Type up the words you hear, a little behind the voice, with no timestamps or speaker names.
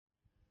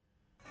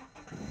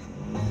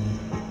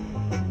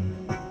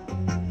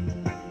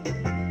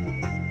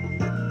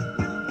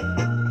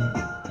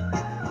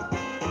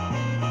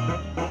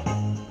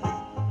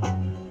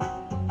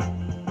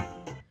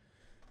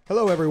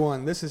Hello,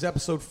 everyone. This is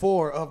episode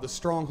 4 of the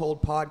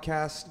Stronghold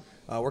podcast.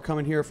 We're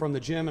coming here from the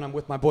gym, and I'm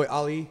with my boy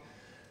Ali.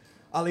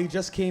 Ali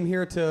just came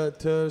here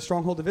to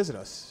Stronghold to visit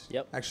us.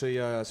 Yep. Actually,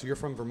 so you're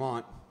from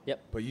Vermont.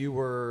 Yep. But you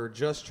were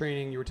just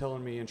training, you were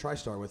telling me, in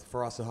TriStar with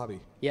Faraz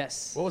Sahabi.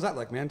 Yes. What was that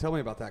like, man? Tell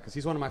me about that, because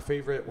he's one of my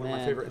favorite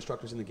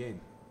instructors in the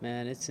game.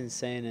 Man, it's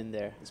insane in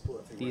there. Let's pull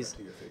that thing right up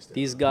to your face there.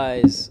 These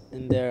guys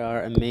in there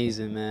are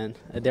amazing, man.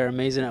 They're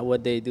amazing at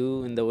what they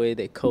do and the way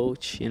they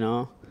coach, you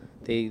know.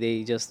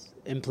 They just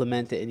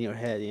implement it in your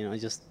head, you know,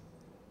 just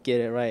get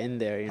it right in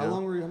there, you know.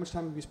 How much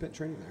time have you spent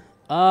training there?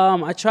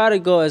 I try to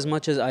go as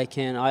much as I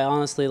can. I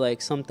honestly,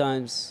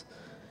 sometimes,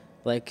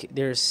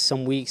 there's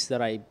some weeks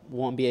that I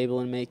won't be able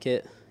to make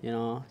it, you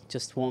know,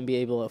 just won't be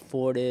able to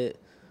afford it,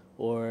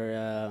 or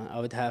I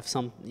would have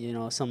something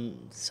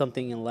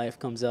in life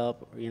comes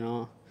up, you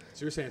know.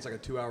 So you're saying it's like a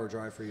 2-hour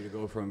drive for you to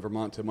go from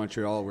Vermont to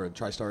Montreal, where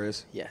TriStar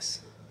is?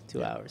 Yes,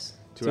 2 hours.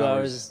 2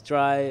 hours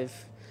drive.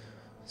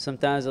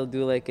 Sometimes I'll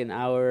do an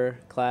hour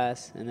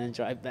class and then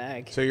drive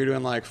back. So you're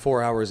doing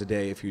 4 hours a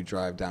day if you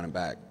drive down and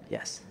back?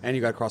 Yes. And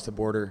you got to cross the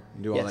border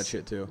and do all that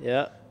shit too?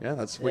 Yeah. Yeah,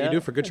 that's what you do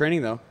for good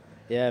training though.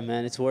 Yeah,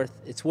 man, it's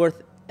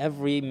worth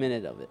every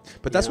minute of it.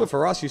 But that's what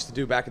Faraz used to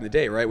do back in the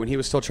day, right? When he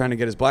was still trying to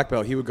get his black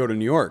belt, he would go to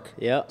New York.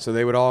 Yeah. So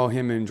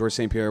him and George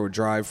St. Pierre would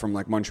drive from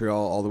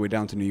Montreal all the way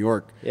down to New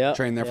York,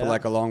 train there for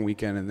a long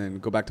weekend, and then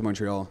go back to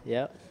Montreal.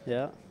 Yeah,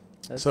 yeah.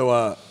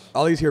 So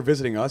Ali's here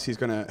visiting us. He's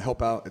going to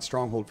help out at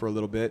Stronghold for a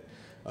little bit.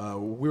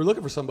 We were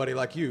looking for somebody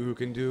like you who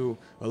can do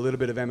a little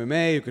bit of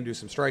MMA, who can do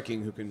some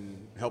striking, who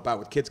can help out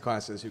with kids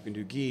classes, who can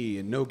do gi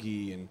and no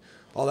gi and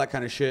all that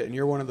kind of shit. And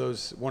you're one of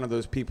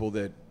those people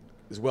that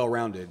is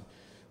well-rounded.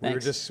 We were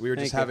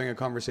just having a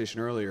conversation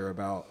earlier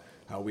about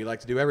how we like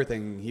to do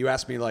everything. You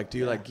asked me do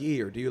you like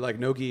gi or do you like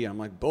no gi? I'm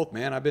like, both,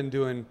 man. I've been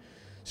doing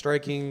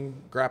striking,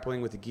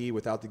 grappling with the gi,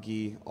 without the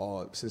gi,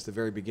 all since the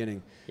very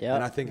beginning. Yeah,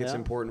 and I think it's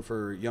important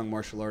for young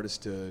martial artists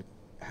to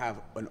have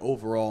an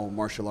overall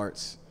martial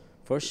arts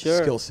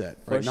skill set,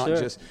 right? Not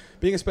just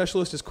being a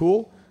specialist is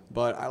cool,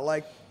 but I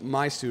like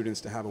my students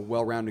to have a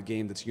well-rounded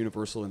game that's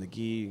universal in the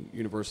gi,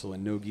 universal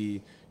in no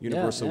gi,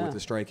 universal with the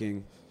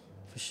striking.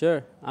 For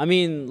sure. I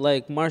mean,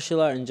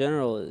 martial art in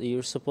general,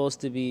 you're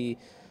supposed to be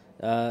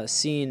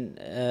seen.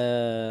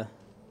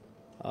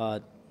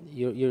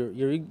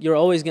 You're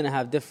always gonna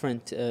have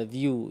different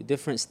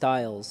different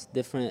styles,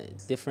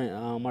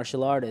 different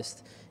martial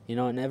artists, you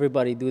know, and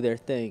everybody do their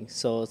thing.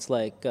 So it's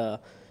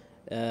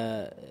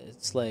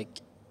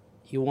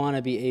you want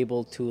to be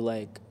able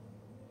to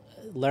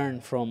learn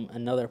from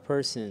another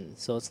person.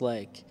 So it's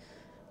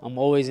I'm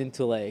always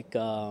into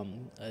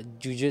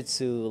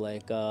jiu-jitsu,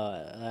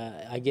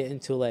 I get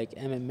into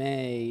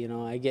MMA, you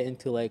know, I get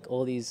into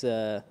all these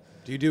Do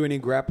you do any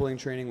grappling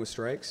training with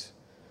strikes?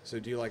 So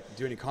do you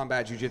do any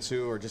combat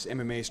jiu-jitsu or just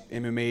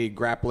MMA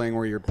grappling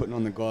where you're putting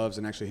on the gloves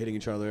and actually hitting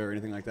each other or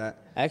anything like that?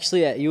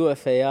 Actually, at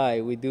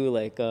UFAI, we do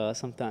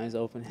sometimes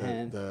open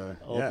hands. The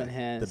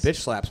bitch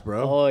slaps,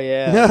 bro. Oh,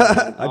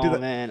 yeah. I do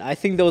that. Man. I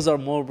think those are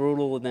more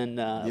brutal than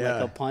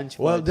a punch.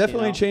 Well,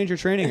 definitely change your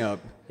training up.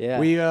 Yeah,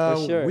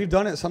 for sure. We've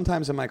done it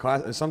sometimes in my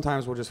class.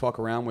 Sometimes we'll just fuck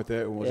around with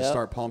it and we'll just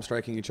start palm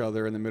striking each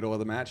other in the middle of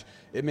the match.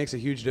 It makes a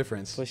huge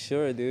difference. For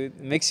sure, dude.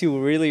 It makes you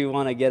really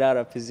want to get out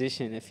of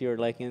position if you're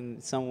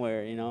in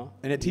somewhere, you know.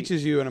 And it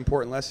teaches you an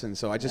important lesson.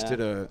 So I just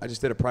did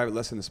a private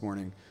lesson this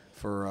morning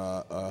for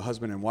a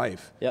husband and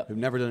wife who've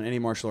never done any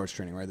martial arts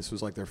training, right? This was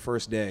their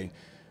first day.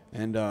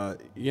 And,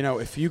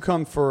 if you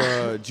come for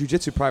a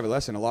jiu-jitsu private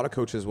lesson, a lot of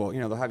coaches will,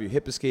 they'll have you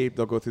hip escape.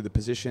 They'll go through the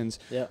positions.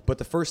 Yeah. But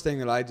the first thing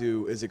that I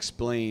do is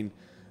explain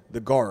the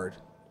guard.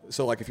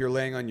 So if you're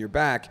laying on your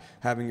back,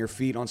 having your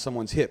feet on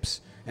someone's hips,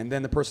 and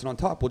then the person on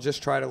top will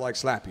just try to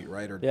slap you,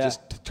 right? Or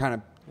just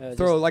trying to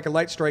throw a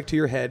light strike to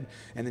your head,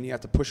 and then you have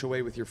to push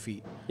away with your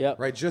feet,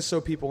 right? Just so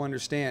people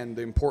understand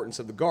the importance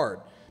of the guard.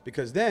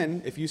 Because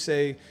then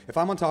if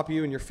I'm on top of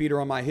you and your feet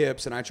are on my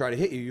hips and I try to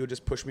hit you, you'll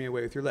just push me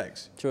away with your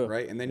legs. True.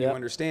 Right? And then you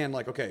understand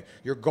okay,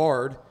 your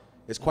guard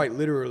is quite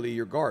literally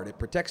your guard. It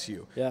protects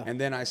you. Yeah.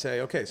 And then I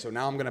say, okay, so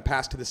now I'm going to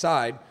pass to the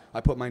side.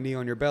 I put my knee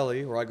on your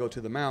belly or I go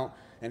to the mount.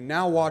 And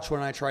now watch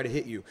when I try to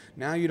hit you.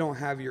 Now you don't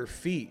have your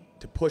feet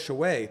to push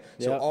away.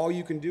 So all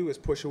you can do is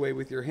push away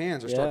with your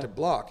hands or start to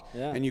block.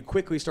 Yeah. And you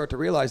quickly start to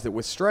realize that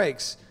with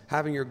strikes,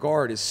 having your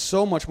guard is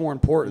so much more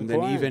important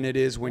than even it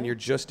is when you're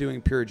just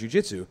doing pure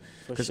jiu-jitsu.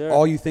 Because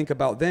all you think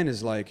about then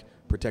is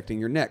protecting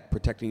your neck,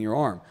 protecting your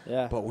arm.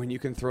 Yeah. But when you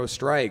can throw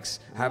strikes,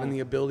 having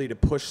the ability to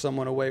push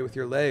someone away with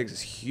your legs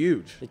is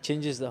huge. It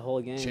changes the whole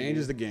game.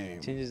 Changes the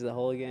game. Changes the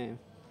whole game.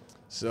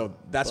 So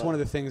that's one of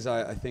the things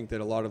I think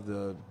that a lot of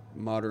the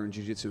modern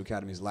jiu-jitsu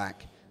academies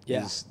lack.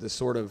 Is the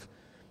sort of,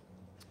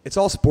 it's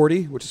all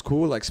sporty, which is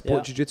cool.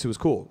 Jiu-jitsu is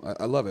cool.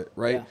 I love it,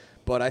 right? Yeah.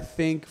 But I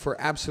think for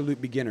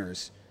absolute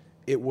beginners,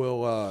 it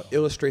will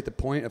illustrate the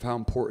point of how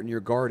important your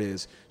guard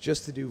is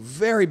just to do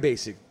very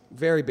basic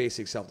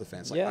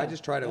self-defense. I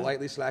just try to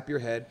lightly slap your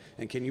head,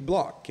 and can you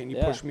block? Can you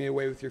push me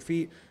away with your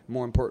feet?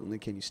 More importantly,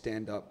 can you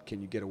stand up?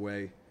 Can you get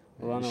away?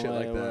 Run shit away,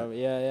 like that. Whatever.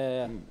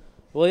 Yeah.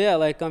 Well,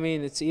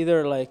 it's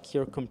either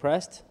you're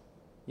compressed,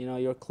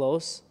 you're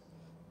close,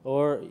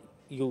 or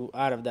you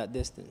out of that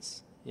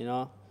distance. You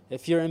know,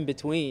 if you're in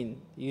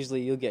between,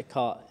 usually you'll get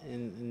caught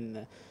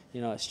in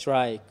a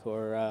strike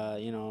or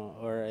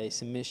or a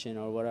submission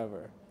or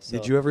whatever. So,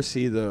 Did you ever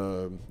see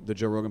the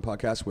Joe Rogan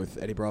podcast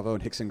with Eddie Bravo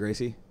and Rickson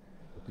Gracie?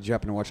 Did you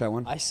happen to watch that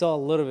one? I saw a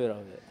little bit of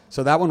it.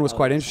 So that one was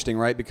quite interesting,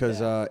 right? Because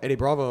Yeah. Eddie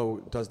Bravo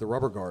does the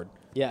rubber guard.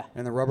 Yeah.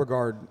 And the rubber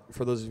guard,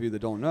 for those of you that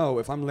don't know,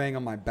 if I'm laying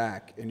on my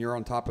back and you're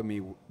on top of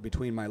me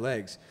between my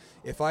legs,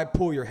 if I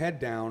pull your head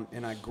down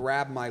and I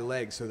grab my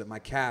leg so that my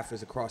calf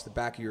is across the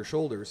back of your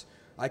shoulders,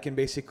 I can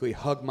basically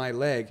hug my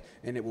leg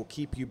and it will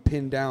keep you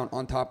pinned down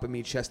on top of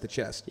me chest to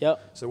chest.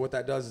 Yep. So what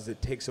that does is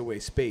it takes away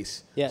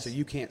space. Yes. So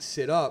you can't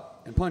sit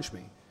up and punch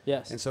me.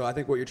 Yes. And so I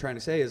think what you're trying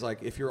to say is,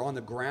 like, if you're on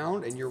the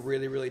ground and you're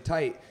really, really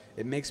tight,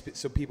 it makes it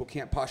so people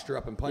can't posture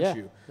up and punch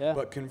you. Yeah.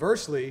 But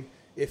conversely,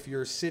 if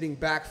you're sitting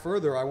back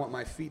further, I want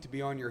my feet to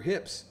be on your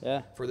hips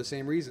for the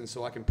same reason,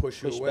 so I can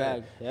push you away.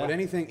 Back. Yeah. But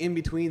anything in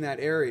between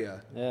that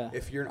area,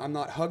 if I'm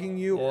not hugging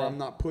you or I'm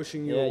not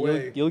pushing you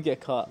away, you'll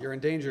get caught. you're in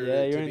danger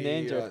you're to in be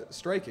danger.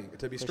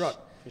 to be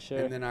struck. For sure.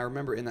 And then I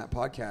remember in that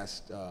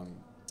podcast,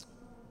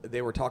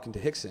 they were talking to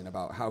Rickson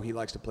about how he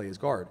likes to play his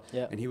guard.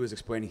 Yeah. And he was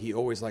explaining he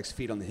always likes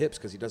feet on the hips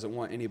because he doesn't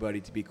want anybody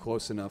to be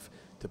close enough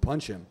to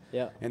punch him.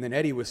 Yeah. And then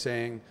Eddie was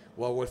saying,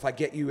 well, what if I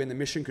get you in the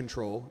mission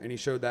control? And he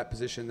showed that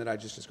position that I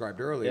just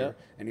described earlier.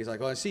 Yeah. And he's like,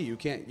 oh, I see, you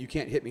can't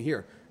hit me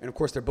here. And of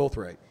course, they're both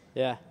right.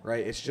 Yeah.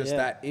 Right? It's just Yeah.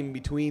 that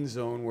in-between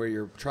zone where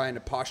you're trying to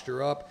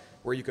posture up,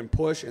 where you can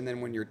push, and then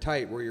when you're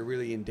tight, where you're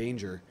really in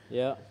danger.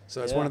 Yeah.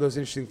 So it's one of those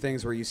interesting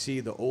things where you see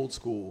the old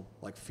school,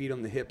 like feet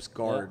on the hips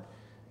guard,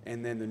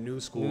 and then the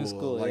new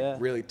school like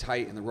really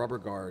tight in the rubber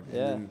guard. Yeah.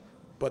 And then,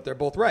 but they're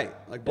both right.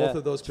 Like both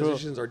of those True.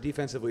 positions are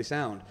defensively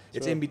sound.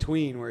 It's in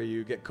between where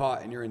you get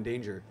caught and you're in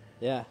danger.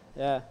 Yeah,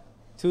 yeah.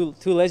 Two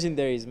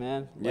legendaries,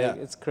 man. Like,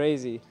 it's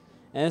crazy.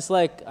 And it's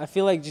like, I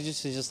feel like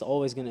jiu-jitsu is just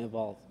always going to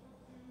evolve.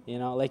 You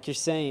know, like you're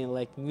saying,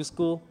 like new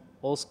school,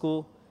 old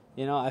school,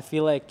 you know, I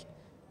feel like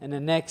in the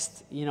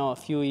next, a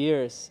few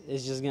years,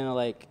 it's just going to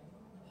like,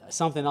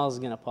 something else is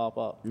going to pop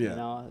up. Yeah. You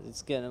know,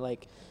 it's going to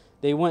like,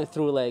 they went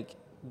through like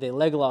the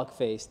leg lock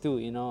phase too,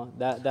 you know.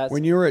 That's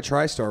when you were at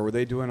TriStar, were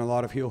they doing a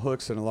lot of heel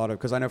hooks and a lot of,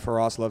 because I know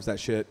Faraz loves that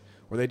shit.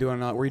 Were you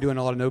doing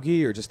a lot of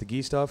no-gi or just the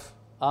gi stuff?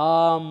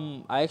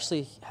 I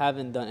actually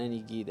haven't done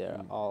any gi there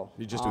at all.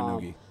 You just do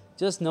no-gi?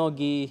 Just no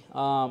gi.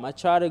 I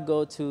try to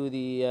go to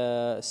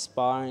the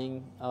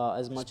sparring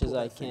as much as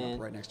I can.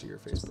 Right next to your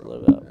face, bro. A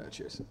little bit. Yeah,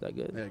 cheers. Is that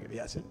good?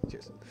 Yeah, that's it.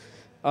 Cheers.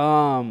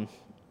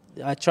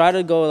 I try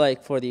to go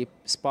like for the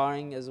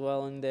sparring as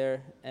well in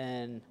there,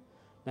 and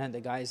man, the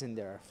guys in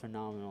there are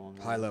phenomenal.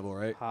 Man. High level,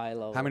 right? High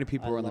level. How many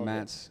people I are on the love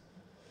mats?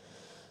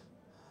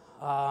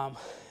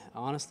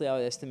 Honestly, I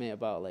would estimate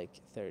about like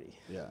 30.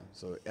 Yeah,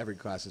 so every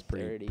class is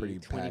pretty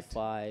 25,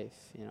 packed.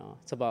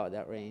 it's about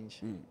that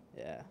range.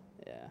 Yeah.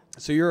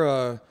 So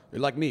you're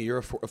like me, you're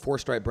a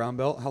four-stripe brown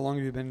belt. How long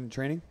have you been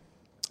training?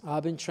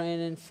 I've been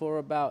training for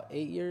about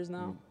 8 years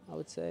now, I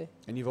would say.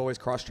 And you've always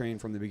cross-trained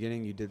from the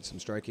beginning? You did some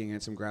striking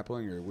and some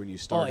grappling, or when you Oh,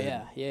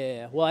 started?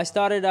 yeah. Well, I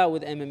started out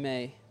with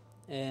MMA,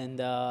 and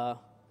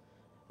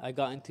I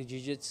got into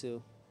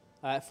jiu-jitsu.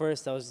 At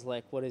first, I was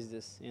like, what is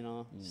this?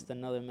 Just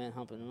another man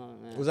humping another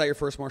man. Was that your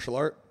first martial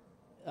art?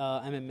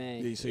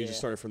 MMA. So you just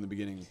started from the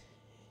beginning,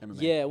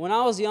 MMA? Yeah, when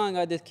I was young,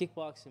 I did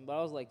kickboxing, but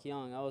I was like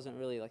young. I wasn't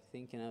really like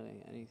thinking of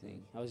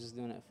anything. I was just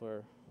doing it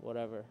for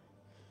whatever.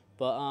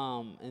 But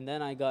and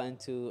then I got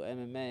into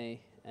MMA,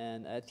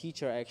 and a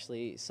teacher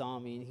actually saw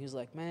me, and he was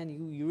like, "Man,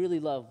 you really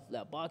love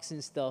that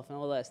boxing stuff and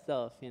all that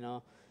stuff, And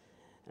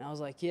I was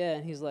like, "Yeah."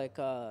 And he's like,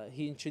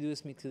 he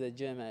introduced me to the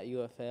gym at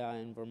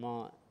UFAI in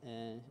Vermont,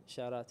 and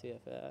shout out to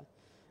UFAI.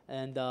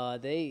 And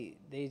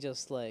they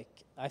just like,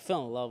 I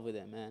fell in love with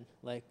it, man.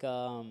 Like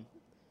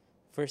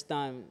first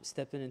time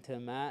stepping into a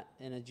mat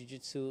in a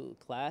jiu-jitsu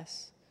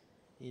class,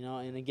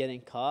 and then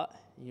getting caught,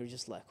 and you're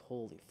just like,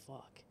 holy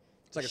fuck.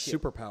 It's like a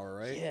superpower,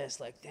 right? Yeah, it's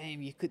like,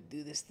 damn, you could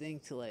do this thing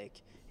to like,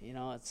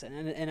 it's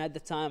and at the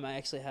time I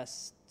actually had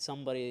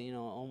somebody,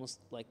 almost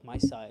like my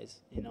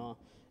size,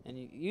 and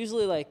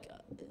usually like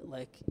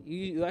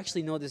you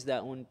actually notice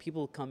that when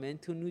people come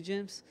into new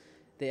gyms,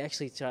 they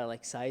actually try to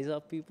like size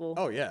up people.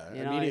 Oh yeah,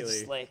 immediately.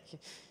 It's like,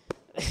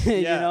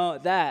 Yeah.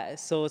 that.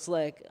 So it's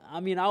like, I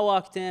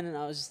walked in and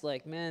I was just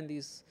like, man,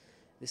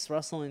 this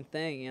wrestling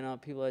thing,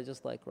 people are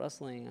just like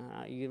wrestling.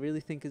 You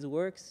really think it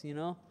works,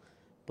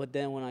 But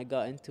then when I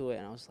got into it,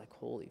 and I was like,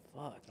 holy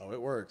fuck. Oh,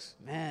 it works.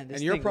 Man, this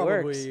and you're thing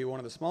probably works. one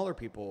of the smaller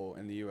people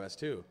in the U.S.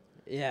 too.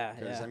 Yeah,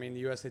 Because, yeah. I mean,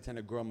 the U.S., they tend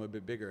to grow them a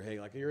bit bigger. Hey,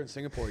 like, you're in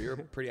Singapore, you're a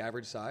pretty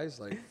average size.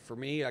 Like, for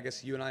me, I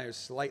guess you and I are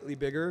slightly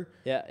bigger.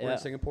 Yeah, We're in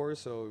Singapore,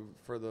 so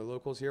for the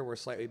locals here, we're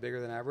slightly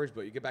bigger than average.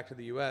 But you get back to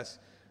the U.S.,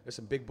 there's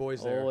some big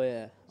boys there. Oh,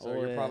 yeah. So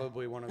you're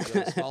probably one of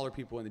the smaller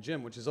people in the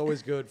gym, which is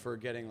always good for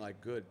getting, like,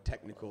 good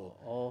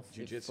technical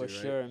jiu-jitsu, for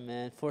sure,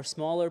 man. For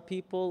smaller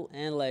people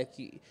and, like,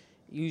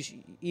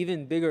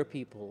 even bigger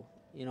people,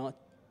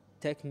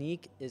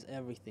 technique is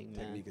everything,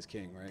 man. Technique is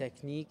king, right?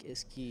 Technique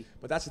is key.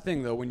 But that's the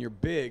thing, though. When you're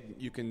big,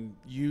 you can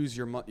use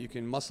you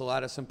can muscle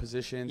out of some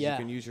positions. Yeah. You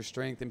can use your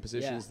strength in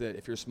positions that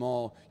if you're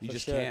small, you For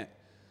just sure. can't.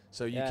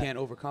 So you can't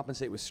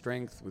overcompensate with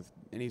strength, with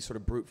any sort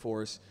of brute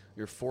force.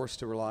 You're forced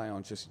to rely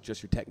on just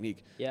your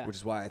technique, which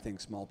is why I think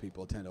small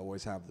people tend to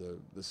always have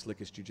the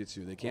slickest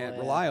jiu-jitsu. They can't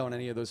rely on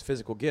any of those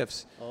physical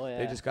gifts.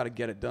 They just got to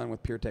get it done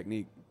with pure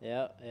technique.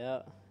 Yeah.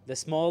 The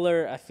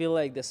smaller, I feel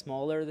like the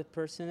smaller the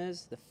person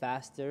is, the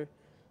faster,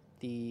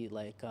 the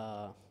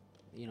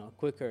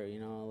quicker,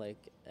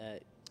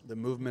 the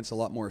movement's a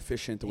lot more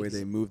efficient, the way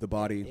they move the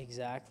body.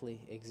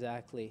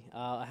 Exactly.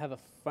 I have a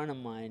friend of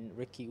mine,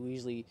 Ricky.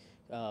 We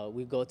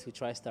go to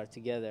TriStar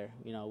together.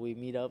 We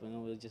meet up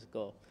and we'll just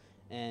go.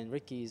 And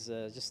Ricky's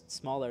just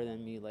smaller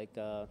than me, like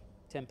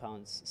 10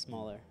 pounds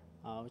smaller,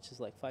 which is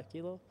like 5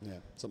 kilo. Yeah,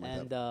 something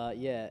like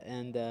that.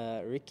 And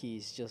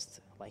Ricky's just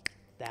like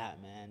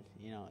that, man.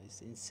 It's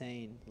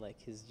insane.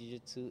 Like his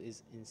jiu-jitsu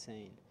is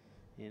insane,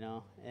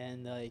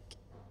 And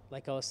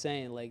like I was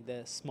saying, like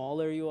the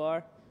smaller you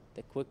are,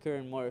 the quicker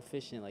and more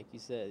efficient, like you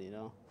said,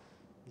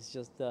 It's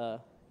just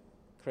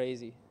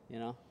crazy,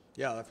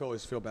 Yeah, I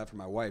always feel bad for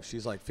my wife.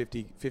 She's like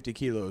 50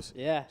 kilos.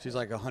 Yeah. She's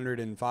like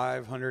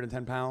 105,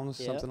 110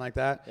 pounds, something like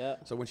that. Yeah.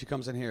 So when she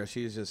comes in here,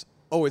 she's just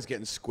always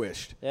getting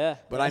squished. Yeah.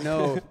 But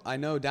I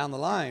know down the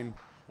line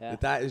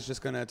that is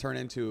just going to turn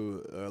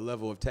into a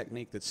level of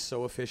technique that's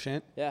so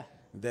efficient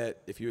that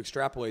if you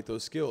extrapolate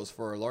those skills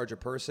for a larger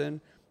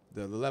person,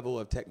 the level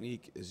of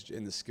technique is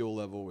in the skill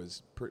level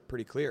is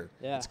pretty clear.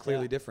 Yeah, it's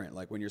clearly different.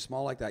 Like when you're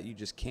small like that, you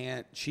just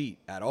can't cheat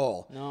at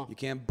all. No. You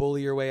can't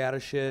bully your way out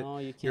of shit. No,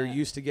 you can't. You're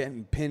used to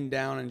getting pinned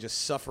down and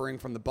just suffering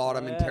from the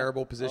bottom in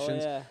terrible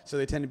positions. yeah. So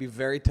they tend to be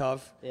very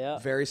tough,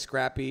 very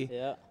scrappy,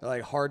 Yeah.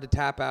 like hard to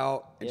tap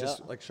out. And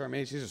just like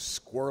Charmaine, she's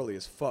just squirrely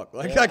as fuck.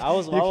 Like, I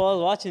was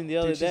watching the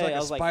other dude, she's day. like I a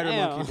was spider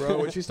like, monkey, bro.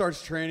 When she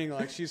starts training,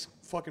 like she's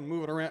fucking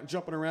moving around,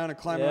 jumping around and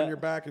climbing on your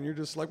back, and you're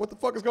just like, what the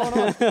fuck is going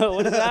on?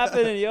 What is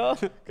happening, yo?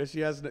 Because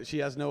she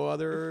has no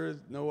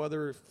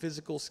other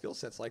physical skill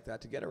sets like that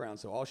to get around.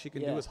 So all she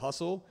can do is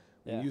hustle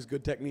and use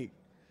good technique.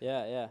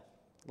 Yeah.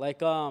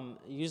 Like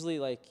usually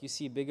like you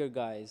see bigger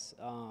guys,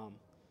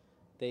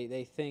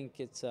 they think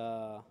it's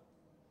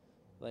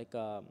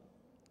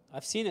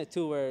I've seen it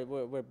too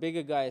where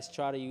bigger guys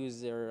try to use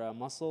their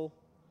muscle,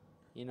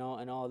 and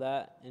all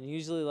that, and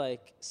usually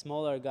like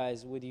smaller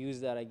guys would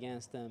use that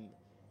against them,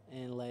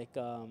 and like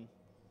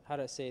how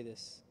do I say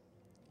this?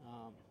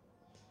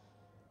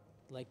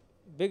 Like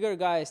bigger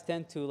guys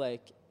tend to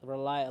like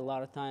rely a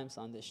lot of times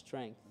on their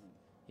strength,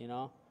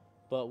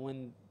 but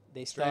when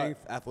they start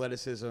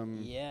athleticism.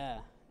 Yeah.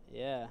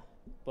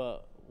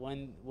 But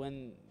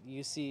when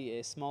you see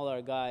a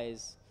smaller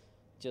guys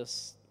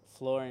just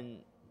flooring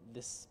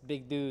this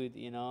big dude,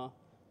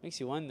 makes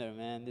you wonder,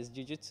 man. This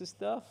jiu-jitsu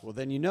stuff. Well,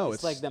 then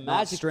it's like the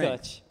magic strength,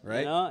 touch,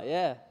 right?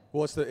 Yeah.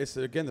 Well, it's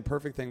again the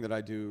perfect thing that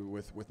I do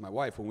with my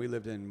wife. When we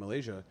lived in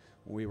Malaysia,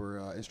 when we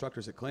were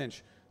instructors at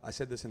Clinch, I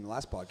said this in the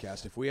last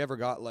podcast. If we ever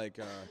got like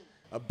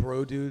a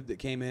bro dude that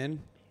came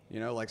in,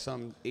 like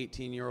some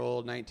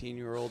 18-year-old,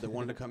 19-year-old that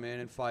wanted to come in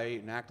and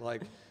fight and act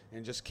like,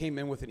 and just came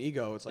in with an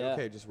ego, it's like,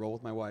 okay, just roll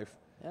with my wife.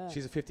 Yeah.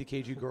 She's a 50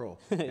 kg girl,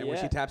 and when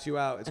she taps you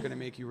out, it's going to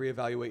make you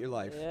reevaluate your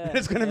life. Yeah.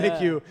 It's going to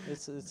make you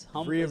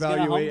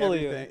reevaluate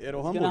everything.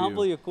 It'll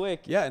humble you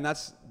quick. Yeah, and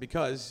that's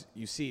because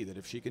you see that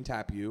if she can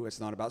tap you, it's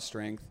not about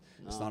strength.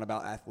 No. It's not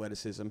about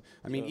athleticism.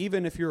 I mean,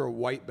 even if you're a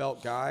white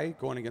belt guy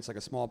going against like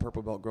a small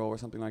purple belt girl or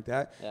something like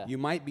that, you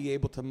might be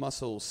able to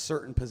muscle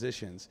certain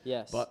positions.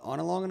 Yes. But on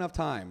a long enough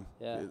time,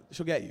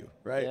 she'll get you,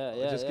 right?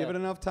 Just give it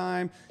enough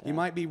time. Yeah. You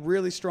might be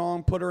really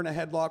strong, put her in a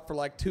headlock for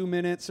like 2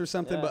 minutes or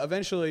something, but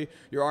eventually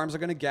your arms are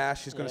going to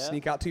gash. She's going to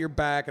sneak out to your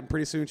back, and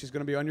pretty soon she's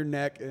going to be on your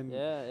neck, and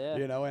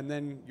and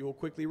then you'll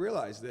quickly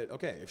realize that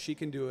if she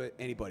can do it,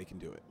 anybody can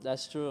do it.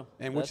 That's true.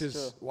 And which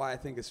is why I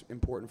think it's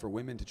important for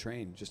women to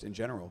train just in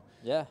general.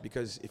 Yeah.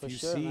 Because if you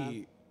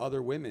see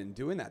other women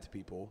doing that to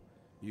people,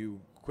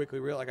 you quickly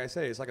realize, like I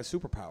say, it's like a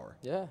superpower.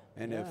 Yeah.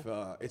 And if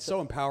it's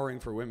so empowering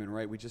for women,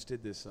 right? We just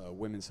did this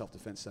women's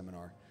self-defense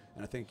seminar,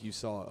 and I think you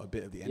saw a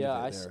bit of the end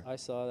of it there. I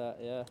saw that.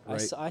 Yeah.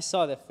 Right? I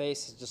saw the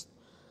face just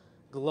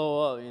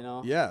glow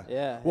up,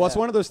 Yeah. Well, it's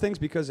one of those things,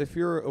 because if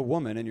you're a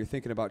woman and you're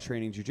thinking about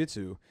training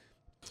jiu-jitsu,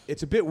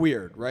 it's a bit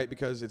weird, right?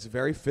 Because it's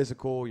very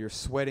physical. You're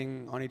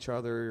sweating on each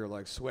other. You're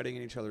like sweating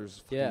in each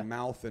other's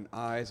mouth and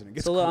eyes, and it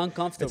gets a little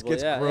uncomfortable.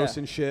 It gets gross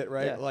and shit,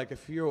 right? Yeah. Like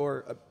if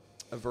you're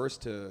averse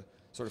to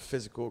sort of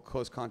physical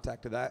close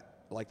contact to that,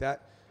 like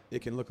that,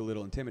 it can look a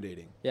little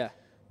intimidating. Yeah.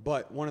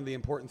 But one of the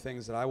important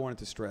things that I wanted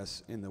to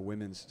stress in the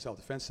women's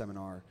self-defense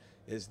seminar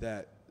is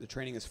that the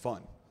training is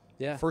fun.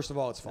 Yeah. First of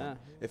all, it's fun.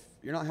 Yeah. If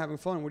you're not having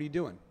fun, what are you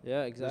doing?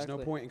 Yeah, exactly. There's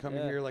no point in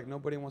coming here. Like,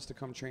 nobody wants to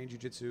come train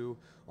jiu-jitsu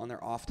on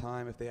their off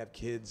time if they have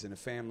kids and a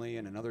family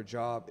and another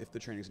job if the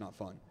training's not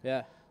fun.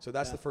 Yeah. So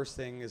that's the first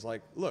thing, is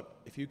like, look,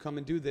 if you come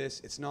and do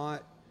this, it's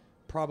not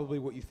probably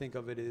what you think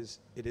of it is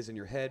in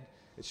your head.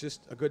 It's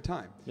just a good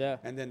time. Yeah.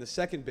 And then the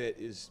second bit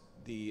is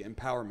the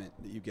empowerment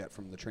that you get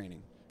from the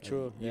training.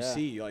 True. You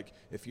see, like,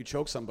 if you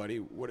choke somebody,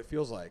 what it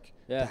feels like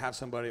to have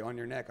somebody on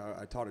your neck.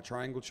 I taught a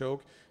triangle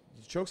choke.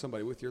 You choke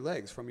somebody with your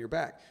legs from your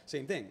back.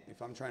 Same thing.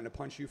 If I'm trying to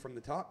punch you from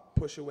the top,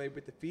 push away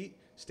with the feet,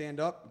 stand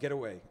up, get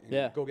away,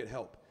 and go get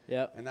help.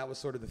 Yep. And that was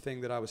sort of the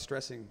thing that I was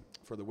stressing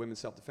for the women's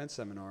self-defense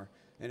seminar.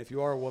 And if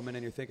you are a woman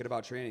and you're thinking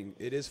about training,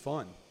 it is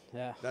fun.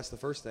 Yeah. That's the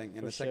first thing. And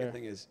For the second sure.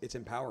 thing is it's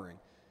empowering.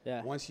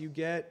 Yeah. Once you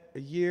get a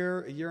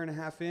year and a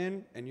half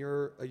in, and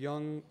you're a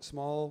young,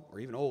 small, or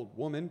even old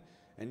woman,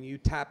 and you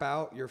tap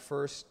out your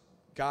first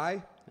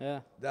guy,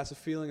 Yeah. that's a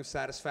feeling of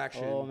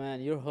satisfaction. Oh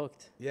man, you're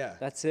hooked. Yeah.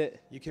 That's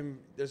it. You can.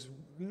 There's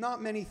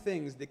not many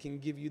things that can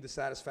give you the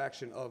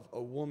satisfaction of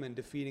a woman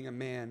defeating a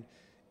man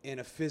in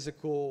a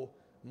physical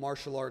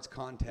martial arts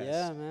contest.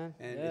 Yeah, man.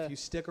 And Yeah. if you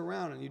stick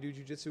around and you do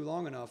jiu-jitsu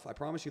long enough, I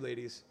promise you,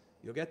 ladies,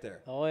 you'll get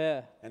there. Oh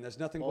yeah. And there's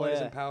nothing Oh, quite as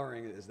yeah.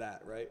 empowering as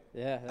that, right?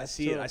 Yeah. I That's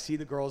see true. it. I see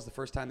the girls the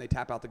first time they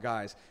tap out the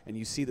guys, and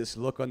you see this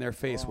look on their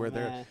face Oh, where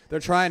man. they're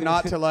trying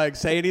not to like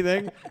say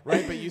anything,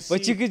 right? But you see,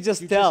 But you could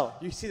just tell.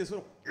 you see this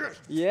little.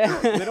 Yeah.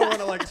 They don't want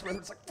to like express.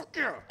 It's like fuck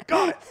yeah,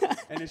 got it.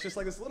 And it's just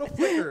like this little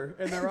flicker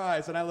in their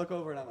eyes, and I look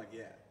over and I'm like,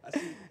 yeah,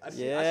 I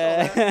see.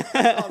 Yeah.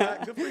 I saw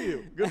that. Good for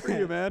you. Good for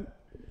you, man.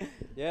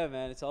 Yeah,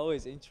 man, it's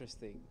always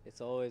interesting.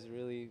 It's always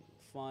really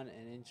fun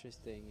and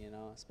interesting, you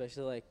know,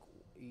 especially like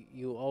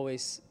you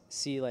always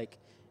see like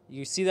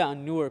you see that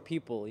on newer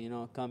people, you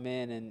know, come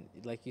in and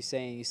like you're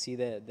saying, you see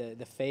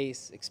the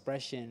face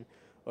expression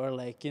or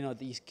like, you know,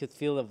 you could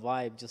feel the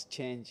vibe just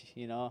change,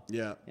 you know.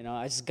 Yeah. You know,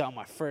 I just got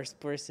my first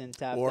person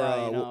tapped Or,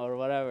 out, you know, or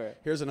whatever.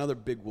 Here's another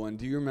big one.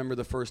 Do you remember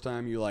the first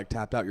time you like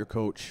tapped out your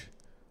coach,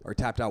 or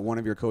tapped out one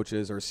of your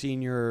coaches, or a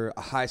senior,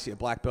 a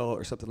black belt,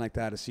 or something like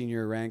that, a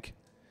senior rank?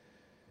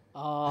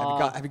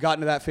 Have you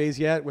gotten to that phase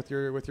yet with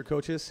your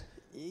coaches?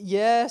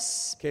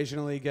 Yes.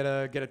 Occasionally get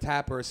a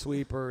tap or a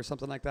sweep or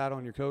something like that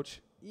on your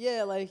coach?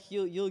 Yeah, like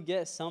you'll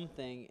get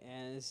something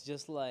and it's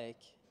just like,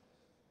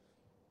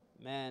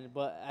 man,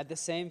 but at the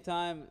same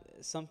time,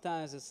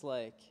 sometimes it's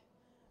like,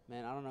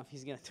 man, I don't know if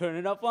he's going to turn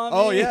it up on me.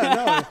 Oh,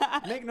 yeah,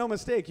 no. Make no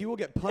mistake. You will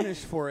get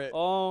punished for it.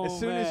 Oh, as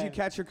soon as you man.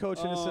 catch your coach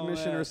in a Oh,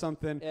 submission man. or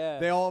something, Yeah.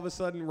 they all of a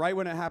sudden, right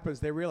when it happens,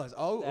 they realize,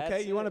 oh, That's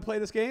okay, you want to it. play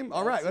this game?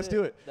 All right, That's let's it.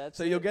 do it. That's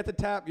So you'll it. get the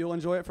tap. You'll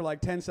enjoy it for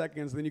like 10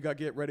 seconds. Then you got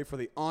to get ready for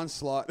the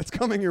onslaught that's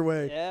coming your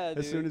way Yeah,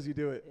 as dude. soon as you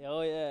do it.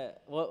 Oh yeah.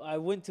 Well, I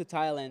went to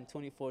Thailand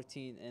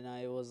 2014, and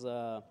I was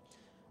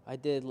I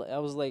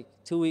was like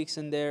 2 weeks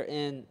in there,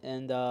 and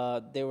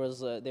they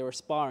were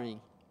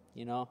sparring,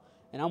 you know,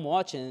 and I'm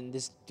watching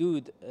this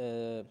dude.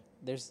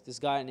 There's this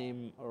guy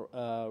named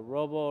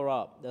Robo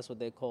Rob. That's what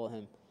they call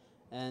him,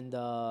 and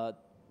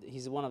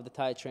he's one of the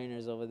Thai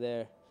trainers over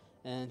there,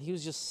 and he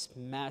was just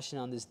smashing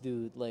on this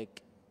dude the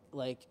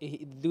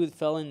dude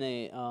fell in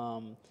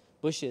the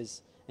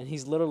bushes. And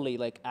he's literally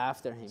like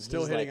after him.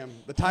 Still He's, hitting like, him.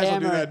 The Thais will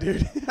do that,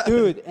 dude.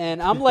 dude, and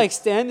I'm like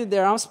standing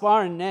there, I'm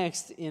sparring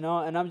next, you know,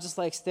 and I'm just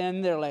like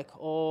standing there like,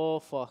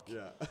 oh fuck.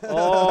 Yeah.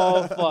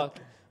 Oh fuck.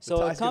 The So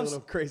Thais it get a comes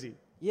little crazy.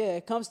 yeah,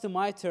 it comes to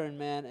my turn,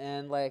 man,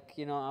 and like,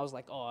 you know, I was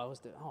like, oh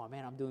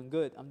man, I'm doing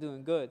good.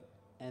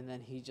 And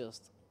then he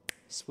just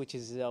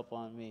switches it up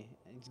on me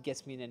and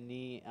gets me in the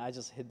knee. I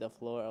just hit the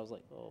floor. I was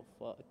like, oh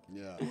fuck.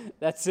 Yeah.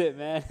 That's it,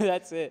 man.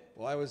 That's it.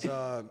 Well, I was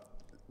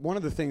one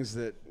of the things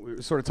that we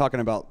were sort of talking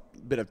about,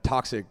 a bit of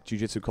toxic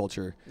jiu-jitsu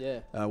culture.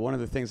 Yeah. One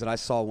of the things that I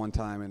saw one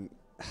time, and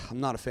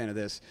I'm not a fan of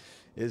this,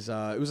 is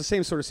it was the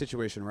same sort of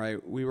situation, right?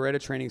 We were at a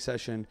training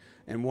session,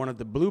 and one of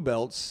the blue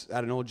belts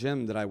at an old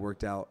gym that I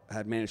worked out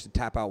had managed to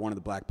tap out one of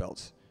the black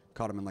belts.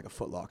 Caught him in like a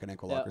foot lock, an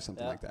ankle lock, Yeah, or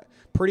something yeah. like that.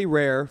 Pretty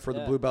rare for the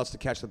Yeah. blue belts to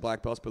catch the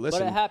black belts, but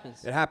listen. it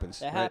happens. It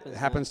happens. It right? happens, It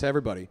happens to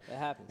everybody. It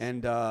happens.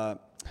 And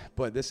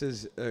but this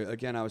is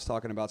again, I was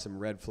talking about some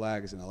red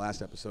flags in the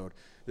last episode.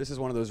 This is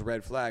one of those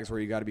red flags where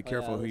you got to be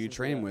careful who you listen to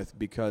train that. with,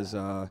 because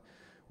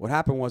what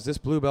happened was this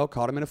blue belt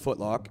caught him in a foot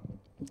lock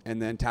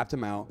and then tapped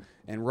him out,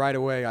 and right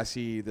away I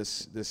see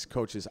this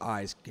coach's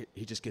eyes.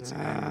 He just gets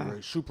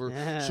angry,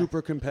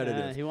 super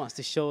competitive. Yeah, he wants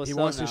to show us. He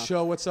wants to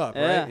show what's up,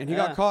 Yeah, right? And he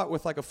yeah. got caught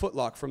with like a foot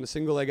lock from the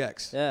single leg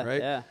X, Yeah,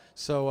 right? yeah.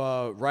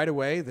 So right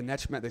away, the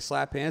next match, they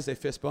slap hands, they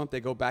fist bump, they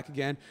go back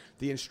again.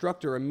 The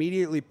instructor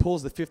immediately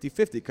pulls the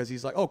 50-50 because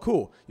he's like, oh,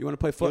 cool. You want to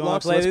play foot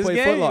locks? Let's play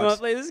foot You want locks. to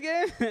play this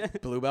game?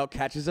 Blue belt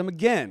catches him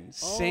again.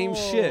 Same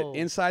shit Oh.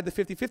 inside the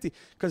 50-50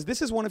 because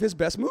this is one of his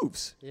best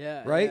moves.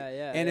 Yeah, Right?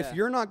 yeah, and yeah. if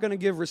you're not going to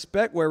give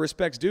respect where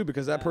respect's due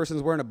because that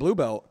person's wearing a blue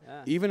belt,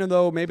 Yeah. even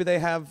though maybe they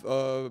have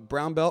a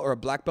brown belt or a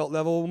black belt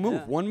level move,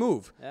 Yeah. one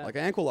move, Yeah. like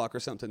an ankle lock or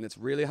something that's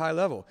really high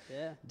level.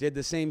 Yeah. Did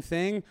the same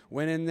thing,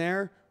 went in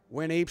there,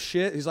 went ape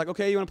shit. He's like,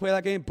 okay, you want to play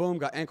that game? Boom,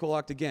 got ankle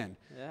locked again.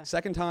 Yeah.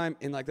 Second time,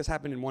 and like this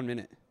happened in 1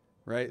 minute,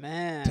 right?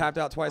 Man. Tapped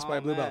out twice by Oh,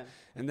 a blue belt. man.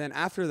 And then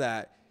after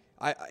that,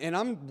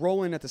 I'm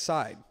rolling at the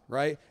side,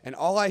 right? And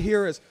all I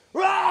hear is,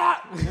 "Rah!"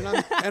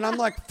 and I'm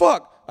like,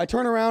 fuck. I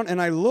turn around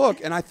and I look,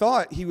 and I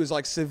thought he was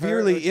like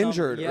severely something.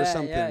 injured or Yeah,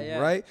 something, yeah.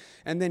 right?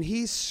 And then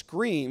he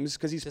screams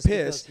because he's Just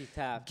because pissed, he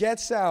tapped.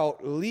 gets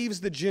out,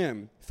 leaves the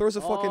gym, throws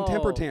a fucking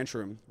temper Oh.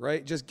 tantrum,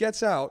 right? Just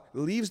gets out,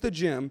 leaves the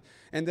gym,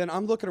 and then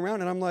I'm looking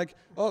around and I'm like,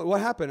 oh,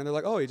 what happened? And they're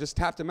like, oh, he just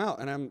tapped him out.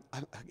 And I'm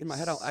in my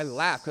head, I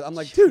laugh because I'm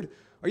like, dude,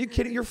 are you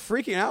kidding? You're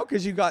freaking out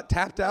because you got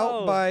tapped out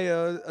Oh. by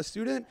a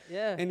student?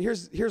 Yeah. And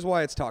here's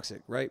why it's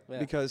toxic, right? Yeah.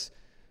 Because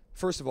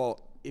first of all,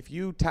 if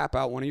you tap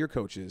out one of your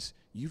coaches,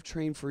 you've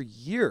trained for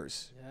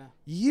years. Yeah.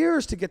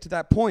 Years to get to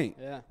that point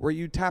Yeah. where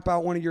you tap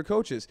out one of your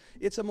coaches.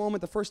 It's a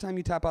moment, the first time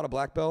you tap out a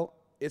black belt,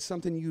 it's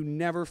something you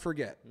never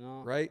forget,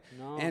 No, right?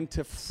 no. And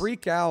to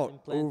freak out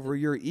implanted. over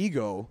your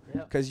ego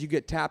Yep. because you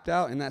get tapped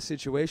out in that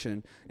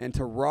situation, and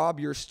to rob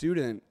your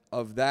student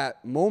of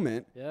that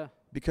moment Yeah.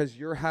 because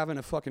you're having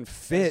a fucking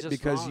fit just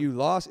because wrong. you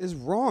lost is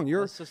wrong.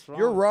 You're That's just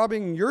you're wrong.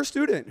 robbing your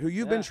student who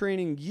you've been Yeah.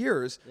 training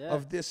years Yeah.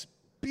 of this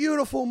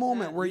beautiful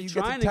moment where You're you get to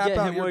trying tap get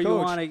out him your where coach.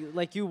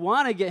 you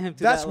want to get him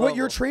to That's that what level.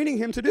 you're training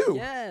him to do.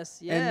 Yes,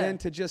 yeah. And then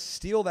to just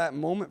steal that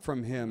moment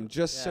from him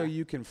just so Yeah.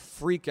 you can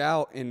freak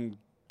out and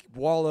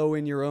wallow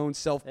in your own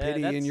self-pity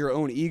and that's- your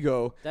own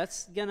ego.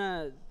 That's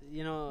gonna,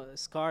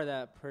 scar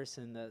that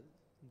person that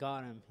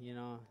got him,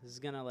 It's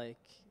gonna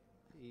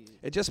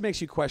It just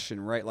makes you question,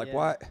 right? Like,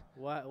 yeah.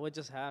 why? What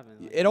just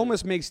happened? Like, It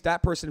almost makes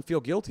that person feel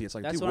guilty. It's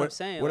like, That's dude, what I'm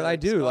saying, what did I like,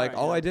 do? scar, Like,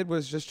 all I did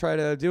was just try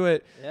to do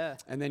it. Yeah.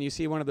 And then you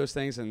see one of those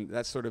things, and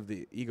that's sort of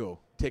the ego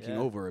taking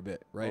Yeah. over a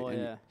bit, right? Oh, and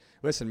yeah.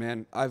 Listen,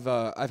 man, I've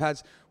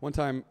had one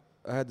time.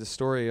 I had this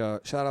story.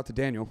 Shout out to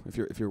Daniel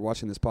if you're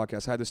watching this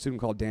podcast. I had this student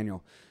called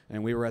Daniel,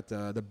 and we were at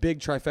the big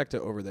trifecta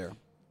over there.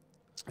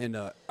 And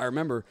I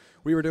remember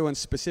we were doing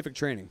specific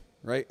training,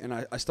 right? And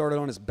I started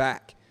on his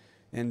back,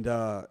 and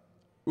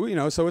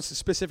so it's a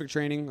specific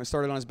training. I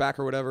started on his back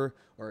or whatever,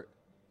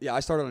 I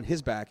started on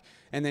his back,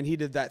 and then he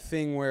did that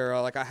thing where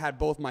I had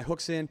both my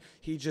hooks in.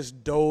 He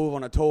just dove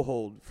on a toe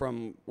hold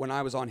from when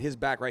I was on his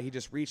back, right? He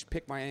just reached,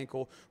 picked my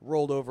ankle,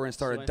 rolled over, and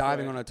started went for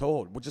diving it. on a toe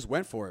hold. Well, just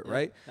went for it, Yeah.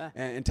 right? Yeah.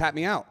 And tapped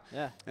me out.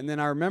 Yeah. And then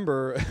I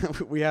remember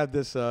we had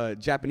this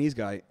Japanese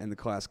guy in the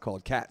class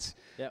called Katz.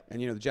 Yep. And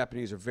the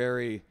Japanese are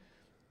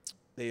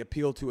they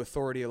appeal to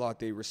authority a lot.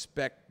 They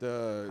respect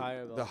the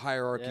Higher belt.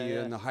 hierarchy Yeah, yeah.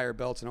 and the higher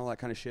belts and all that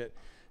kind of shit.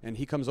 And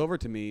he comes over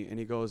to me and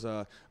he goes,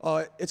 "Oh,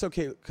 it's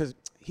okay," because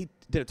he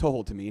did a toe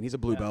hold to me, and he's a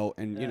blue Yeah. belt,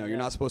 and Yeah, you're yeah.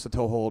 not supposed to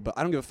toe hold, but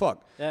I don't give a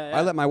fuck. Yeah, yeah.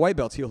 I let my white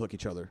belts heel hook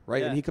each other,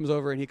 right? Yeah. And he comes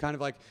over and he kind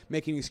of like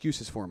making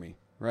excuses for me,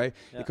 right?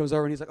 Yeah. He comes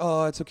over and he's like,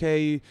 "Oh, it's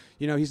okay,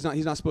 he's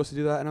not supposed to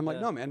do that," and I'm like,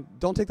 Yeah. "No, man,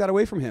 don't take that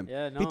away from him.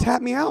 Yeah, He no,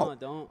 tapped me no, out.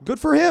 don't.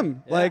 Good for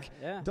him. Yeah, Like,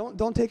 yeah.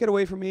 don't take it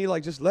away from me.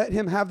 Like, just let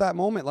him have that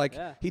moment. Like,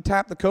 Yeah. he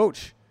tapped the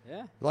coach."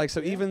 Yeah. Like,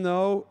 so even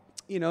though,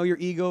 your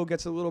ego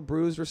gets a little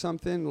bruised or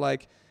something,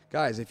 like,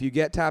 guys, if you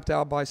get tapped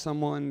out by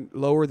someone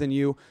lower than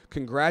you,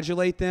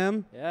 congratulate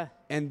them. Yeah.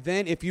 And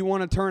then if you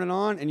want to turn it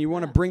on and you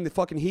want to Yeah. bring the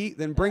fucking heat,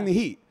 then bring Yeah. the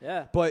heat.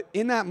 Yeah. But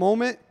in that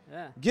moment,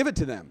 Yeah. give it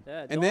to them.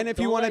 Yeah. And then if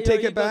you don't want to let your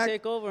take it ego back,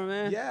 take over,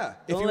 man. yeah.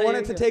 If Don't you let want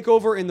your it to ego- take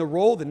over in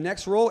the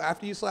next roll,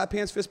 after you slap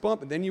hands, fist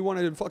bump, and then you want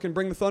to fucking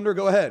bring the thunder,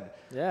 go ahead.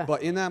 Yeah.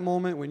 But in that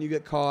moment, when you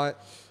get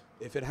caught,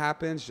 if it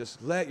happens, just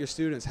let your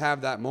students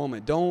have that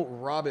moment. Don't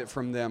rob it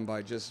from them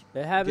by just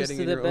It happens getting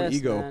to in the your own best,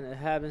 ego. man. It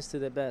happens to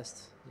the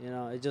best.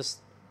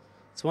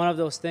 It's one of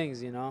those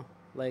things,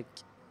 like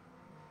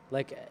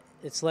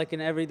it's like an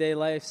everyday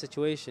life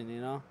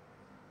situation,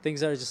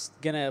 Things are just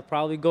gonna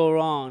probably go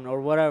wrong or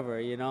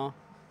whatever,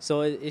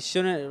 So it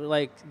shouldn't,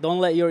 don't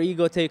let your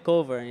ego take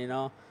over,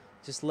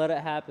 Just let it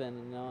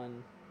happen,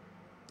 and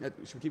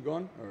Should we keep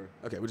going? Or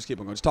okay, we'll just keep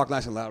on going. Just talk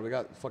nice and loud. We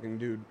got the fucking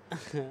dude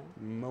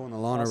mowing the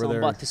lawn Also, over I'm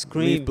there. about to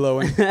scream. Leaf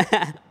blowing.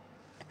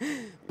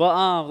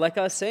 But like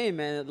I was saying,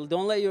 man,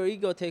 don't let your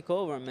ego take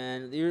over,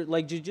 man. You're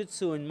like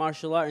jiu-jitsu and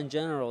martial art in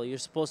general. You're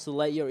supposed to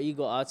let your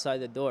ego outside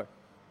the door,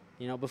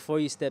 before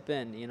you step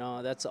in.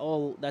 That's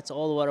all.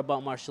 What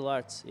about martial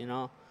arts?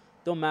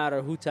 Don't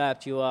matter who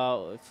tapped you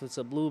out, if it's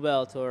a blue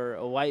belt or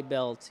a white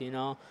belt,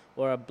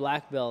 or a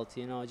black belt.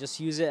 Just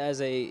use it as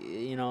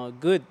a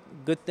good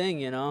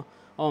thing.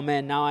 Oh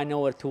man, now I know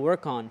what to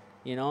work on.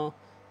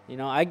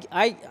 I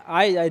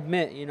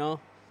admit,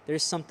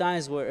 there's some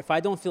times where if I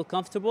don't feel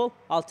comfortable,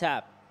 I'll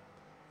tap.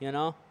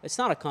 It's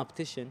not a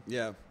competition.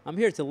 Yeah. I'm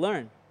here to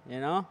learn,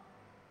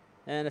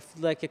 And if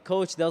like a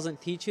coach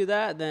doesn't teach you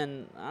that,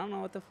 then I don't know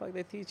what the fuck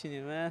they're teaching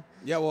you, man.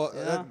 Yeah, well,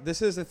 Yeah.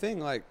 this is the thing.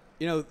 Like,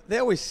 they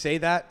always say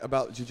that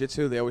about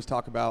jiu-jitsu. They always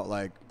talk about,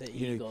 like, The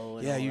ego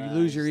and yeah, all you that.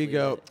 lose your Just leave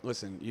ego. it.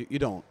 Listen, you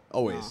don't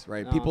always, No,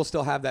 right? no. People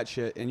still have that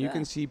shit. And you Yeah.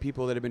 can see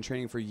people that have been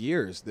training for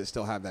years that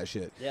still have that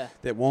shit. Yeah.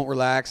 That won't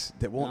relax,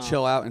 that won't No.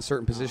 chill out in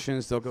certain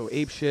positions. They'll go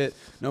ape shit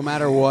no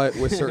matter what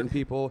with certain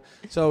people.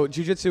 So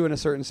jiu-jitsu, in a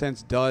certain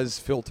sense, does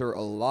filter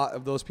a lot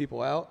of those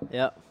people out.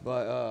 Yeah.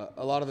 But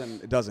a lot of them,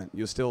 it doesn't.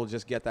 You'll still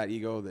just get that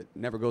ego that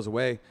never goes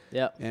away.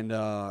 Yeah. And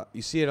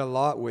you see it a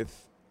lot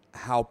with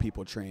how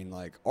people train.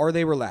 Like, are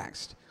they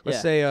relaxed? Let's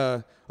Yeah. say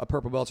a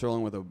purple belt's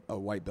rolling with a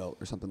white belt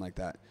or something like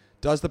that.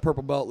 Does the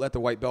purple belt let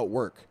the white belt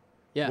work?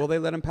 Yeah. Will they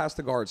let him pass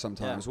the guard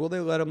sometimes? Yeah. Will they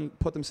let him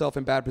put themselves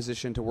in bad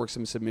position to work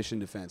some submission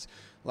defense?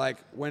 Like,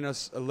 when a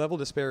level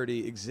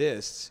disparity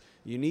exists,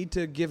 you need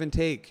to give and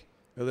take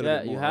a little Yeah,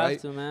 bit more, you have right?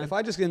 to, man. If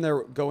I just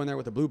go in there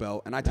with a blue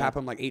belt and I tap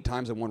him like 8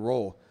 times in one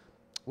roll,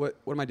 what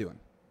am I doing?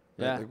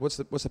 Right? Yeah. Like, what's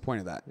the point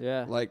of that?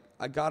 Yeah. Like,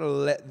 I gotta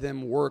let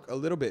them work a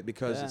little bit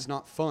because Yeah. it's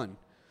not fun.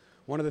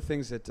 One of the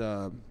things that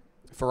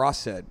Faraz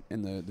said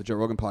in the Joe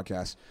Rogan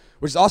podcast,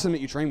 which is awesome that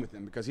you train with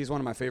him because he's one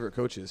of my favorite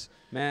coaches.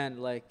 Man,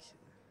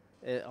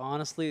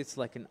 honestly, it's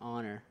like an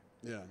honor.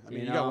 Yeah, I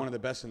mean, you got one of the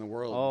best in the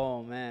world.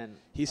 Oh man,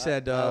 He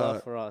said, I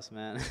love Firas,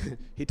 man.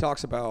 he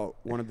talks about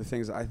one of the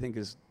things that I think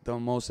is the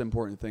most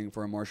important thing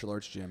for a martial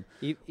arts gym,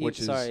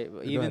 which is...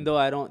 Even though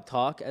I don't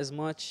talk as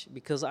much,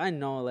 because I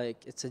know,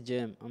 like, it's a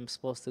gym. I'm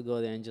supposed to go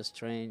there and just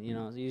train, you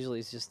know. Usually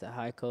it's just a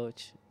high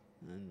coach,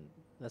 and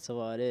that's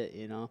about it,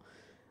 you know.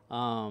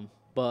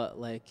 But,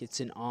 like,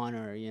 it's an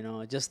honor, you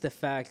know. Just the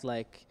fact,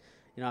 like,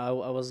 you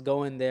know, I was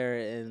going there,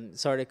 and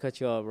sorry to cut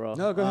you off, bro.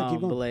 No, go ahead,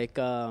 keep going. But,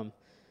 like,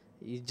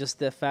 just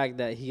the fact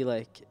that he,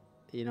 like,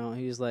 you know,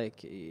 he was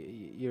like,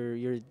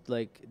 you're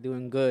like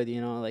doing good,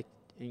 you know, like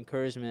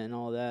encouragement and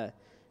all that,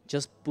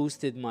 just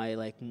boosted my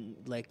like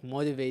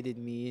motivated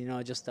me, you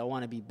know. Just I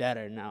want to be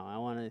better now. I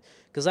want to,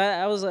 because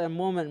I was at a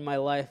moment in my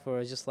life where I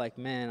was just like,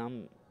 man,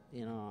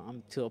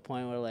 I'm to a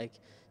point where, like,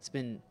 it's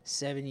been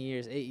 7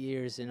 years, 8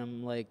 years, and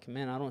I'm like,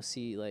 man, I don't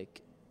see,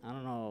 like, I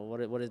don't know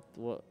what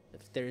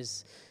if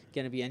there's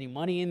gonna be any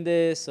money in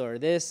this or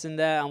this and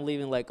that. I'm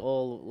leaving, like,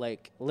 all,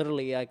 like,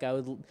 literally, like,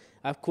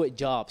 I've quit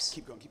jobs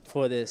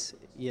for this,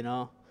 you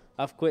know.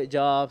 I've quit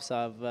jobs.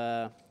 I've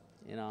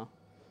you know,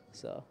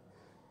 so.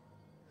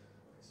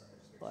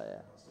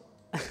 But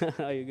yeah.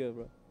 Oh, you're good,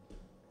 bro.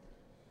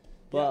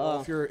 But Yeah,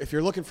 well, if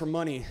you're looking for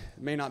money,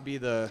 it may not be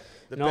the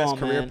best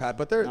career path,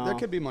 but there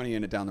could be money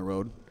in it down the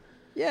road.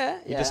 Yeah,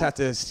 you just have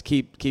to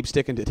keep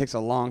sticking to it. It takes a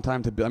long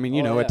time to build. I mean,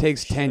 you know, it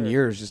takes 10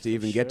 years just to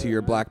even get to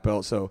your black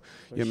belt. So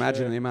you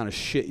imagine the amount of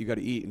shit you got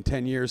to eat in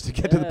 10 years to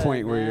get to the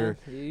point where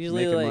you're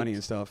making money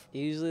and stuff.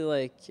 Usually,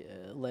 like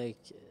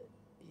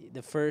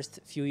the first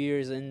few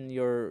years in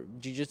your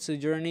jiu-jitsu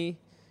journey,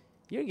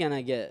 you're going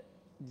to get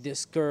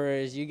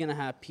discouraged. You're going to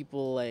have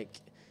people,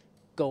 like,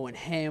 going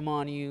ham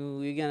on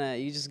you.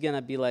 You're just going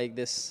to be like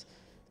this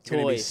toy.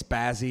 You're gonna be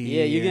spazzy.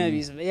 Yeah, you're gonna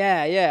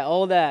be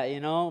all that, you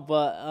know.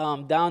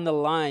 But down the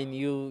line,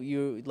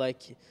 you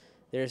like,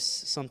 there's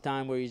some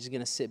time where you're just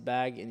gonna sit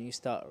back and you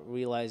start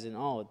realizing,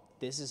 oh,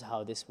 this is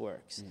how this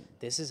works.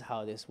 This is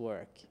how this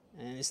works,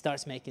 and it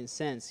starts making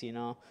sense, you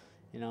know.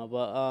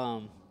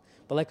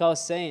 But like I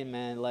was saying,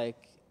 man, like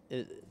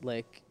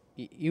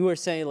you were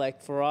saying,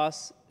 like, for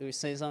us, you were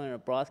saying something in a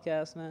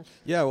broadcast, man.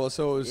 Yeah, well,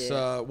 so it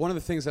was one of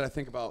the things that I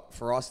think about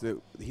for us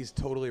that he's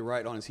totally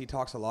right on is he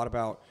talks a lot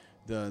about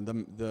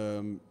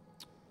the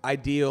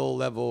ideal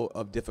level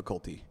of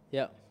difficulty.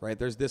 Yeah. Right?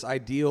 There's this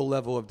ideal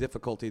level of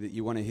difficulty that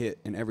you want to hit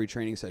in every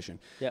training session.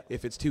 Yeah.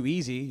 If it's too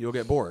easy, you'll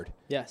get bored.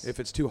 Yes. If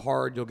it's too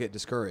hard, you'll get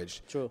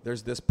discouraged. True.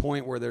 There's this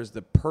point where there's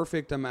the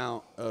perfect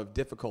amount of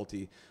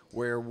difficulty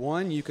where,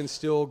 one, you can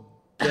still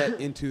get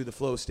into the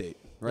flow state,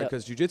 right?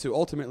 Because jiu-jitsu,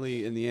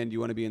 ultimately, in the end, you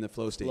want to be in the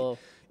flow state.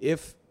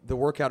 If the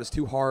workout is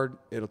too hard,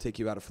 it'll take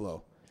you out of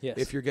flow. Yes.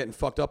 If you're getting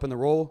fucked up in the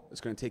roll, it's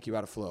going to take you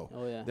out of flow.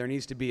 Oh, yeah. There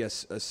needs to be a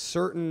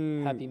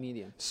certain happy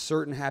medium.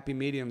 Certain happy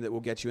medium that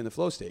will get you in the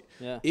flow state.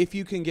 Yeah. If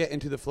you can get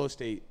into the flow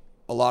state,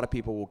 a lot of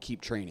people will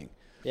keep training.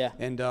 Yeah.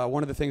 And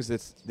one of the things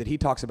that he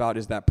talks about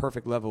is that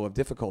perfect level of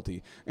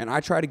difficulty. And I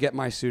try to get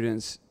my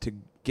students to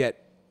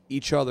get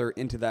each other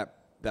into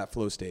that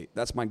flow state.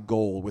 That's my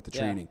goal with the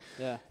training.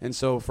 Yeah. And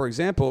so, for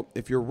example,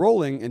 if you're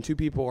rolling and two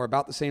people are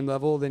about the same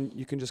level, then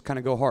you can just kind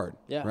of go hard.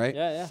 Yeah. Right?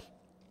 Yeah.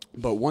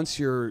 But once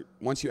you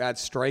add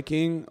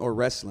striking or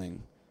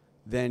wrestling,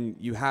 then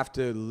you have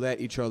to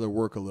let each other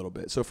work a little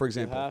bit. So, for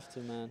example, you have to,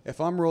 man.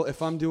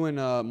 if I'm doing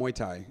Muay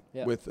Thai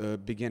with a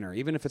beginner,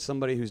 even if it's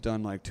somebody who's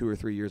done like 2 or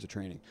 3 years of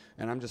training,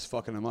 and I'm just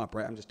fucking them up,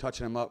 right? I'm just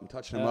touching them up and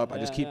touching them up. I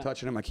just keep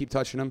touching them. I keep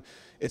touching them.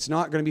 It's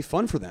not going to be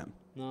fun for them.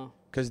 No.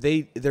 Because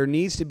there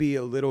needs to be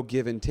a little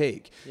give and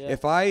take. Yeah.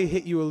 If I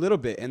hit you a little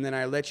bit and then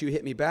I let you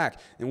hit me back,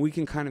 and we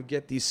can kind of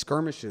get these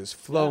skirmishes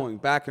flowing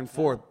back and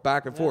forth.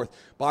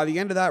 By the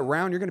end of that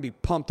round, you're going to be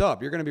pumped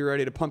up. You're going to be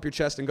ready to pump your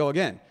chest and go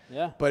again.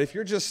 Yeah. But if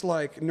you're just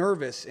like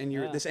nervous and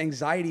this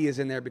anxiety is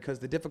in there because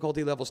the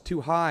difficulty level's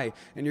too high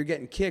and you're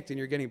getting kicked and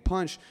you're getting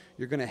punched,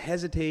 you're going to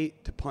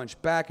hesitate to punch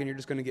back and you're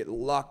just going to get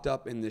locked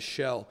up in this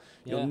shell.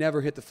 You'll never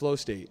hit the flow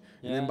state.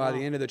 And then by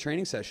the end of the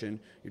training session,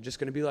 you're just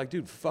going to be like,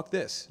 dude, fuck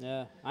this.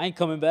 Yeah. I ain't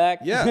coming back.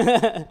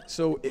 Yeah.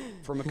 So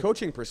from a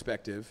coaching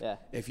perspective,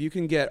 if you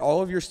can get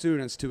all of your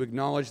students to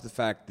acknowledge the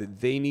fact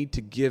that they need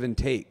to give and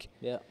take.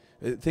 Yeah.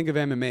 Think of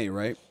MMA,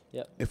 right?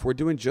 Yep. If we're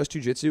doing just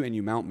jiu-jitsu and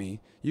you mount me,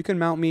 you can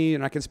mount me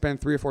and I can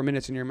spend 3 or 4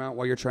 minutes in your mount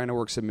while you're trying to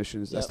work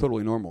submissions. That's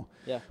totally normal.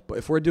 Yeah. But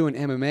if we're doing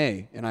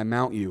MMA and I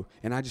mount you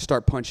and I just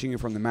start punching you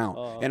from the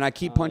mount and I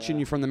keep punching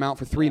you from the mount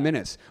for 3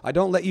 minutes, I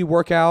don't let you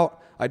work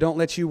out. I don't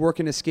let you work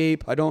and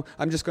escape.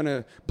 I'm just going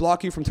to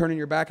block you from turning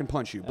your back and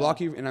punch you. Block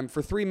you. And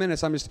for 3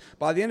 minutes,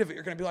 by the end of it,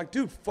 you're going to be like,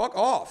 dude, fuck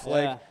off.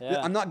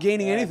 I'm not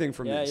gaining anything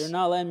from this. Yeah, you're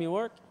not letting me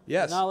work.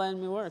 Yes. You're not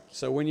letting me work.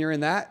 So when you're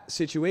in that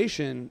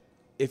situation,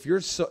 if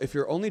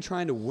you're only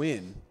trying to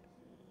win,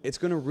 it's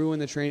going to ruin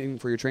the training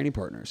for your training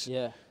partners.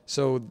 Yeah.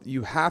 So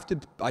you have to,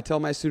 I tell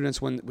my students,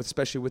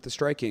 especially with the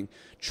striking,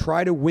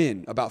 try to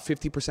win about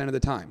 50% of the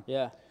time.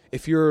 Yeah.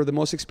 If you're the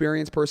most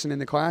experienced person in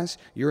the class,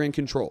 you're in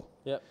control.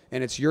 Yep.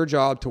 And it's your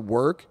job to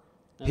work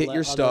And hit let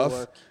your other stuff,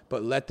 work.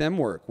 but let them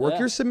work. Work Yeah.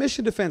 your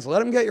submission defense. Let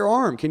them get your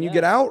arm. Can you Yeah.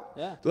 get out?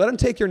 Yeah. Let them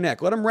take your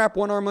neck. Let them wrap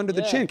one arm under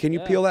the Yeah. chin. Can you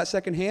Yeah. peel that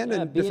second hand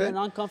Yeah, and be in defend?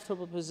 an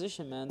uncomfortable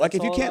position, man. Like, That's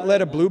if you all can't about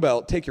let it, a man. blue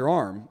belt take your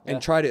arm and Yeah.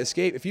 try to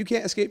escape, if you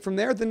can't escape from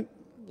there, then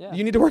Yeah.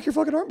 you need to work your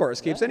fucking armbar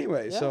escapes Yeah.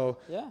 anyway. Yeah. So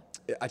Yeah.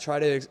 I try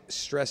to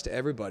stress to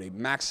everybody,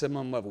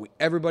 maximum level.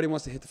 Everybody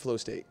wants to hit the flow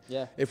state.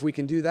 Yeah. If we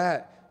can do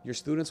that, your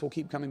students will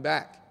keep coming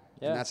back.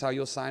 Yeah. And that's how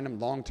you'll sign them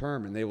long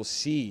term, and they will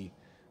see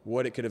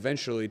what it could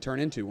eventually turn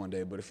into one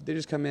day. But if they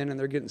just come in and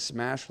they're getting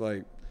smashed,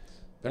 like,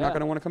 they're not Yeah. going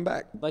to want to come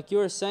back. Like you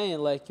were saying,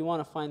 like you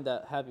want to find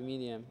that happy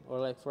medium, or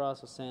like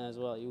Faraz was saying as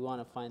well, you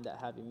want to find that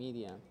happy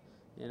medium.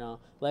 You know,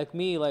 like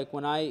me, like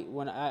when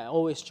I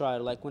always try,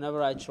 like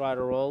whenever I try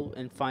to roll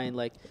and find,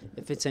 like,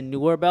 if it's a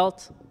newer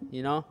belt,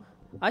 you know,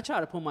 I try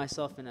to put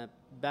myself in a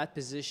bad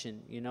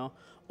position, you know.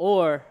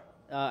 Or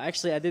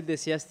actually, I did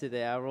this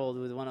yesterday. I rolled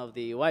with one of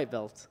the white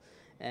belts,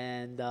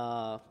 and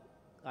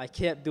I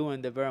kept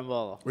doing the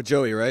berimbolo. With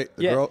Joey, right?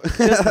 The girl?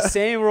 Just the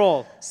same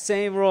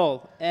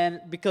roll,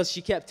 and because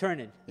she kept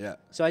turning. Yeah.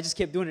 So I just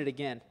kept doing it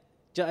again.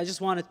 I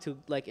just wanted to,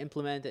 like,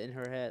 implement it in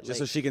her head. Just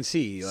like, so she can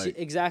see. Like,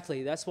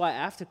 exactly. That's why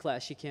after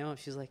class she came up.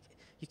 She's like,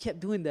 "You kept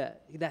doing that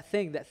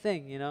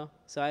thing, you know."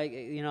 So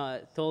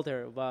I told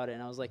her about it,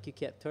 and I was like, "You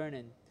kept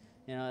turning,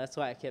 you know. That's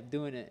why I kept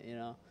doing it, you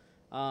know."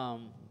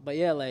 But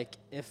yeah, like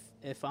if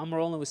I'm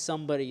rolling with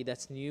somebody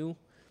that's new,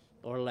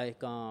 or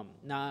like not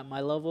at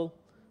my level,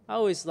 I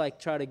always like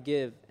try to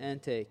give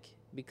and take,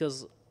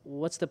 because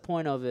what's the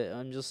point of it?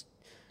 I'm just,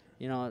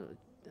 you know,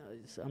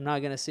 I'm not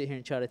gonna sit here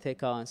and try to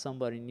take out on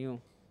somebody new.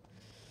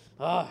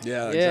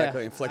 yeah,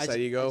 exactly. And flex I that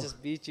ego. I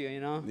just beat you, you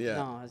know? Yeah.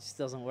 No, it just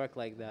doesn't work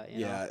like that, you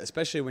Yeah, know?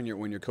 especially when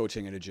you're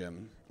coaching at a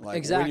gym. Like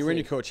Exactly. when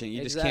you're coaching,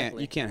 you just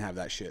Exactly. you can't have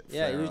that shit.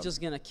 Yeah, flare you're up.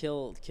 just gonna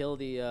kill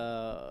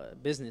the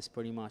business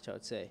pretty much, I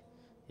would say,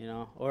 you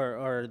know,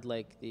 or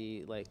like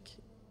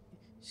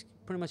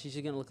pretty much you're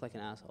just gonna look like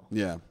an asshole,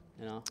 Yeah.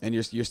 you know. And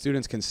your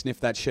students can sniff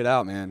that shit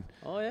out, man.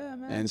 Oh yeah,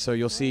 man. And so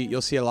you'll see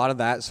a lot of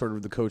that, sort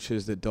of the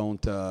coaches that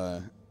don't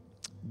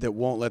that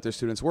won't let their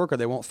students work, or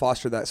they won't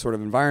foster that sort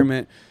of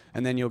environment.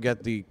 And then you'll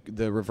get the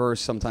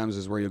reverse sometimes,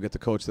 is where you'll get the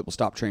coach that will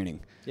stop training.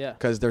 Yeah.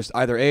 Because there's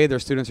either their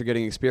students are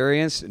getting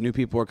experience, new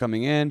people are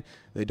coming in,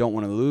 they don't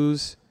want to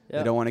lose. Yeah.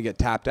 They don't want to get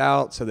tapped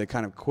out, so they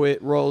kind of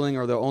quit rolling,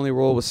 or they'll only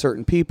roll with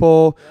certain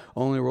people,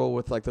 only roll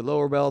with like the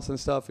lower belts and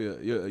stuff.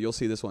 You'll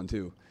see this one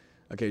too,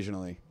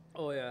 occasionally.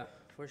 Oh yeah,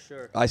 for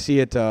sure. I see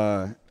it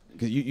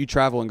because you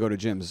travel and go to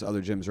gyms,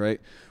 other gyms, right?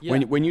 Yeah.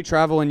 When you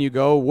travel and you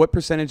go, what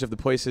percentage of the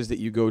places that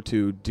you go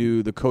to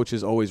do the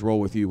coaches always roll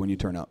with you when you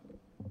turn up?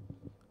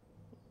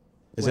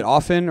 Is it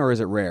often or is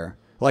it rare?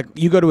 Like,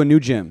 you go to a new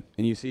gym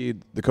and you see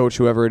the coach,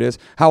 whoever it is.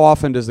 How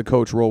often does the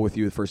coach roll with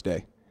you the first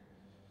day?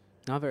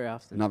 Not very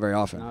often. Not very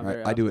often, Not right?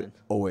 very I do it often.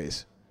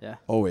 always. Yeah.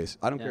 Always.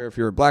 I don't Yeah. care if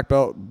you're a black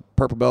belt,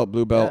 purple belt,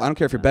 blue belt. Yeah. I don't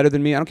care if you're Yeah. better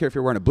than me. I don't care if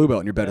you're wearing a blue belt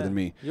and you're better Yeah. than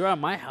me. You're at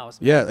my house,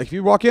 man. Yeah, like if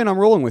you walk in, I'm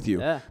rolling with you.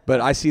 Yeah.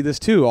 But I see this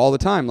too all the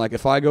time. Like,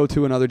 if I go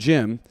to another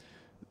gym,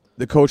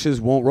 the coaches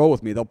won't roll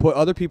with me. They'll put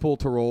other people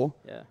to roll,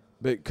 Yeah.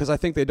 because I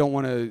think they don't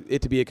want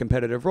it to be a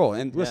competitive role.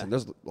 And listen, Yeah.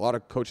 there's a lot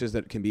of coaches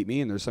that can beat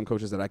me, and there's some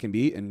coaches that I can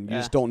beat, and you Yeah.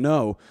 just don't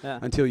know Yeah.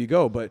 until you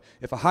go. But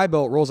if a high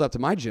belt rolls up to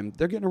my gym,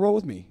 they're getting a roll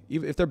with me.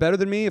 Even if they're better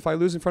than me, if I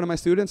lose in front of my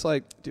students,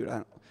 like, dude,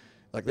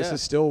 this Yeah.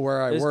 is still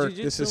where I There's work.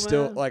 This jujitsu, is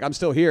still, man. like, I'm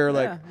still here.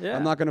 Like, yeah.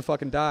 I'm not going to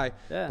fucking die.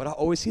 Yeah. But I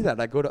always see that.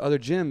 I go to other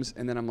gyms,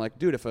 and then I'm like,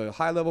 dude, if a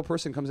high-level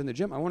person comes in the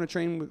gym, I want to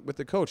train with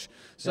the coach.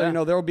 So,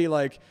 Yeah. there will be,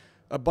 like,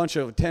 a bunch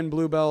of 10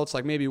 blue belts,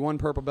 like maybe one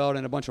purple belt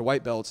and a bunch of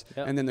white belts.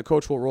 Yep. And then the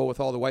coach will roll with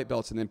all the white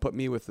belts and then put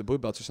me with the blue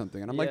belts or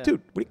something. And I'm like, Yeah.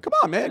 dude, come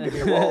on, man. Give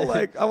me a roll.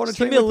 Like, I want to Just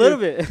train give me a with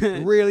little you.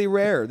 bit. Really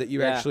rare that you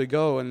Yeah. actually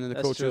go and then the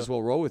That's coaches true.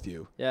 will roll with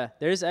you. Yeah,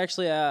 there's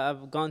actually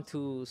I've gone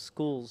to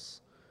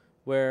schools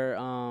where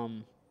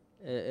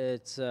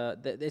it's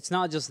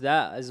not just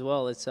that as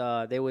well. It's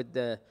they would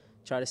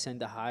try to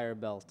send a higher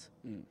belt,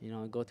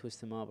 go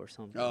twist them up or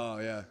something. Oh,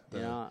 yeah.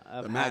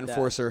 I've The mat had that.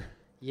 enforcer.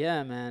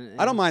 Yeah, man.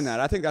 I don't mind it's-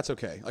 that. I think that's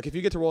okay. Like, if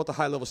you get to roll with a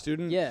high-level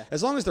student, Yeah.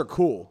 as long as they're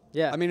cool.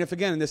 Yeah. I mean, if,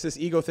 again, this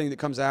ego thing that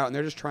comes out and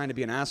they're just trying to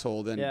be an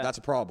asshole, then Yeah. that's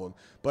a problem.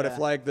 But if, Yeah.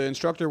 like, the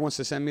instructor wants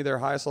to send me their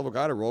highest-level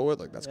guy to roll with,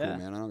 like, that's cool, Yeah.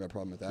 man. I don't got a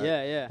problem with that.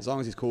 Yeah, yeah. As long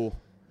as he's cool.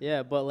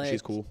 Yeah, but like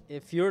She's cool.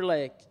 if you're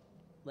like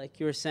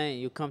you were saying,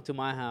 you come to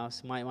my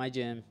house, my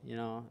gym,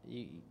 you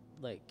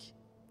like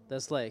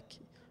that's like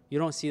you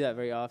don't see that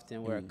very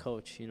often where a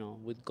coach,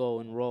 would go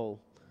and roll.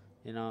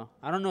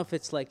 I don't know if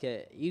it's like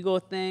a ego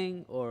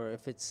thing or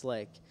if it's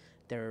like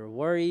they're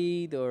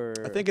worried or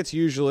I think it's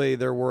usually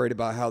they're worried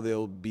about how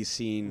they'll be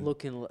seen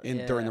looking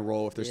during the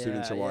roll if their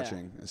students are yeah,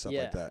 watching and stuff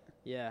like that.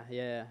 Yeah,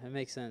 it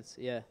makes sense.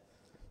 Yeah,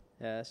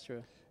 that's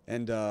true.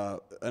 And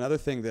another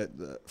thing that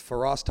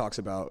Faraz talks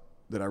about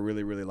that I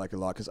really, really like a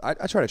lot, because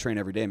I try to train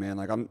every day, man.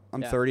 Like, I'm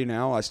Yeah. 30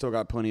 now. I still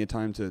got plenty of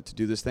time to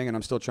do this thing, and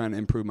I'm still trying to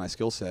improve my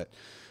skill set.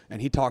 And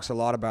he talks a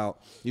lot about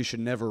you should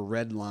never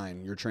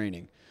redline your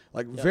training.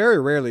 Like, very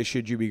rarely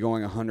should you be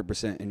going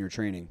 100% in your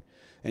training.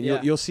 And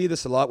Yeah. you'll see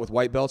this a lot with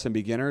white belts and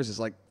beginners. Is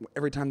like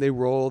every time they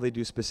roll, they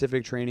do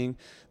specific training.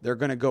 They're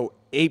going to go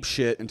ape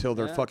shit until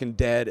they're Yeah. fucking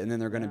dead, and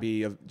then they're going to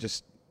Yeah. be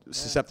just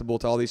susceptible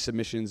to all these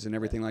submissions and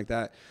everything like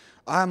that.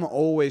 I'm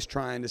always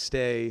trying to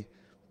stay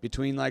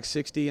between like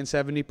 60 and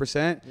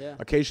 70%. Yeah.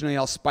 Occasionally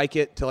I'll spike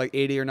it to like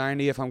 80 or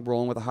 90 if I'm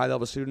rolling with a high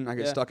level student. I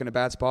get stuck in a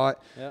bad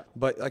spot. Yeah.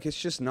 But like it's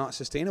just not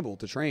sustainable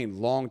to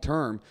train long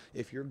term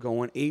if you're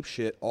going ape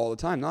shit all the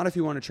time. Not if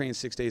you want to train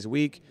 6 days a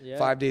week,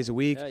 5 days a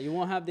week. Yeah, you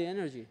won't have the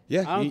energy.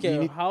 Yeah, I don't you care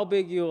need- how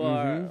big you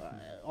are,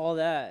 all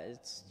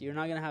that. You're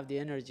not gonna have the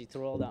energy to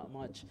roll that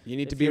much. You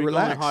need to if be you're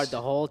relaxed. going hard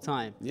the whole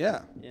time.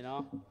 Yeah. You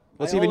know.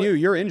 Well, it's I even always-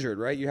 you're injured,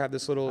 right? You have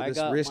this I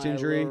got wrist my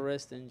injury. little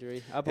wrist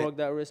injury. I broke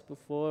that wrist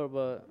before,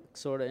 but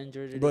sort of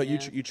injured it But again.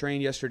 you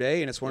trained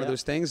yesterday, and it's one of Yeah.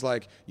 those things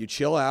like you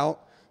chill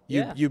out.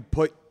 You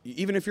put,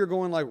 even if you're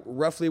going like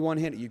roughly one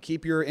hit, you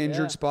keep your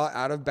injured Yeah. spot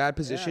out of bad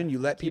position. Yeah. You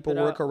let Keep people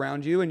it work out.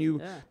 around you, and you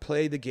Yeah.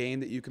 play the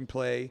game that you can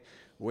play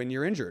when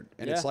you're injured.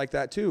 And it's Yeah. like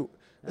that too.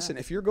 Listen,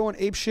 if you're going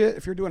ape shit,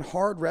 if you're doing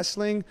hard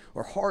wrestling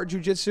or hard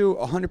jujitsu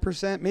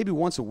 100%, maybe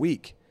once a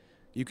week,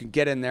 you can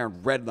get in there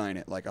and redline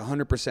it like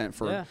 100%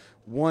 for Yeah.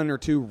 1 or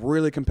 2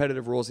 really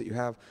competitive rules that you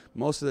have.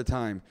 Most of the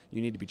time,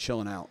 you need to be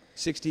chilling out.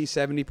 60,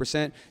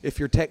 70%. If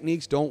your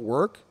techniques don't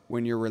work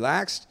when you're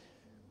relaxed,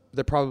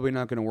 they're probably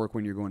not going to work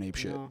when you're going ape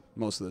shit No.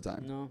 most of the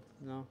time.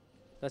 No.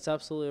 That's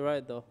absolutely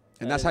right, though.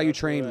 And That that's is how you absolutely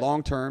train right.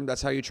 long term.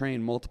 That's how you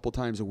train multiple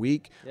times a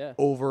week Yeah.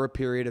 over a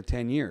period of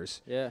 10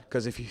 years. Yeah.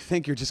 Because if you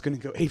think you're just going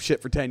to go ape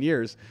shit for 10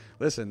 years,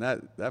 listen,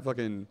 that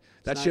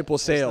It's ship will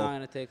It's sail. not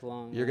gonna take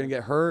long. You're man. going to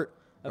get hurt.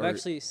 I've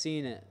actually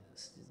seen it.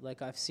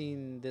 Like I've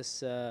seen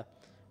this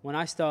when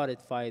I started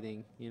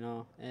fighting, you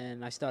know,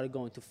 and I started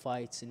going to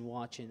fights and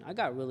watching. I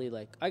got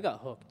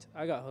hooked.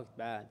 I got hooked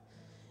bad.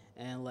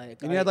 And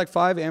like And you had like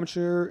 5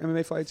 amateur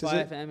MMA fights, is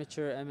 5 it?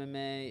 amateur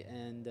MMA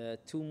and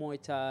 2 Muay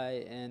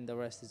Thai, and the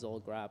rest is all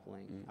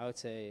grappling. I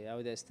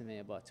would estimate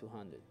about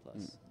 200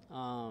 plus.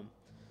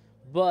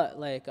 But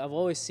like I've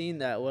always seen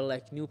that where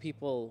like new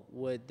people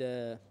would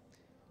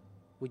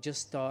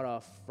just start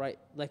off right.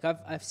 Like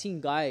I've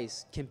seen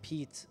guys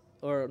compete,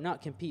 or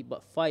not compete,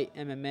 but fight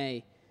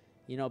MMA,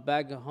 you know,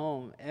 back at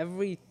home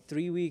every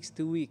 3 weeks,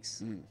 2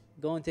 weeks,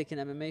 go and take an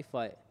MMA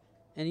fight,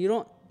 and you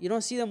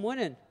don't see them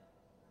winning,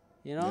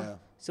 you know. Yeah.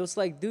 So it's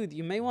like, dude,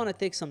 you may want to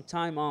take some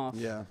time off,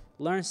 Yeah.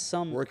 learn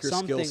Work your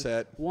something, skill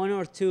set. 1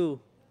 or 2,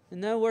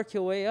 and then work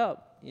your way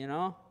up, you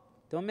know.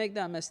 Don't make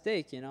that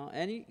mistake, you know.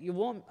 And you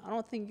won't. I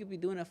don't think you'll be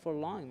doing it for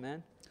long,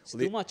 man. It's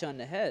Well, too much on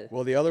the head.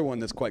 Well, the other one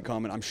that's quite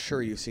common, I'm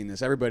sure you've seen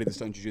this. Everybody that's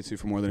done jiu-jitsu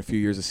for more than a few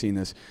years has seen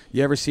this.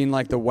 You ever seen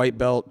like the white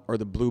belt or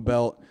the blue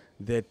belt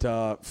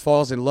that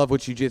falls in love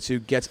with jiu-jitsu,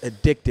 gets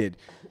addicted,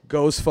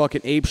 goes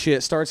fucking ape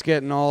shit, starts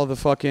getting all the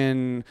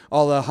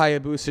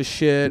Hayabusa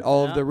shit,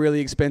 all of the really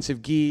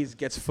expensive gis,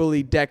 gets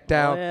fully decked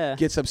out, yeah.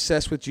 gets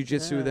obsessed with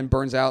jiu-jitsu, Yeah. then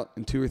burns out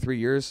in 2 or 3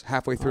 years,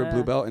 halfway through a blue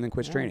yeah. belt, and then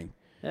quits Yeah. training.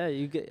 Yeah,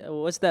 you get.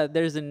 What's that?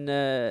 There's a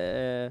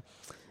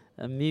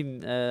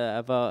meme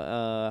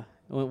about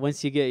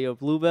once you get your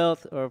blue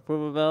belt or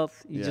purple belt,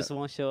 you Yeah. just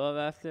won't show up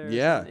after. or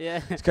Yeah. something.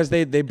 Yeah. It's because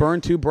they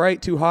burn too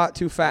bright, too hot,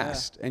 too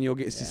fast. And you'll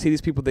get to see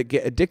these people that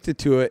get addicted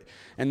to it.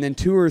 And then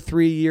 2 or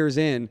 3 years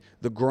in,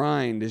 the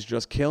grind is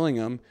just killing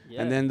them.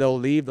 Yeah. And then they'll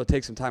leave, they'll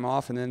take some time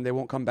off, and then they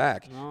won't come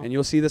back. No. And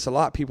you'll see this a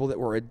lot. People that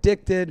were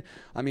addicted,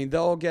 I mean,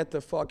 they'll get the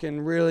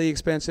fucking really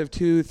expensive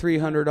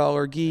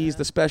 $200-$300 gis,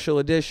 the special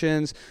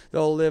editions.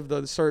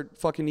 They'll start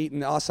fucking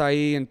eating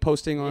acai and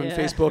posting on Yeah.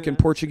 Facebook in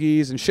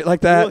Portuguese and shit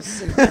like that.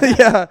 Gross.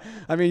 Yeah.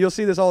 I mean, you'll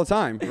see this all the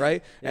time,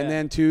 right? And Yeah.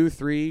 then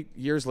 2-3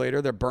 years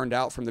later, they're burned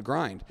out from the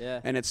grind. Yeah.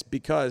 And it's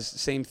because,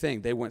 same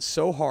thing, they went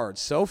so hard,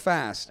 so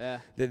fast Yeah.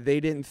 that they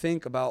didn't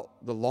think about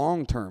the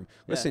long term.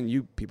 Listen,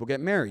 people get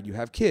married, you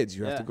have kids,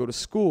 you have to Yeah. go to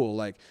school.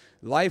 Like,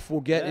 life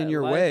will get in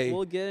your life way.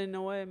 will get in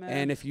the way, man.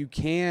 And if you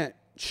can't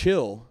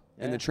chill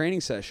in Yeah. the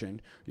training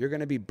session, you're going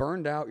to be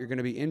burned out, you're going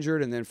to be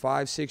injured, and then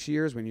 5-6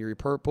 years when you're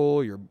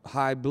purple, you're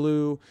high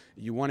blue,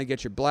 you want to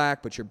get your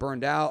black, but you're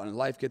burned out, and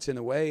life gets in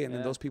the way, and then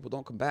Yeah. those people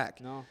don't come back.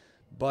 No.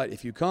 But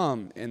if you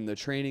come and the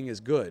training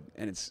is good,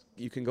 and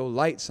you can go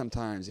light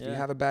sometimes. If you Yeah.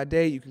 have a bad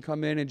day, you can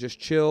come in and just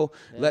chill,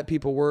 Yeah. let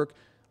people work.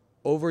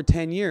 Over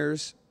 10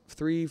 years,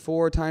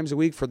 3-4 times a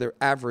week for the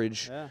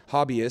average Yeah.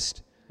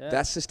 hobbyist, Yeah.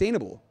 that's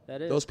sustainable.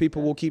 That is, Those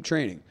people yeah. will keep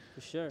training.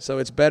 For sure. So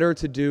it's better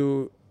to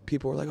do.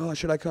 People are like, oh,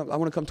 should I come? I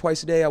want to come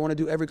twice a day. I want to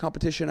do every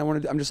competition.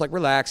 I'm just like,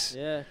 relax.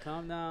 Yeah,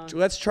 calm down.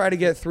 Let's try to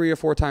get 3 or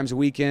 4 times a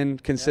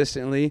weekend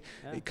consistently.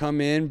 Yeah.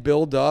 Come in,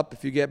 build up.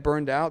 If you get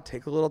burned out,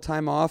 take a little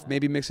time off.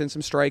 Maybe mix in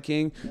some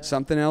striking,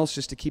 something else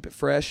just to keep it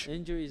fresh.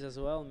 Injuries as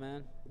well,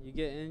 man. You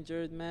get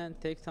injured, man,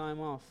 take time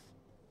off.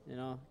 You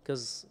know,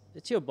 because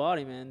it's your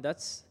body, man.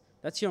 That's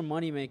your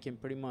money making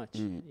pretty much.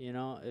 You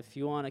know, if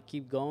you want to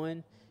keep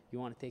going, you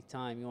want to take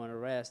time, you want to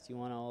rest, you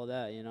want all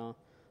that, you know.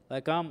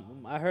 Like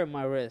I hurt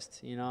my wrist,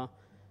 you know.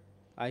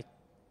 I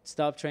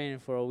stopped training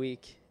for a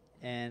week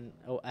and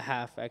a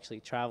half actually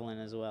traveling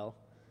as well.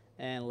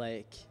 And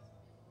like,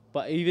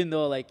 but even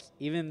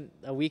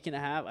a week and a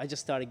half, I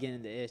just started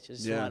getting the itch.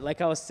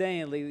 Like I was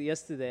saying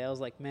yesterday, I was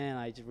like, man,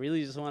 I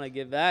really just want to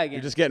get back.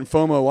 You're just getting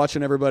FOMO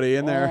watching everybody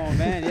in there. Oh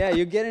man, yeah,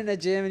 you get in the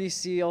gym and you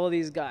see all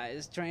these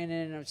guys training,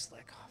 and I'm just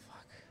like, oh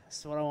fuck,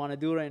 That's what I want to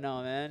do right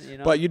now, man. You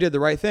know. But you did the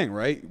right thing,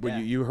 right? When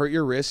Yeah. you hurt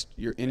your wrist,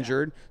 you're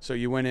injured, so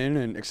you went in,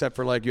 and except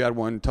for like you had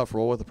one tough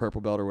roll with a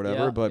purple belt or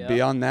whatever, Yeah, but yeah.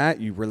 beyond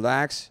that, you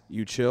relax,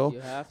 you chill.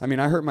 You have I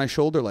mean, I hurt my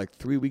shoulder like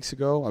 3 weeks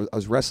ago. I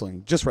was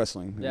wrestling, just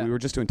wrestling. Yeah. We were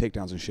just doing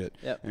takedowns and shit.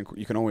 Yep. And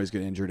you can always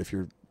get injured if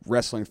you're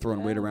wrestling,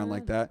 throwing weight around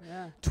like that.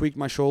 Yeah. Tweaked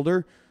my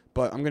shoulder,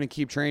 but I'm gonna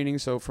keep training.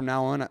 So from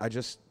now on, I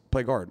just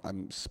play guard.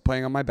 I'm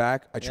playing on my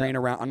back. I train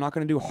around. I'm not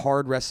going to do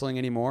hard wrestling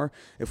anymore.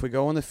 If we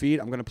go on the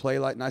feet, I'm going to play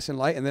nice and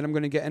light, and then I'm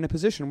going to get in a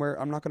position where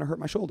I'm not going to hurt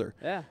my shoulder.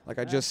 Yeah. Like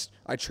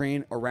I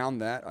train around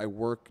that. I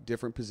work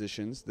different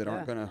positions that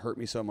aren't going to hurt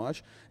me so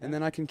much, and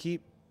then I can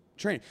keep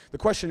training. The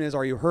question is,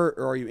 are you hurt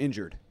or are you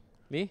injured?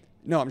 Me?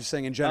 No, I'm just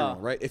saying in general,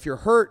 Oh. right? If you're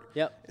hurt,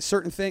 Yep.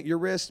 certain thing, your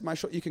wrist, my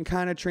shoulder, you can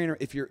kind of train.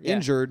 If you're Yeah.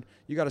 injured,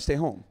 you got to stay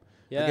home.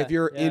 Yeah. Like if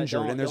you're yeah, injured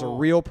don't- and there's a don't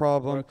real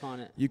problem, work on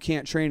it. you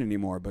can't train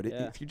anymore. But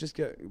Yeah. if you just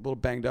get a little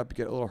banged up, you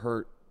get a little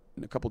hurt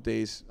in a couple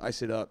days,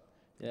 ice it up,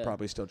 you Yeah.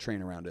 probably still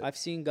train around it. I've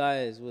seen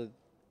guys with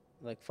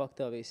like fucked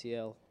up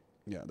ACL,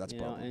 Yeah, that's a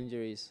you know, problem.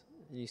 injuries,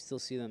 and you still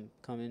see them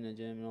come in the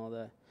gym and all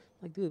that.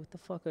 Like, dude, what the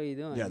fuck are you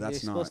doing? Yeah,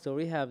 that's You're supposed to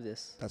rehab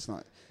this. That's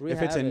not. If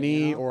Rehab it's a it, you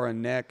knee know? or a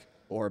neck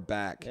or a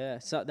back, Yeah,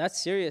 so that's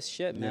serious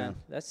shit, man. Yeah.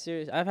 That's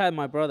serious. I've had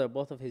my brother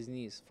both of his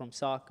knees from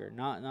soccer,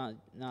 not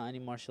any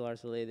martial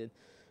arts related,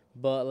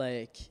 but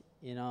like,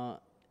 you know,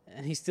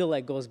 and he still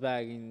like goes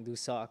back and do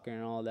soccer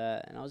and all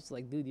that. And I was just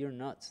like, dude, you're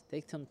nuts.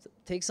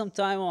 Take some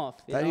time off.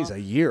 You that know? needs a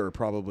year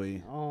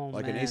probably. Oh,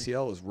 like man. an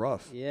ACL is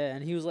rough. Yeah,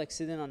 and he was like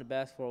sitting on the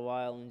back for a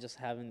while and just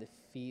having the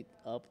feet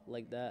up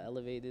like that,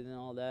 elevated and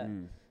all that.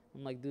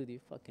 I'm like, dude, you're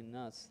fucking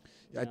nuts.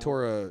 You I know?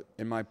 tore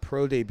in my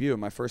pro debut,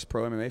 my first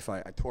pro MMA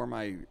fight, I tore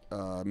my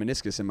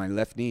meniscus in my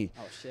left knee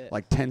Oh shit.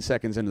 like 10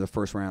 seconds into the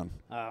first round.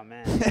 Oh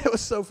man. It was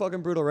so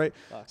fucking brutal, right?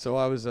 Fuck. So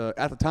I was, at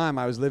the time,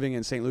 I was living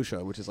in St.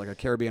 Lucia, which is like a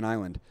Caribbean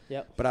island.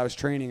 Yep. But I was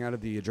training out of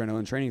the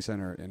Adrenaline Training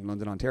Center in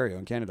London, Ontario,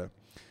 in Canada.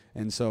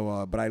 And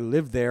so, but I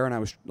lived there, and I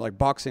was like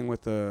boxing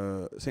with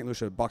the St.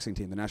 Lucia boxing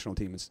team, the national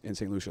team in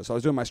St. Lucia. So I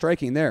was doing my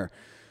striking there.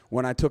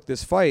 When I took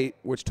this fight,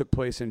 which took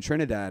place in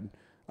Trinidad,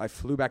 I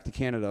flew back to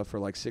Canada for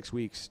like 6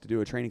 weeks to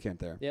do a training camp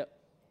there. Yep.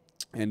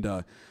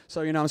 And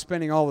so, you know, I'm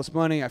spending all this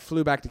money. I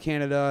flew back to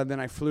Canada, then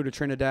I flew to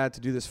Trinidad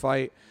to do this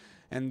fight.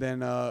 And then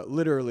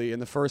literally in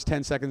the first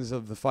 10 seconds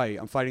of the fight,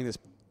 I'm fighting this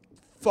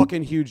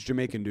fucking huge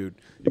Jamaican dude.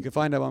 You can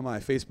find him on my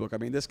Facebook. I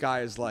mean, this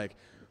guy is like,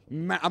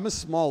 I'm a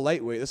small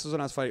lightweight. This is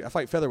when I was fighting. I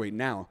fight featherweight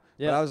now.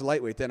 Yeah. But I was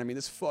lightweight then. I mean,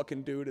 this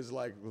fucking dude is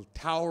like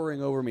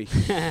towering over me.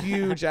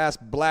 Huge ass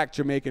black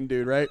Jamaican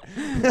dude, right?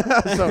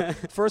 So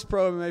first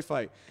pro MMA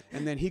fight.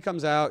 And then he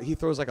comes out, he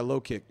throws like a low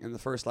kick in the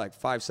first like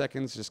 5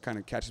 seconds, just kind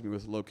of catches me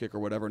with a low kick or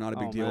whatever, not a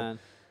big Oh, deal. man.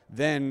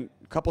 Then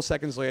a couple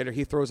seconds later,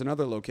 he throws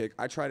another low kick.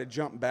 I try to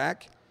jump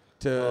back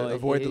to he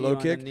avoid hit the you low on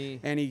the kick, knee.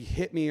 and he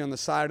hit me on the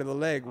side of the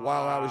leg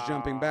while I was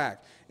jumping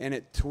back. And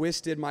it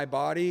twisted my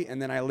body,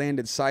 and then I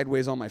landed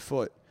sideways on my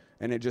foot,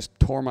 and it just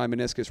tore my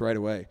meniscus right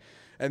away.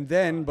 And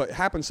then, but it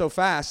happened so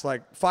fast,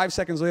 like 5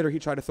 seconds later, he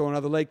tried to throw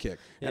another leg kick,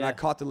 and I Yeah.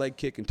 caught the leg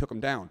kick and took him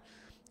down.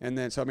 And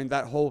then, so I mean,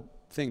 that whole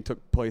thing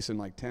took place in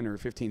like 10 or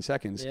 15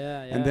 seconds.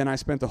 Yeah, yeah. And then I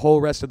spent the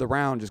whole rest of the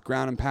round just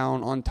ground and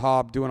pound on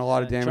top, doing a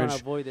lot of Trying damage. to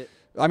avoid it.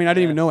 I mean, I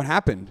didn't Yeah. even know what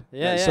happened.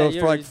 Yeah, So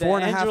yeah, for like the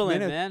 4.5 adrenaline,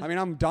 minutes, man. I mean,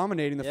 I'm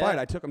dominating the Yeah. fight.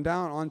 I took him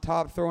down on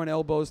top, throwing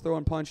elbows,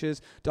 throwing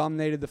punches,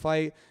 dominated the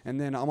fight,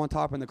 and then I'm on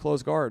top in the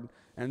closed guard.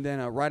 And then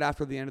right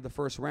after the end of the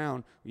first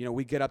round, you know,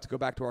 we get up to go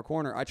back to our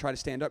corner. I try to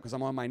stand up because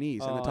I'm on my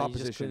knees in the Oh, top you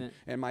just position, couldn't.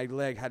 and my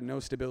leg had no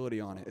stability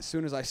on it. As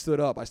soon as I stood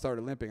up, I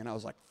started limping, and I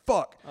was like,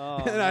 "Fuck!" Oh,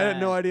 and I had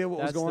no man. idea what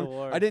was That's the going.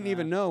 worst, I didn't man.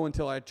 even know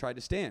until I tried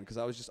to stand because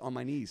I was just on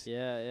my knees.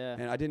 Yeah, yeah.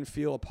 And I didn't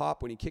feel a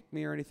pop when he kicked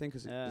me or anything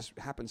because Yeah. it just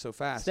happened so It's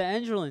fast. the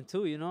adrenaline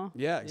too, you know.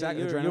 Yeah,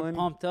 exactly. You're Adrenaline.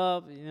 pumped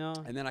up, you know.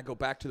 And then I go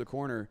back to the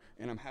corner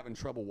and I'm having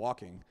trouble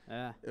walking.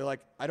 Yeah.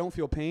 Like, I don't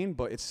feel pain,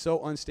 but it's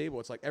so unstable.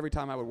 It's like every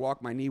time I would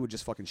walk, my knee would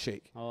just fucking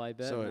shake. Oh, I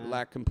bet. So it man.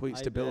 lacked complete I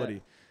stability.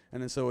 bet.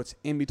 And then so it's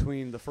in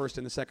between the first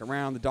and the second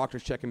round. The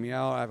doctor's checking me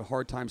out. I have a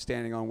hard time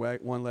standing on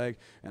one leg.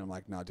 And I'm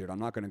like, nah, dude, I'm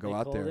not going to go They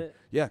out called there. it?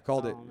 Yeah,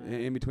 called Oh, it. man.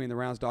 In between the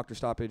rounds, doctor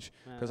stoppage.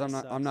 Man, Because that I'm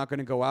sucks. not going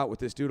to go out with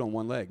this dude on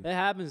one leg. It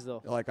happens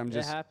though. Like, I'm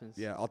just, It happens.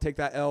 yeah, I'll take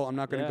that L. I'm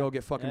not going to Yeah, go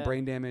get fucking yeah.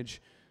 brain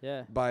damage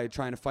Yeah. by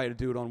trying to fight a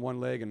dude on one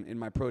leg in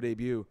my pro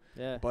debut.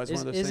 Yeah. But it's is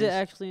one of those is it things-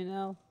 actually an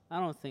L? I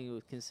don't think it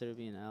would consider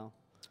being an L.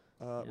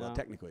 Well, know?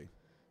 technically.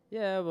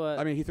 Yeah, but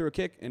I mean, he threw a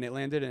kick and it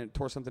landed and it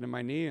tore something in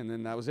my knee, and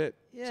then that was it.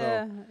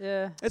 yeah, So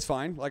yeah. it's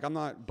fine. Like, I'm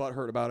not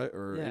butthurt about it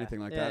or Yeah,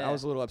 anything like yeah, that. I yeah.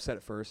 was a little upset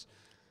at first,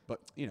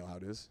 but you know how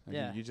it is. I mean,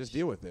 Yeah. you just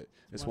deal with it.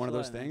 It's Much one of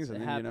those love, man. things,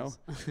 and It then you know,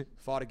 happens.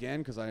 fought again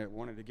because I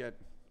wanted to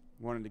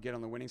get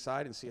on the winning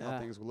side and see how Yeah.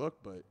 things would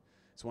look. But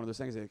it's one of those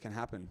things that can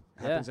happen.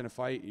 Yeah. Happens in a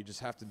fight. You just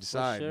have to For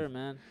decide. sure,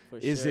 man. For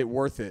Is sure. it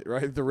worth it,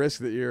 right? The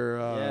risk that you're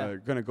Yeah.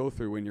 going to go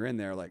through when you're in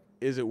there, like,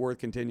 is it worth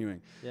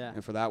continuing? Yeah.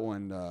 And for that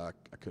one, I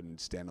couldn't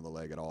stand on the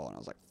leg at all, and I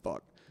was like,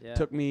 fuck. Yeah.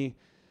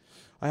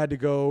 I had to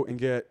go and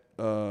get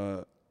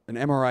an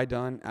MRI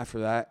done after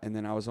that, and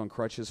then I was on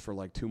crutches for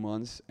like 2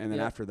 months, and then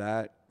Yeah. after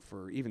that,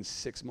 for even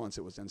 6 months,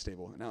 it was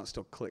unstable. And now it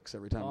still clicks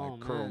every time Oh, I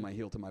curl man. my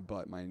heel to my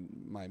butt. My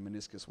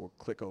meniscus will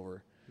click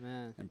over.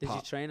 Man, And did you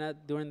pop. train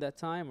during that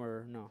time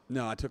or no?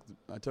 No, I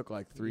took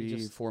like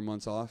You 4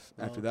 months off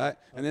after Oh, that,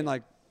 and then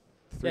like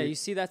Yeah, you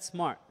see, that's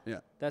smart. yeah.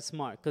 That's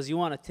smart because you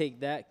want to take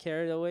that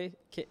taken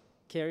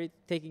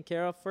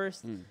care of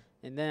first, Mm.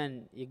 and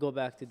then you go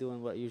back to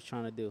doing what you're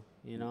trying to do.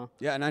 You know?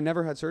 Yeah, and I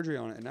never had surgery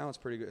on it, and now it's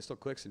pretty good. It still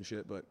clicks and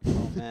shit, but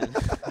Oh man.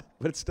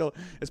 but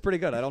it's pretty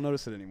good. I don't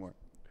notice it anymore.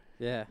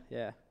 Yeah,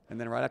 yeah, And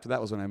then right after that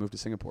was when I moved to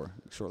Singapore.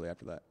 Shortly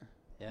after that.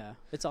 yeah.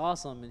 It's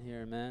awesome in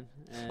here, man.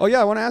 And Oh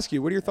yeah, I want to ask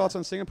you, what are your thoughts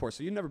on Singapore?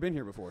 So you've never been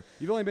here before.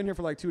 You've only been here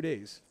for like 2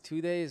 days.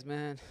 2 days,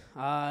 man.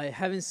 I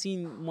haven't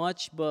seen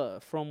much, but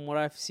from what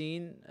I've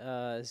seen,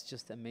 it's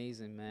just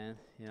amazing, man.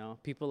 You know,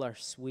 people are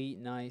sweet,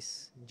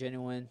 nice,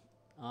 genuine.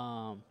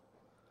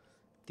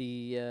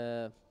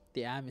 The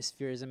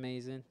atmosphere is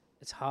amazing.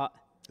 It's hot.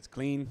 It's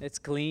clean. It's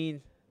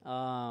clean.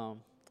 The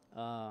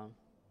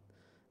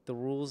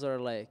rules are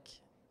like,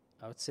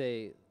 I would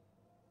say,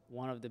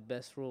 one of the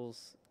best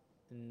rules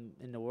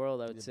in the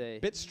world. I would say.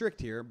 Bit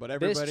strict here, but Bit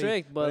everybody,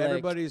 strict, but like-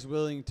 everybody's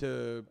willing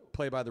to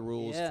play by the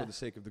rules Yeah. for the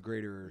sake of the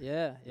greater,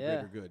 Yeah, the yeah,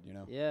 greater good. You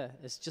know. yeah.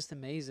 It's just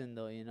amazing,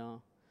 though. You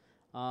know.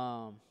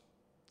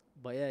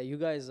 But yeah, you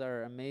guys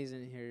are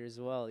amazing here as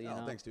well. You Oh,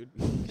 know. thanks, dude.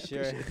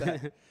 Sure.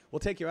 Appreciate that. We'll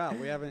take you out.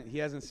 He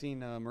hasn't seen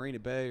Marina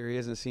Bay, or he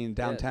hasn't seen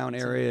downtown Yeah,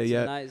 area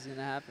yet. Tonight's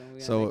gonna happen. We're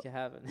gonna So, make it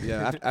happen.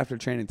 Yeah, after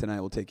training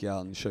tonight, we'll take you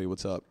out and show you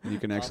what's up. You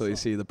can actually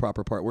Awesome. see the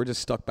proper part. We're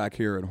just stuck back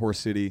here in Horse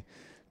City,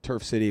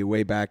 Turf City,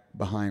 way back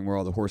behind where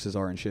all the horses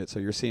are and shit. So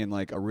you're seeing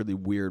like a really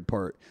weird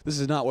part. This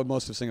is not what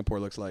most of Singapore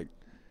looks like.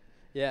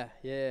 Yeah.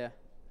 A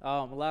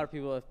lot of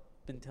people have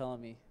been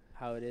telling me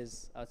how it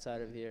is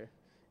outside of here.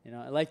 You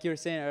know, like you were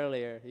saying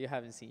earlier, you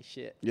haven't seen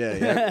shit.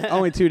 Yeah.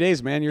 Only 2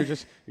 days, man. You're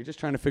just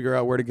trying to figure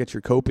out where to get your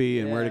Kopi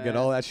and where to get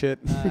Yeah. all that shit,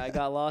 I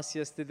got lost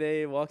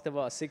yesterday. Walked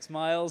about 6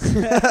 miles.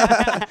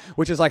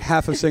 which is like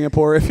half of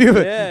Singapore. If you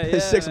Yeah,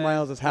 6 man.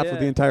 miles is half of Yeah.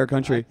 the entire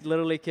country. I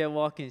literally kept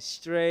walking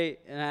straight,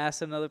 and I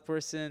asked another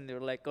person. They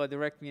were like, "Oh,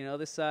 direct me on the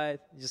other side."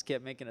 Just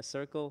kept making a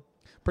circle.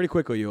 Pretty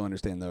quickly, you'll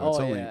understand though. It's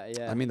Oh, only,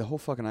 yeah. I mean, the whole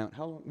fucking island.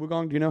 How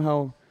Wugong? Do you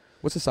know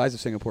what's the size of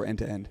Singapore end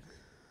to end?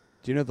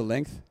 Do you know the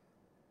length?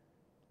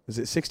 Is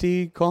it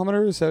 60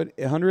 kilometers?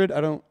 100? I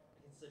don't.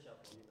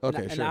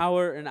 Okay, an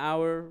sure. An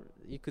hour.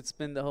 You could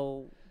spend the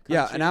whole.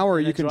 Yeah, country an hour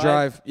in a you can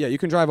drive. Yeah, you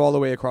can drive all the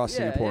way across Yeah,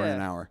 Singapore in yeah.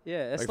 an hour.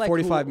 Yeah, it's like like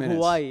 45 minutes.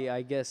 Hawaii,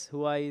 I guess.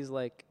 Hawaii's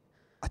like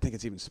I think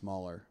it's even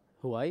smaller.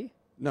 Hawaii.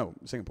 No,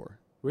 Singapore.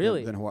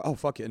 Really? Than Hawaii. Oh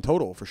fuck it, in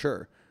total for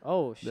sure.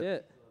 Oh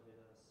shit.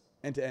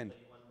 End to end.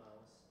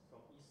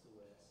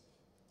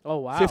 Oh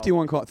wow.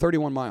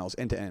 31 miles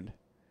end to end.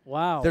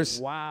 Wow. There's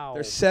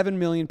 7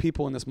 million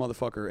people in this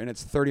motherfucker, and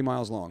it's 30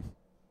 miles long.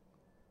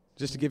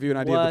 Just to give you an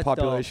idea of What the the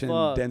population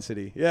fuck?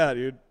 density. Yeah,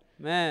 dude.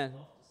 Man.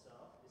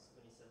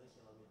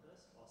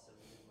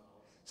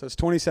 So it's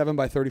 27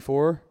 by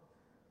 34.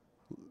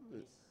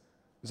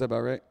 Is that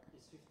about right?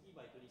 It's 50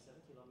 by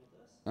 37 kilometers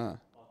or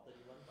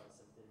 31 by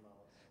 17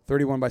 miles.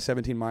 31 by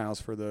 17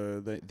 miles for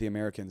the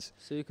Americans.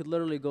 So you could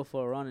literally go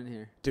for a run in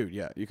here. Dude,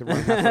 yeah, you can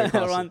run halfway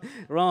across it.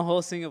 run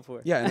whole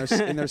Singapore. Yeah,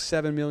 and there's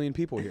 7 million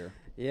people here.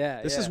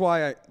 Yeah. This yeah.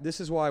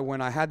 is why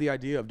when I had the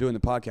idea of doing the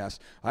podcast,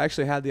 I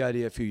actually had the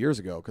idea a few years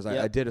ago because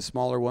I did a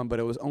smaller one, but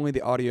it was only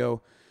the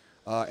audio.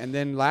 And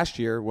then last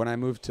year when I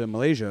moved to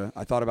Malaysia,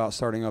 I thought about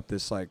starting up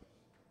this like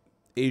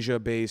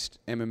Asia-based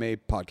MMA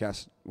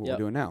podcast, what we're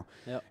doing now.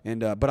 Yep.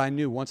 And but I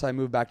knew once I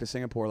moved back to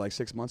Singapore like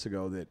 6 months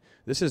ago that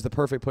this is the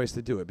perfect place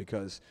to do it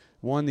because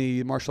one,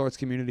 the martial arts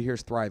community here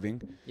is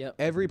thriving. Yep.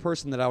 Every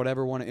person that I would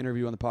ever want to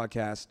interview on the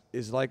podcast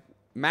is like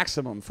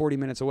maximum 40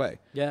 minutes away.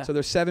 Yeah. So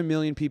there's 7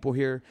 million people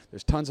here.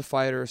 There's tons of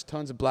fighters,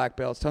 tons of black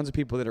belts, tons of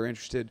people that are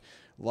interested.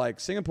 Like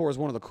Singapore is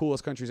one of the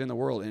coolest countries in the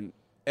world, and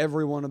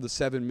every one of the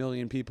 7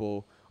 million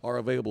people are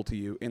available to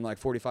you in like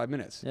 45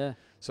 minutes. Yeah.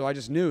 So I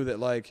just knew that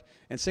like,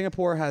 and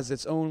Singapore has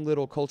its own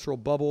little cultural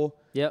bubble.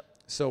 Yep.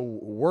 So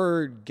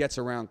word gets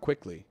around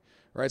quickly,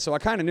 right? So I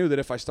kind of knew that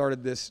if I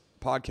started this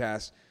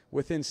podcast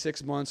within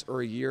 6 months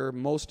or a year,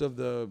 most of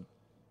the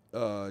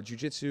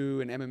jiu-jitsu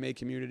and MMA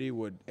community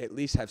would at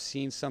least have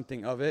seen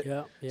something of it.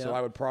 Yeah, yeah. So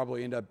I would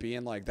probably end up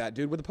being like that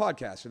dude with a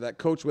podcast or that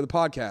coach with a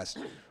podcast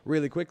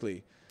really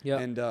quickly. Yeah.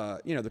 And,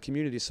 the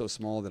community is so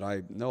small that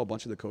I know a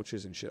bunch of the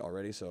coaches and shit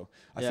already. So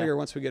I Yeah. figure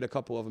once we get a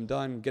couple of them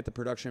done, get the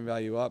production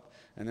value up,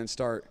 and then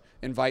start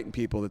inviting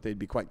people that they'd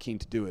be quite keen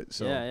to do it.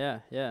 So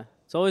Yeah.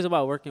 It's always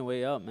about working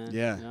way up, man.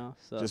 yeah. You know?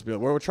 So Just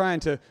we're trying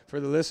to, for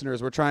the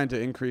listeners, we're trying to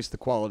increase the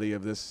quality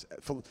of this.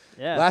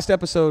 Yeah. Last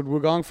episode,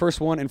 Wugong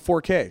first one in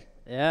 4K.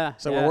 yeah.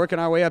 So yeah. we're working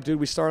our way up, dude.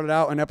 We started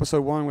out in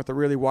episode 1 with a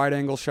really wide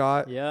angle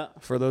shot. Yeah.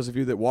 For those of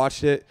you that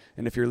watched it,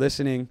 and if you're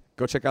listening,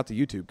 go check out the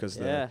YouTube because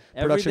Yeah.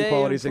 the production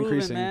quality is improving,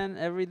 increasing. man.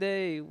 Every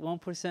day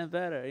 1%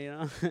 better, you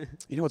know.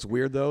 You know what's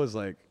weird though is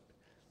like,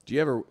 do you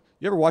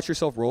ever watch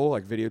yourself roll,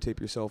 like videotape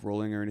yourself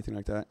rolling or anything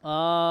like that?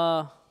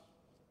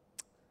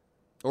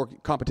 Or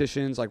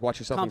competitions, like watch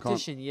yourself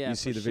Competition, in yeah. you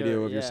see for the video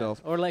sure, of yeah.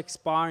 yourself. Or like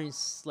sparring,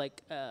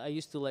 like I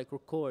used to like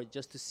record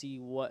just to see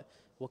what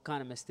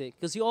kind of mistake,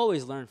 because you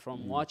always learn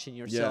from watching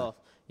yourself.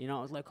 You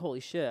know, it's like, holy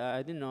shit,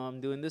 I didn't know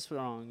I'm doing this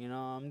wrong. You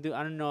know,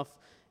 I don't know if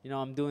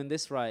I'm doing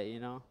this right. You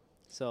know.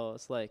 So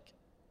it's like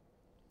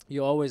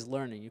you're always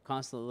learning. You're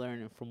constantly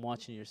learning from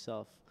watching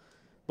yourself.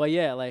 But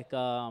yeah, like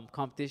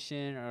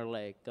competition or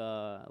like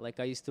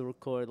I used to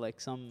record like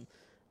some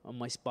of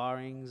my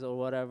sparrings or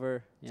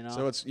whatever, you know.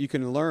 So it's you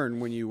can learn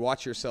when you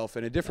watch yourself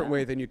in a different Yeah.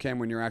 way than you can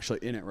when you're actually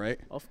in it, right?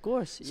 Of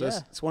course, So yeah.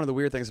 it's one of the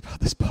weird things about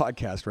this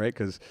podcast, right?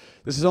 Because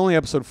this is only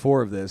episode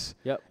 4 of this,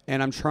 Yep.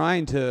 and I'm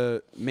trying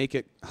to make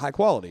it high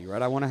quality,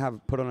 right? I want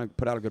to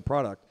put out a good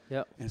product.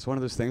 Yep. And it's one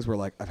of those things where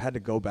like I've had to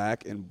go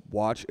back and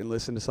watch and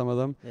listen to some of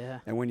them. Yeah.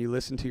 And when you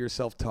listen to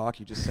yourself talk,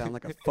 you just sound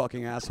like a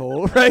fucking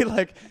asshole, right?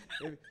 Like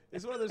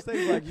it's one of those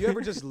things like you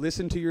ever just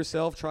listen to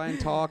yourself try and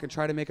talk and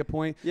try to make a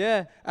point.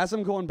 Yeah. As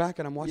I'm going back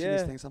and I'm watching these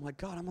Yeah. things, I'm like,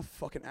 God, I'm a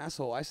fucking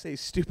asshole. I say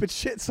stupid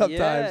shit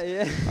sometimes.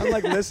 Yeah, yeah. I'm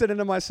like listening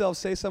to myself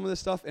say some of this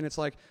stuff, and it's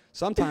like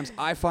sometimes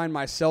I find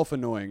myself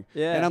annoying.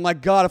 Yeah. And I'm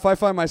like, God, if I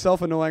find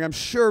myself annoying, I'm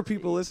sure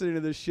people listening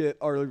to this shit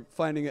are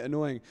finding it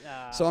annoying.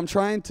 So I'm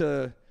trying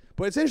to.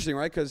 But it's interesting,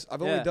 right? Because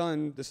I've only Yeah.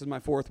 done, this is my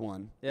 4th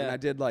one. Yeah. And I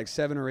did like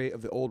 7 or 8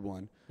 of the old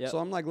one. Yep. So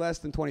I'm like less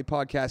than 20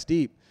 podcasts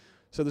deep.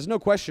 So there's no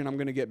question I'm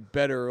going to get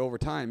better over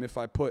time if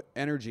I put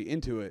energy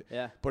into it.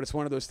 Yeah. But it's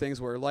one of those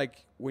things where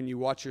like when you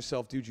watch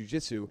yourself do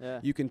jiu-jitsu, Yeah.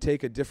 you can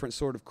take a different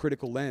sort of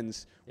critical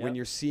lens when Yep.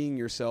 you're seeing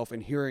yourself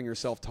and hearing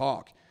yourself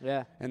talk.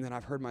 Yeah. And then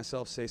I've heard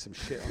myself say some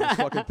shit on this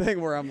fucking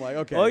thing where I'm like,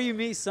 okay. Or you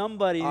meet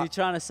somebody and you're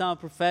trying to sound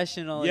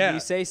professional Yeah. and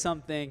you say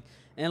something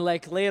and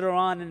like later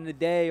on in the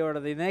day or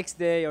the next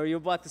day or you're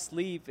about to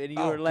sleep and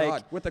you're like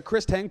God. With the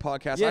Chris Tang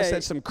podcast, Yeah, I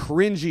said some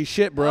cringy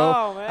shit, bro.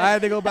 Oh, man. I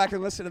had to go back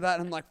and listen to that,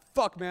 and I'm like,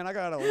 fuck, man, I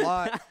got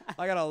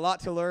a lot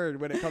to learn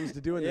when it comes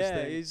to doing this yeah,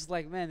 thing. you're just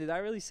like, man, did I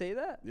really say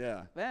that?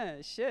 Yeah.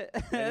 Man, shit.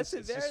 And That's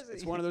it's just- embarrassing.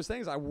 it's one of those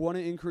things. I want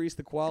to increase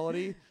the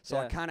quality, so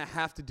I Yeah. kind of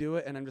have to do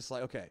it, and I'm just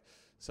like, okay.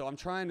 So I'm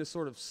trying to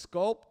sort of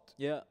sculpt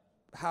Yeah.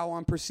 how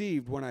I'm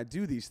perceived when I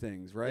do these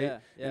things, right? Yeah,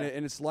 yeah.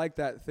 And it's like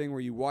that thing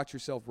where you watch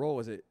yourself roll.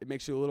 It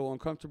makes you a little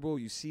uncomfortable.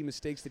 You see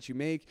mistakes that you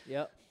make,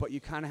 Yep. but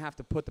you kind of have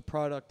to put the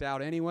product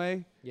out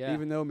anyway. Yeah.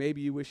 Even though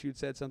maybe you wish you'd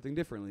said something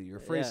differently or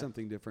phrased Yeah.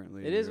 something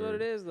differently. It is what or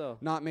it is though.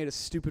 Not made a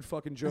stupid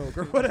fucking joke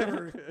or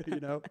whatever, you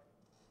know.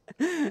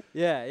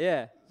 Yeah,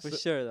 yeah. For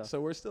sure though.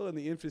 So we're still in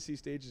the infancy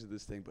stages of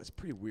this thing, but it's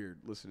pretty weird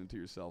listening to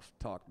yourself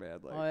talk, man.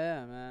 Like, Oh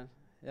yeah, man.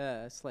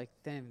 Yeah, it's like,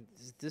 damn,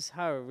 is this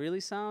how it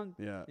really sound?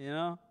 yeah. You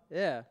know?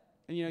 Yeah.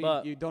 And you know,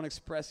 But- you don't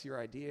express your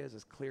ideas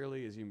as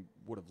clearly as you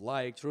would have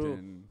liked. True.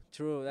 And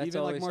True. That's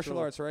even like always martial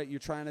true. arts, right? You're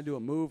trying to do a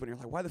move and you're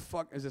like, why the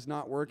fuck is this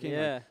not working?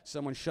 Yeah. Like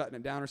someone's shutting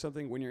it down or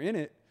something. When you're in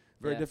it,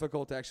 very Yeah.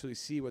 difficult to actually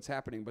see what's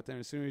happening. But then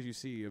as soon as you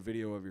see a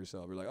video of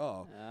yourself, you're like,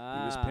 oh, he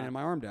was Ah. pinning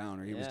my arm down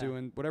or he was Yeah.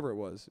 doing whatever it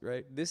was,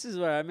 right? This is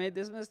where I made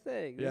this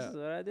mistake. This Yeah. is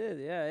what I did.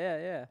 Yeah, yeah,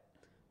 yeah.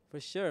 For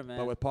sure, man.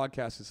 But with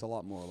podcasts, it's a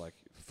lot more like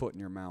foot in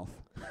your mouth,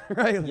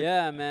 right? Like,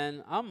 Yeah,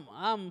 man.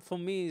 For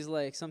me, it's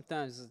like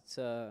sometimes it's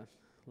I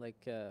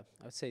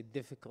would say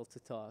difficult to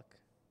talk.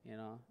 You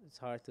know, it's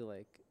hard to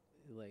like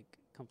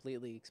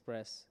completely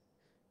express,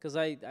 cause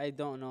I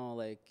don't know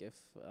like if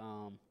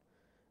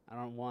I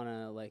don't want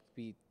to like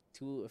be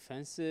too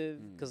offensive,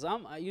 cause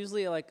I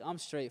usually like I'm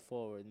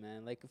straightforward,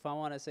 man. Like if I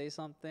want to say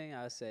something,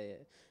 I say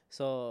it.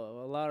 So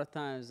a lot of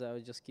times I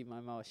would just keep my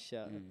mouth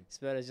shut. It's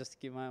better just to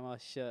keep my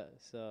mouth shut.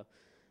 So.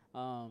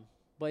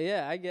 But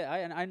yeah,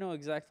 I know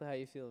exactly how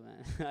you feel,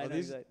 man. I know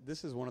exactly.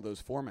 This is one of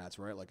those formats,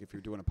 right? Like if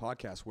you're doing a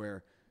podcast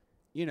where,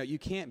 you know, you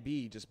can't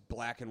be just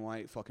black and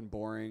white, fucking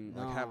boring,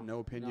 like have no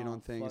opinion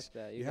on things. fuck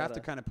that. You have to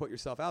kind of put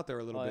yourself out there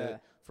a little bit yeah.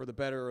 for the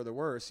better or the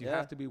worse. You Yeah.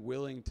 have to be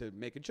willing to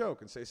make a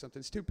joke and say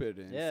something stupid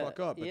and Yeah, fuck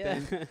up. But yeah.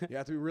 then you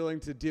have to be willing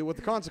to deal with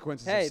the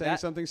consequences Hey, of saying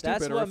something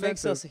stupid that's or what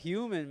offensive. makes us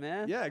human,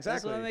 man. Yeah, That's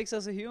exactly. what makes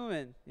us a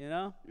human, you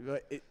know?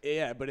 But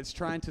it's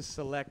trying to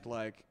select,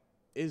 like,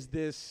 is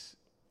this...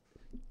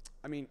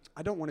 I mean,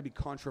 I don't want to be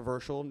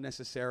controversial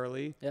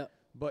necessarily. Yep.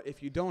 But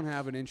if you don't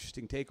have an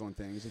interesting take on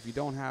things, if you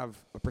don't have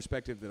a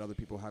perspective that other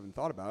people haven't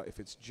thought about, if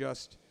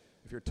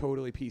you're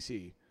totally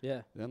PC,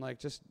 Yeah. then like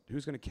just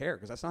who's going to care?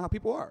 Because that's not how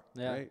people are,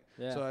 Yeah, right?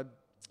 yeah. So I'm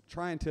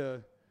trying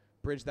to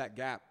bridge that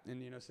gap.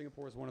 And, you know,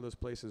 Singapore is one of those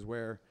places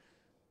where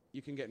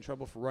you can get in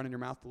trouble for running your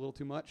mouth a little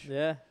too much.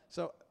 Yeah.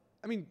 So,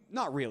 I mean,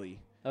 not really.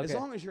 As Okay.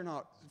 long as you're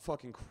not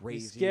fucking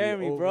crazy. scare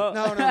me, bro.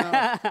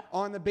 No.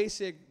 On the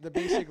basic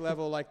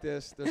level like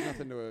this, there's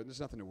nothing to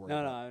worry No,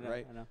 about, I know,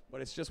 right? I know.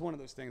 But it's just one of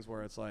those things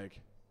where it's like,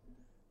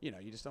 you know,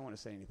 you just don't want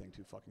to say anything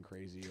too fucking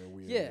crazy or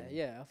weird. Yeah,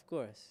 yeah, of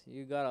course.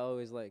 You gotta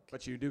always like.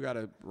 But you do got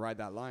to ride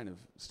that line of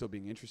still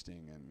being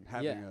interesting and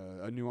having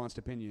a nuanced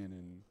opinion.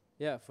 And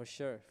Yeah, for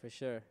sure, for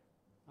sure.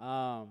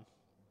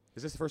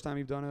 is this the first time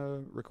you've done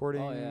a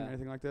recording Oh, or yeah.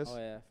 anything like this? Oh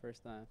yeah,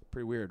 first time.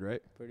 Pretty weird,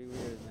 right? Pretty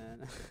weird,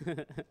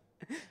 man.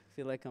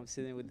 Feel like I'm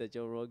sitting with the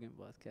Joe Rogan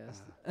podcast.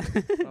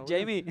 Well,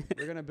 Jamie.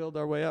 We're going to build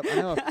our way up. I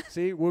know.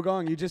 See,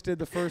 Wugong, you just did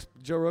the first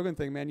Joe Rogan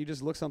thing, man. You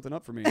just looked something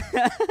up for me.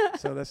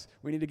 So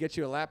we need to get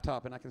you a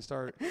laptop and I can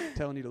start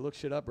telling you to look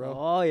shit up, bro.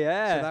 Oh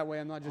yeah. So that way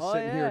I'm not just Oh,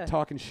 sitting here yeah.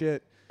 talking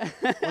shit.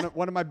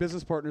 One of my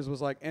business partners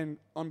was like, and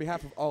on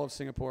behalf of all of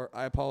Singapore,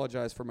 I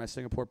apologize for my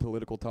Singapore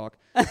political talk.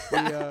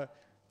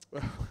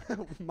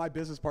 my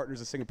business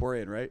partner's a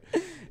Singaporean, right?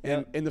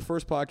 And in the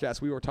first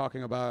podcast, we were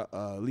talking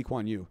about Lee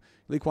Kuan Yew.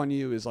 Lee Kuan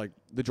Yew is like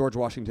the George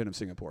Washington of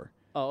Singapore.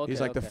 Oh, okay.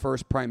 He's like the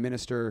first prime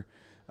minister.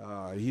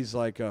 He's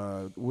like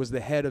was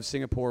the head of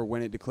Singapore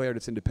when it declared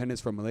its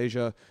independence from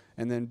Malaysia,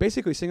 and then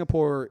basically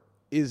Singapore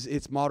is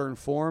its modern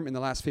form in the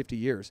last 50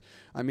 years.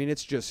 I mean,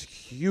 it's just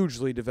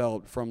hugely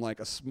developed from like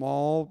a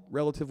small,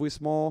 relatively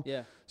small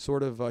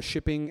sort of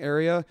shipping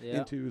area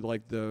into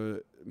like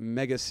the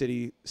mega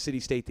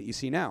city-state that you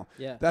see now.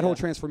 That whole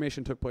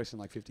transformation took place in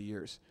like 50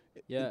 years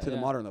to the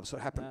modern level. So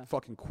it happened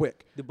fucking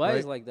quick. Dubai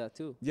is like that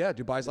too. Yeah,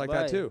 Dubai's like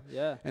that too.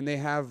 Yeah. And they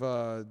have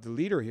the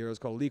leader here is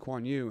called Lee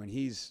Kuan Yew, and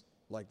he's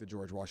like the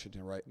George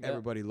Washington, right? Yeah.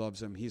 Everybody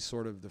loves him. He's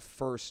sort of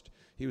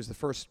he was the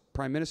first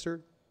prime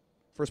minister.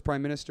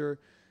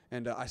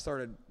 And I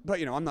started,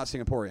 but I'm not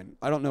Singaporean.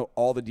 I don't know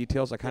all the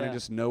details. I kind of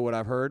just know what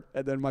I've heard.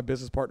 And then my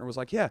business partner was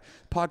like, yeah,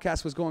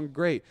 podcast was going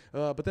great.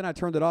 But then I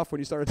turned it off when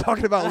you started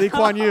talking about Lee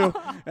Kuan Yew.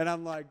 And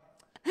I'm like,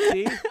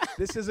 see,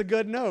 this is a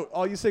good note.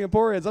 All you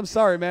Singaporeans, I'm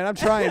sorry, man. I'm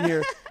trying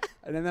here.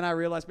 And then I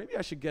realized maybe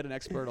I should get an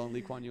expert on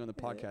Lee Kuan Yew on the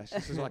podcast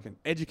just so I can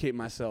educate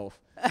myself.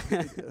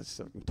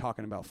 So I'm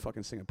talking about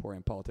fucking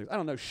Singaporean politics. I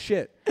don't know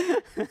shit.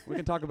 We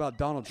can talk about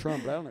Donald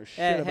Trump, but I don't know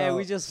shit about Hey,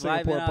 we just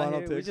Singapore vibing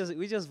politics. out here.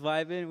 We just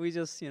vibing. We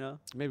just,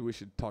 Maybe we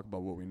should talk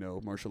about what we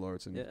know, martial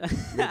arts, and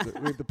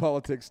leave the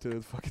politics to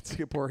the fucking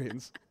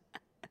Singaporeans.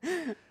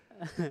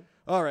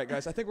 All right,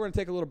 guys. I think we're going to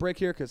take a little break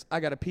here because I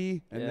got to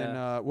pee, and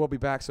then we'll be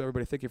back. So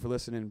everybody, thank you for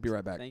listening. Be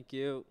right back. Thank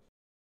you.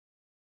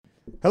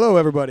 Hello,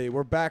 everybody.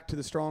 We're back to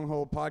the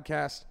Stronghold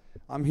podcast.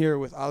 I'm here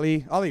with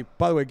Ali. Ali,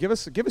 by the way, give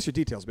us your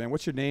details, man.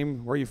 What's your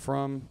name? Where are you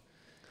from?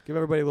 Give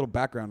everybody a little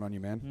background on you,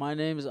 man. My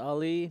name is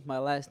Ali. My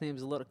last name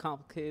is a little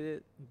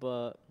complicated,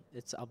 but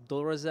it's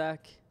Abdul Razak.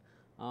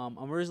 I'm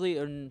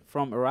originally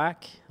from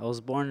Iraq. I was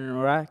born in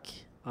Iraq.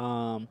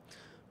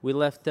 We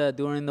left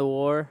during the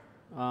war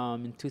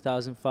in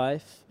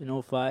 2005,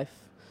 in 05,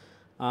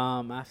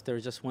 after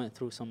just went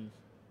through some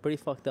pretty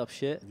fucked up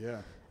shit.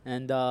 Yeah.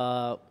 And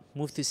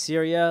moved to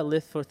Syria,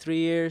 lived for 3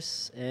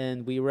 years,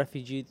 and we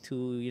refugeed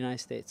to the United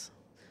States.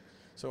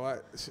 So, I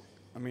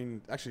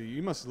mean, actually,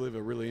 you must live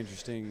a really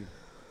interesting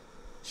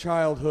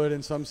childhood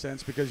in some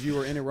sense because you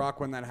were in Iraq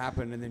when that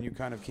happened, and then you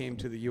kind of came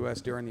to the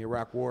U.S. during the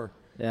Iraq War.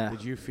 Yeah.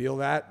 Did you feel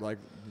that? Like,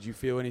 did you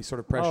feel any sort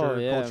of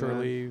pressure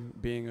culturally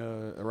being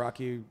a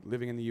Iraqi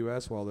living in the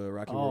U.S. while the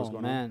Iraqi war was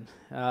going on?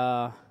 Oh,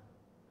 man.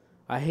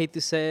 I hate to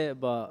say it,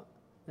 but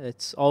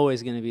it's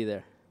always going to be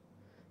there.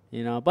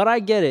 But I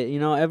get it.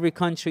 Every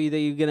country that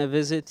you're going to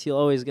visit, you're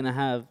always going to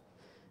have,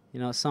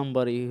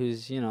 somebody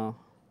who's, you're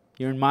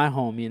in my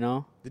home,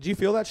 Did you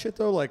feel that shit,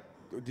 though? Like,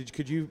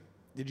 did you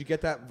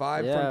get that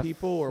vibe from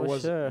people? Or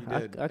was sure. you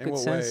did? I could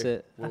sense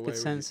it. I could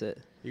sense it.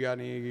 You got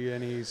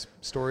any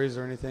stories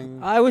or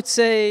anything? I would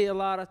say a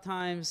lot of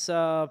times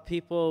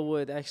people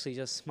would actually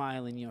just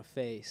smile in your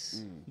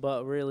face.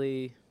 But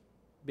really,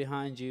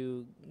 behind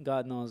you,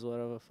 God knows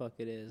whatever the fuck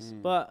it is.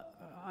 But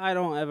I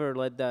don't ever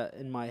let that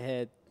in my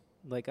head.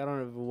 Like, I don't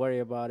ever worry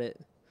about it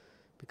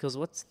because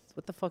what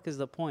the fuck is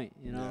the point,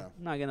 I'm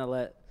not going to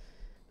let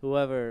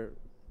whoever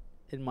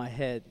in my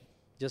head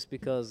just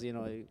because,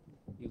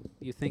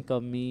 you think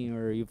of me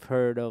or you've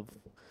heard of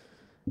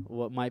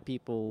what my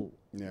people,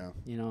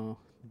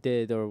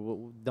 did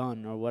or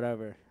done or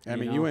whatever. I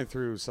mean, you went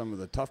through some of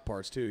the tough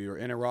parts, too. You were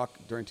in Iraq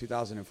during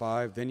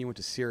 2005. Then you went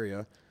to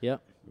Syria,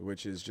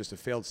 which is just a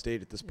failed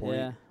state at this point.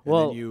 Yeah. And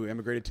then you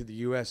immigrated to the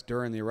U.S.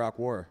 during the Iraq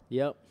War.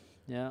 Yep.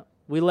 Yeah.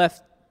 We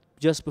left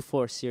just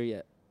before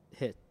Syria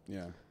hit.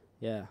 Yeah.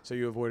 Yeah. So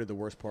you avoided the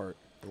worst part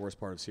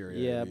of Syria.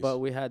 Yeah, but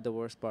we had the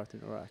worst part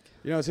in Iraq.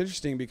 It's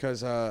interesting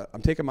because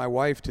I'm taking my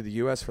wife to the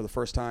U.S. for the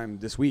first time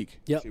this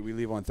week. Yep. We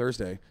leave on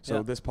Thursday.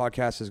 So this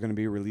podcast is going to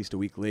be released a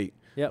week late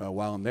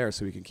while I'm there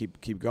so we can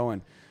keep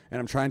going. And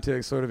I'm trying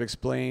to sort of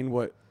explain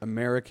what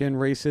American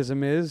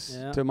racism is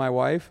to my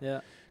wife.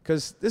 Yeah.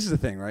 Because this is the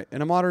thing, right?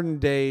 In a modern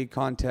day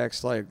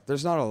context, like,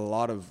 there's not a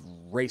lot of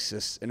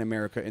racists in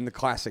America in the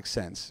classic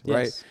sense,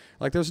 right?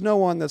 Like, there's no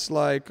one that's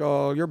like,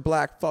 oh, you're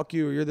black, fuck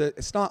you.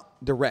 It's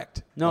not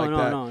direct.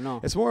 No.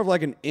 It's more of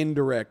like an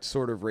indirect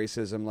sort of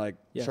racism. Like,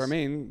 Yes.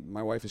 Charmaine,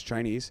 my wife is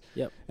Chinese.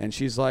 Yep. And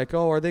she's like,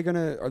 oh, are they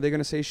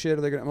gonna say shit?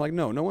 I'm like,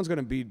 no one's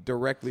gonna be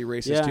directly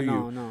racist to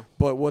you. No.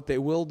 But what they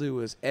will do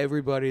is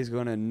everybody's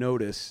gonna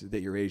notice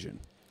that you're Asian.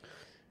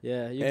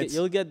 Yeah,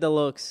 you'll get the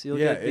looks. You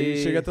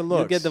should get the looks.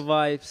 You'll get the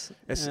vibes.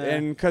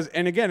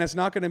 And again, it's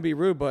not going to be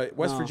rude, but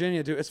West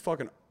Virginia, dude, it's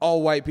fucking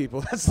all white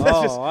people. That's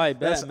I bet,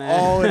 that's man.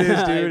 all it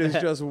is, dude.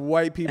 It's just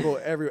white people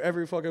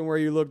every fucking where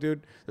you look,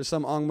 dude. There's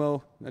some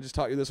Angmo. I just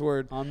taught you this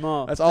word.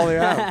 Angmo. That's all they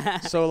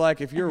have. So,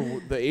 like, if you're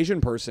the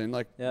Asian person,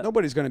 like,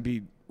 nobody's going to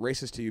be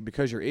racist to you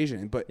because you're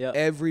Asian, but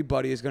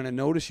everybody is going to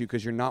notice you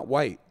because you're not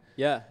white.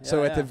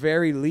 So at the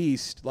very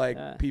least,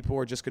 like, people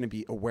are just going to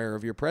be aware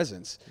of your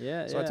presence.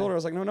 So I told her, I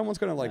was like, no one's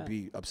going to like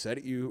be upset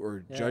at you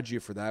or judge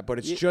you for that, but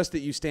it's just that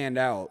you stand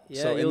out.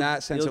 So in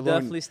that sense you'll alone,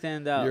 definitely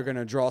stand out. You're going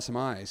to draw some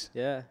eyes.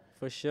 Yeah,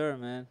 for sure,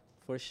 man.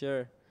 For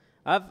sure.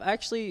 I've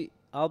actually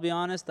I'll be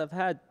honest. I've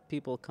had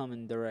people come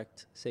and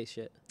direct say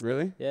shit.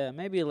 Really? Yeah,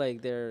 maybe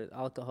like their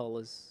alcohol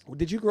is.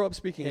 Did you grow up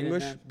speaking Hidden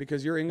English? then?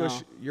 Because your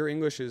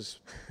English is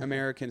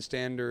American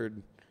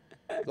standard.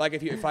 Like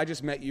if I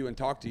just met you and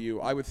talked to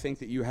you, I would think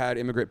that you had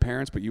immigrant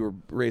parents, but you were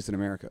raised in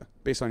America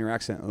based on your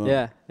accent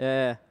alone.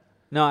 Yeah.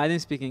 No, I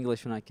didn't speak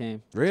English when I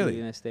came to Really? the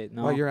United States.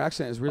 No. Well, your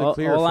accent is really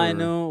clear. All I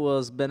knew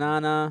was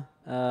banana,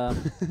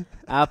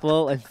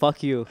 apple, and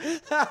fuck you.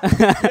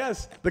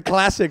 Yes, the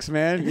classics,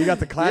 man. You got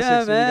the classics. Yeah,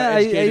 when you man. got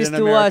I educated used in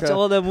to watch America.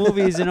 all the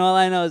movies, and all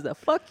I know is that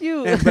fuck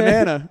you. And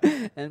banana.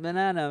 And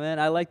banana, man.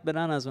 I liked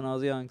bananas when I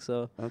was young,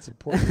 so That's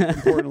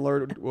important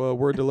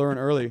word to learn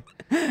early.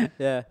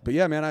 yeah. But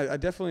yeah, man, I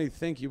definitely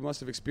think you must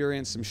have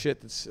experienced some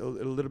shit that's a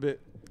little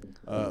bit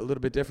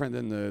different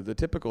than the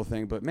typical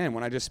thing. But man,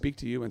 when I just speak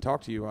to you and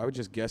talk to you, I would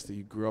just guess that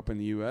you grew up in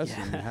the U.S.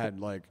 and had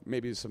like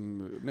maybe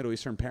some Middle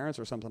Eastern parents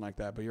or something like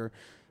that. But your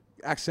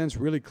accent's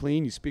really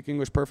clean. You speak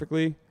English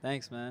perfectly.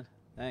 Thanks, man.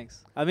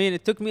 Thanks. I mean,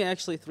 it took me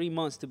actually 3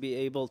 months to be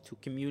able to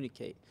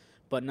communicate,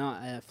 but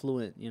not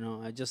fluent. You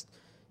know, I just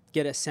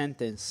get a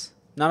sentence,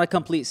 not a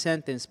complete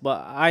sentence,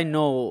 but I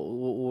know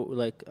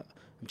like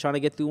I'm trying to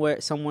get to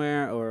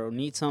somewhere or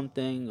need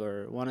something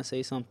or want to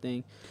say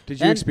something. Did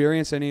you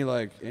experience any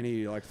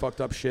fucked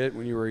up shit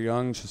when you were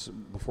young, just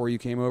before you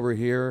came over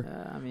here?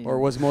 I mean, Or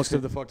was most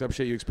of the fucked up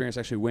shit you experienced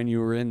actually when you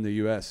were in the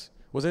U.S.?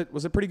 Was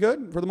it pretty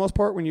good for the most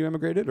part when you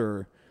immigrated,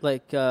 or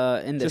like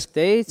in the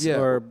States, yeah,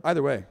 or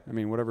either way? I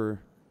mean,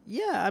 whatever.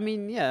 yeah, I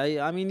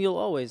mean, you'll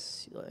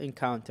always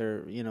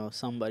encounter,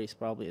 somebody's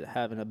probably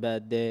having a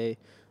bad day,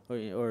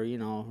 or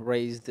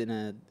raised in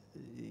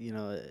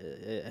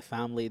a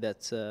family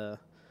that's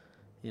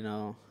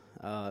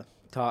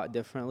taught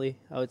differently,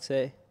 I would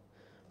say.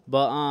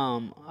 But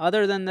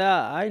other than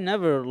that, I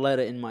never let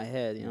it in my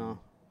head,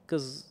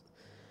 because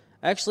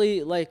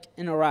actually, like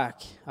in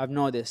Iraq, I've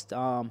noticed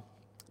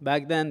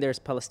back then there's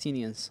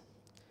Palestinians.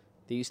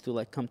 They used to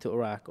like come to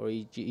Iraq, or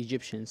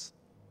Egyptians,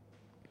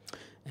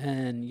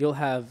 and you'll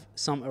have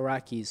some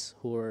Iraqis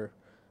who are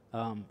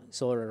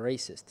sort of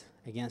racist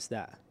against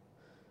that.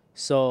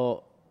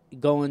 So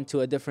going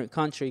to a different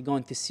country,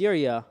 going to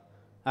Syria,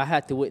 I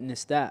had to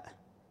witness that.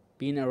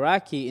 Being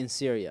Iraqi in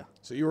Syria.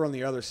 So you were on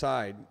the other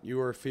side. You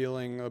were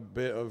feeling a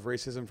bit of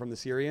racism from the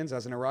Syrians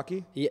as an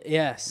Iraqi?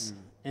 Yes.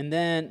 And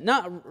then,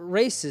 not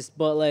racist,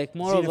 but like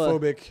more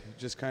Xenophobic, of a...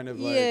 just kind of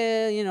like...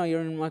 Yeah,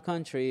 you're in my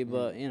country,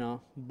 but,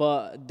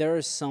 But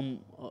there's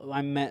some...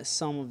 I met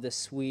some of the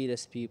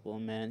sweetest people,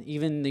 man.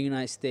 Even in the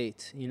United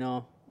States,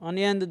 On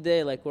the end of the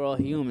day, like, we're all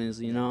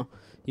humans,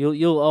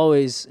 You'll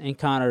always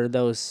encounter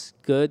those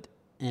good,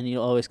 and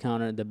you'll always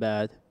encounter the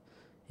bad.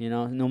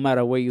 No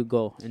matter where you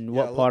go and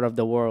what part of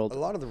the world. A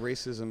lot of the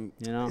racism,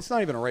 it's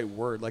not even a right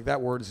word. Like,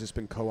 that word has just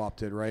been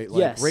co-opted, right?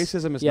 Like, yes.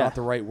 racism is not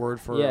the right word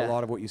for a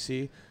lot of what you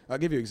see. I'll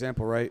give you an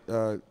example, right? Me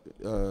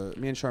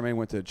and Charmaine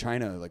went to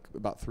China, like,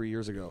 about 3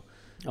 years ago.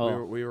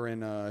 Oh. We were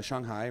in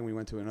Shanghai, and we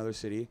went to another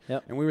city.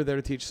 Yep. And we were there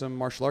to teach some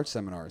martial arts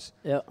seminars.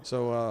 Yep.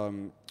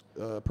 So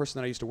a person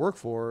that I used to work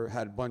for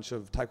had a bunch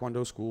of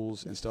Taekwondo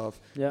schools and stuff.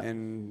 Yep.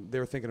 And they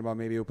were thinking about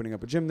maybe opening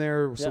up a gym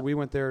there. So we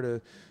went there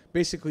to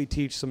basically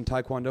teach some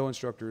Taekwondo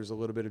instructors a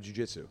little bit of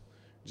jiu-jitsu,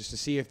 just to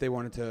see if they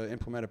wanted to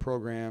implement a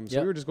program.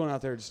 So we were just going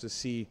out there just to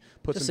see,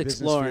 put just some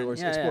business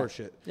feelers, explore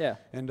shit. Yeah.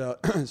 And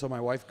so my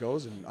wife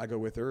goes, and I go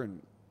with her,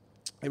 and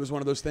it was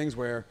one of those things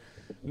where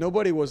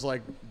nobody was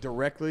like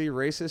directly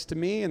racist to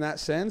me in that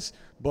sense,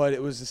 but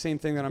it was the same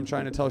thing that I'm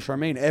trying to tell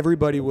Charmaine.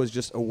 Everybody was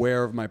just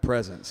aware of my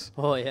presence.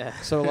 Oh, yeah.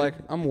 So like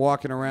I'm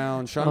walking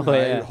around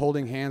Shanghai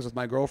holding hands with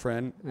my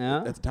girlfriend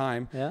at the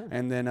time,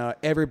 and then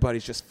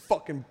everybody's just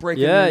fucking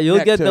breaking their you'll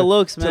neck get the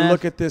looks, man. to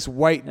look at this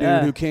white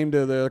dude who came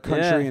to the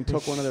country and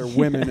took one of their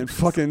women and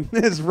fucking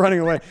is running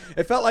away.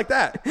 It felt like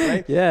that,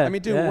 right? Yeah. I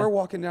mean, dude, we're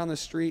walking down the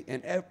street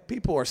and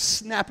people are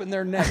snapping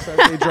their necks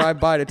as they drive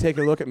by to take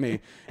a look at me,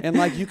 and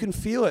like you can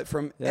feel it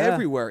from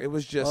everywhere. It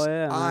was just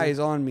eyes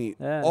on me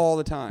all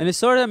the time. And it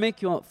sort of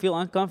make you feel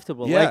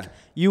uncomfortable. Yeah. Like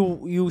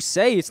you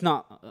say it's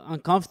not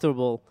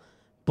uncomfortable,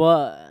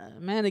 but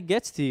man, it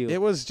gets to you. It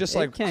was just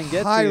like can get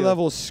to high you.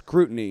 level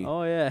scrutiny.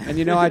 Oh, yeah.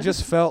 And I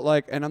just felt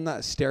like, and I'm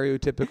that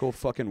stereotypical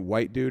fucking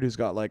white dude who's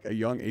got like a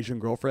young Asian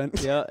girlfriend.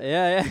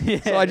 Yeah.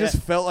 So I just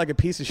felt like a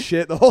piece of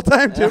shit the whole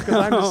time too, because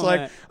I'm just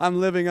like, man.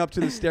 I'm living up to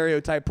the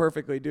stereotype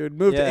perfectly, dude.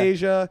 Move to Yeah.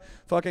 Asia,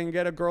 fucking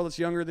get a girl that's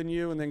younger than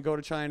you, and then go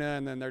to China,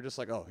 and then they're just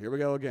like, oh, here we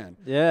go again.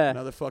 Yeah.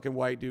 Another fucking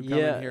white dude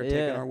coming here, taking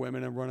yeah. our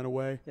women and running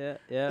away.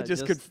 Yeah.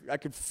 I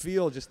could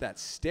feel just that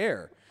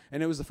stare.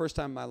 And it was the first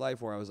time in my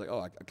life where I was like, oh,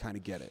 I kind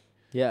of get it.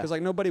 Yeah. Because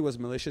like nobody was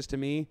malicious to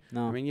me.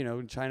 No. I mean,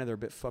 in China they're a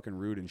bit fucking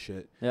rude and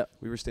shit. Yep.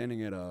 We were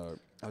standing at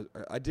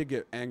I did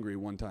get angry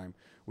one time.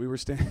 We were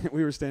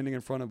standing in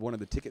front of one of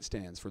the ticket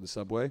stands for the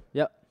subway.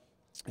 Yep.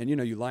 And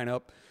you line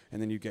up,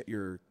 and then you get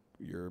your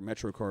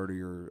Metro card or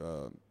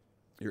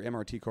your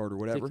MRT card or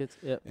whatever, Tickets,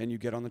 yep. and you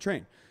get on the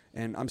train.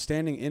 And I'm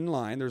standing in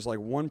line. There's like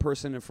one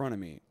person in front of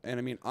me, and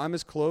I mean I'm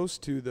as close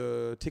to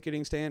the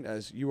ticketing stand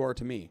as you are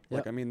to me. Yep.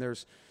 Like I mean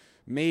there's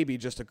maybe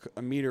just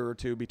a meter or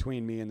two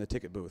between me and the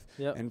ticket booth.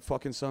 Yep. And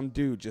fucking some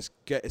dude just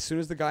as soon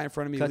as the guy in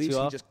front of me Cuts leaves, you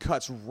he off? just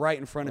cuts right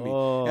in front of me.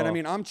 Oh. And I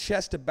mean, I'm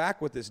chest to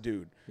back with this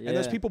dude. And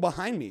there's Yeah. people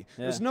behind me.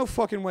 Yeah. There's no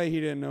fucking way he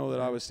didn't know that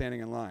I was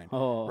standing in line.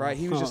 Oh. Right?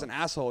 He was just an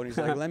asshole. And he's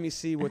like, let me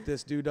see what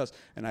this dude does.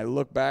 And I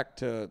look back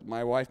to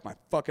my wife. My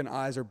fucking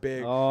eyes are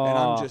big. And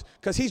I'm Oh. just,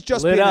 because he's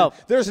just Lit being,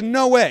 up. there's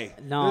no way.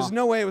 No. There's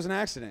no way it was an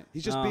accident.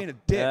 He's just No. being a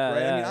dick, Yeah, right?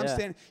 I mean, yeah, I'm yeah.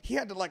 standing, he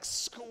had to like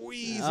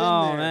squeeze in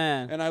Oh, there.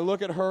 man. And I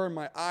look at her and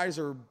my eyes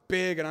are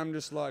big and I'm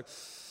just like,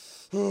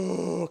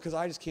 oh, because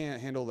I just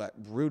can't handle that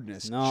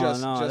rudeness. No,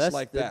 just that's,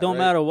 like it that. don't right?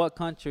 matter what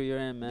country you're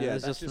in, man. Yeah,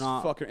 it's that's just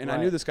not fucking. And I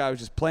right. knew this guy was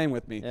just playing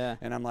with me. Yeah.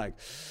 And I'm like,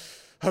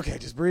 okay,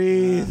 just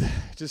breathe.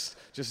 Just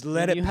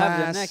let When it you pass.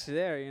 have the neck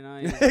there, you know.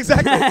 you-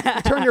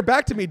 Exactly. Turn your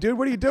back to me, dude.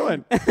 What are you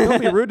doing?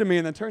 Don't be rude to me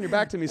and then turn your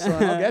back to me,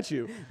 son. I'll get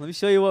you. Let me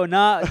show you what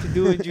not to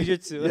do in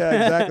jiu-jitsu. Yeah,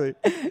 exactly.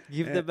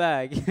 Give the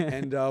bag.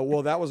 And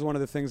well, that was one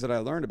of the things that I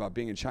learned about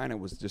being in China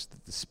was just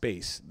the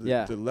space.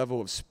 Yeah. The level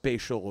of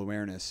spatial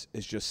awareness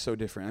is just so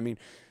different. I mean,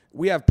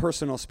 we have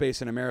personal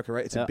space in America,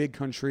 right? It's Yeah. a big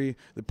country.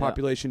 The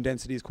population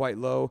density is quite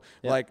low.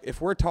 Yeah. Like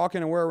if we're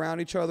talking and we're around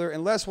each other,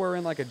 unless we're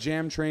in like a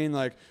jam train,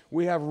 like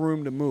we have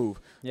room to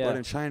move. Yeah. But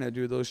in China,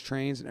 dude, those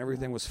trains and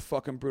everything was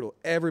fucking brutal.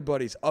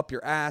 Everybody's up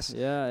your ass.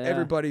 Yeah, yeah.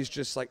 Everybody's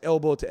just like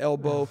elbow to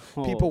elbow.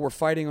 Oh. People were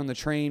fighting on the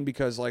train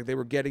because like they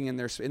were getting in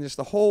there, and just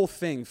the whole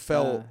thing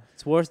felt.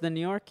 It's worse than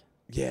New York.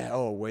 Yeah.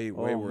 Oh, way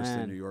Oh, worse than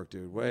man. New York,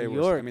 dude. Way New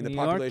worse. I York- mean, the New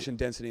York- population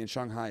density in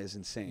Shanghai is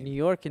insane. New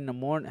York in the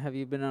morning. Have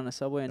you been on a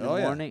subway in the Oh,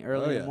 yeah. morning,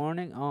 early Oh, in yeah. the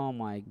morning? Oh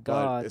my but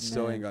God, it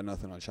still man. ain't got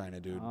nothing on China,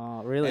 dude.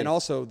 Oh, really? And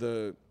also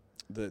the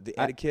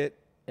I- etiquette,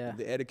 yeah.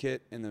 the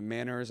etiquette and the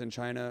manners in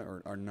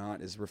China are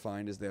not as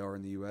refined as they are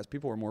in the U.S.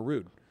 People are more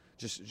rude.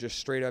 Just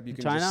straight up, you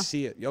can China? just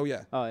see it. Oh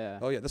yeah. Oh yeah.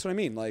 Oh yeah. That's what I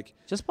mean. Like.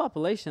 Just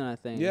population, I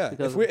think. Yeah,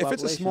 because if of it's a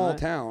population, small right?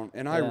 town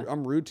and Yeah.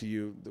 I'm rude to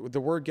you, the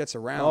word gets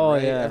around, Oh,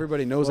 right? yeah,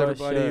 Everybody knows for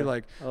everybody. sure.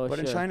 Like, Oh, but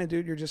in sure. China,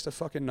 dude, you're just a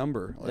fucking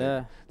number. Like,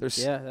 Yeah. There's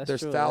Yeah, that's there's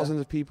true, yeah. thousands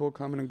of people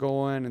coming and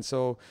going, and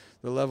so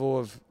the level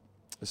of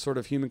the sort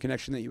of human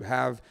connection that you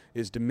have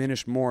is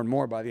diminished more and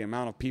more by the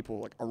amount of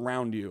people like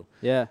around you.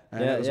 Yeah.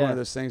 And yeah. it was yeah. one of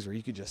those things where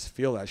you could just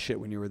feel that shit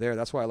when you were there.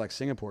 That's why I like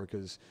Singapore,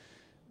 because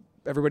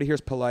everybody here's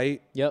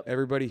polite. Yep.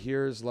 Everybody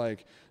here is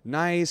like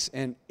nice,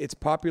 and it's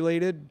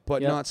populated,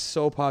 but Yep. not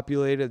so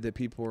populated that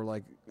people are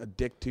like a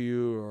dick to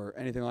you or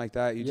anything like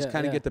that. You just Yeah,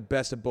 kind of yeah. get the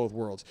best of both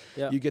worlds.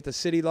 Yep. You get the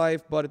city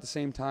life, but at the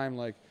same time,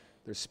 like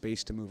there's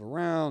space to move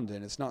around,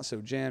 and it's not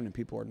so jammed, and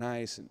people are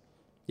nice. And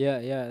Yeah,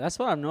 yeah. That's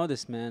what I've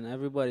noticed, man.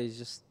 Everybody's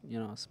just,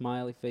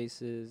 smiley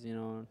faces,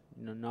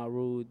 not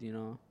rude,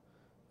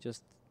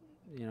 just,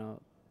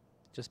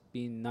 just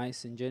being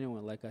nice and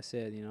genuine, like I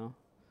said,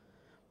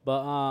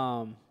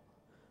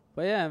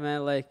 But yeah,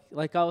 man,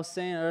 like I was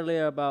saying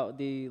earlier about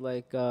the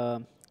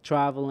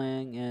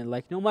traveling, and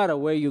like no matter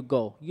where you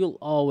go, you'll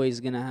always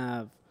gonna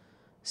have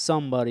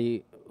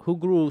somebody who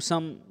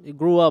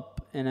grew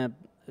up in a,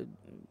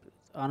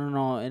 I don't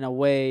know, in a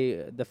way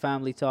the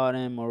family taught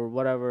him or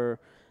whatever,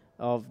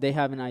 of they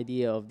have an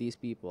idea of these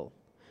people.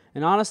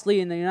 And honestly,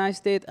 in the United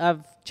States,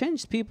 I've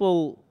changed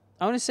people.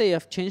 I wouldn't say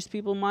I've changed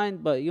people's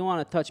mind, but you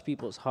want to touch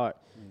people's heart.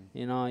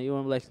 You want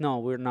to be like, no,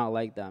 we're not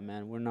like that,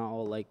 man. We're not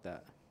all like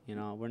that.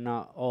 We're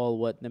not all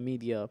what the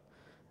media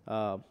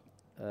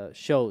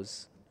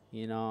shows.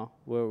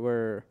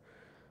 We're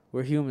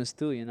humans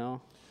too.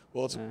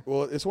 well, it's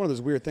Yeah. it's one of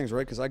those weird things,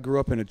 right? Because I grew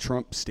up in a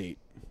Trump state.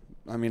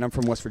 I mean, I'm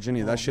from West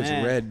Virginia. That Oh, shit's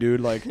man. red,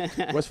 dude. Like,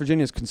 West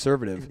Virginia's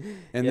conservative.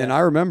 And then Yeah. I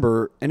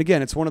remember, and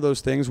again, it's one of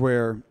those things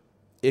where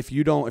if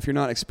you're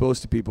not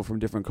exposed to people from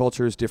different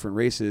cultures, different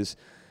races,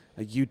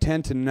 you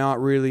tend to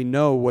not really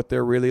know what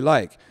they're really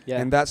like.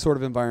 Yeah. And that sort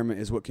of environment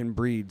is what can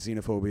breed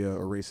xenophobia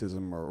or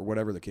racism or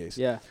whatever the case.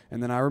 Yeah.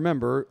 And then I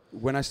remember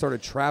when I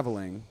started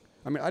traveling,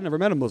 I mean, I never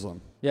met a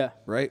Muslim, Yeah.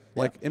 right?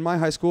 Yeah. Like, in my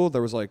high school,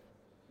 there was like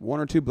one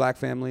or two black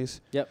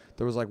families. Yep.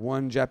 There was like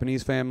one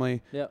Japanese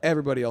family. Yep.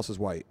 Everybody else is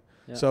white.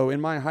 Yeah. So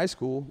in my high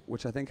school,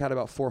 which I think had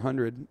about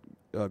 400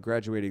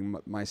 graduating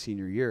my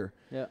senior year,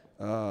 Yeah.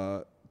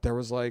 there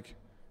was like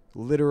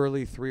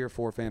literally 3 or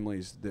 4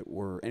 families that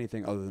were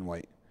anything other than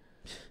white.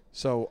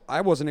 So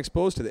I wasn't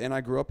exposed to that, and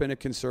I grew up in a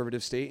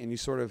conservative state, and you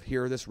sort of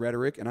hear this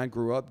rhetoric, and I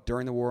grew up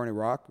during the war in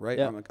Iraq, right?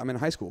 Yeah. I'm in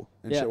high school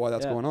and Yeah, shit while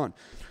that's yeah. going on.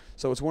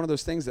 So it's one of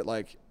those things that,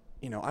 like,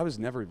 I was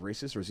never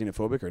racist or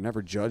xenophobic or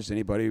never judged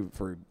anybody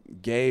for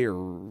gay or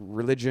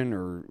religion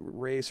or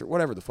race or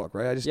whatever the fuck,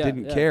 right? I just Yeah,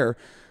 didn't yeah. care.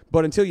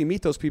 But until you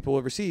meet those people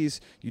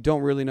overseas, you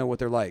don't really know what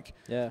they're like.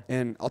 Yeah.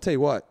 And I'll tell you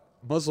what,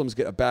 Muslims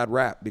get a bad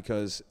rap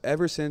because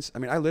ever since, I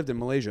mean, I lived in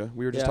Malaysia.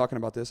 We were just Yeah. talking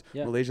about this.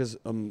 Yeah. Malaysia's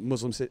a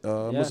Muslim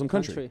Yeah, Muslim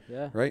country,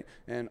 Yeah. right?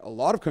 And a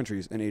lot of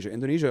countries in Asia,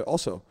 Indonesia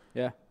also.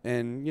 Yeah.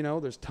 And,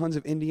 there's tons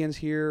of Indians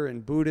here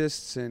and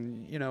Buddhists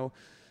and,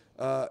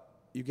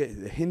 you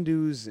get the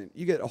Hindus and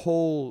you get a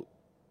whole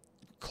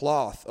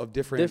cloth of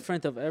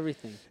different of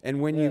everything.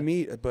 and when Yeah. you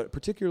meet, but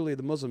particularly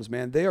the Muslims,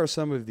 man, they are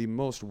some of the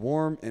most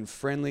warm and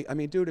friendly. I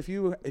mean, dude, if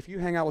you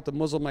hang out with the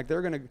Muslim, like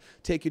they're gonna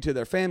take you to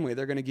their family,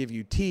 they're gonna give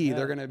you tea, Yeah,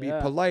 they're gonna be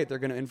yeah. polite, they're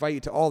gonna invite you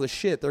to all the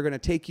shit, they're gonna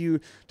take you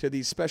to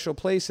these special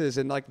places,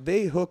 and like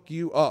they hook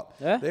you up.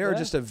 Yeah, They are yeah.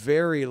 just a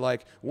very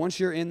like once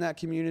you're in that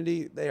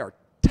community, they are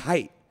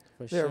tight.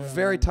 For They're sure,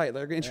 very man. tight.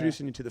 They're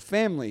introducing you to the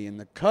family and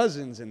the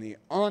cousins and the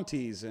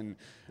aunties and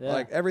Yeah.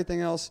 like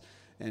everything else.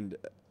 And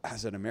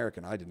as an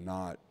American, I did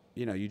not.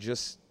 You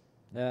just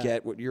Yeah.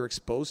 get what you're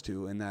exposed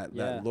to in that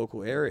Yeah.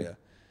 local area.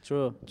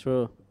 True.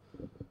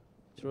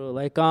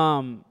 Like,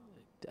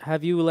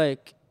 have you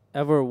like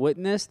ever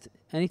witnessed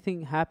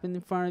anything happen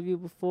in front of you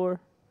before?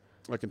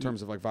 Like in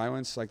terms of like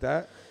violence like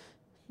that.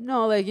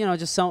 No, like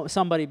just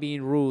somebody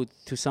being rude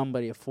to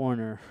somebody, a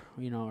foreigner,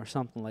 or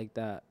something like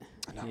that.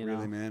 Not you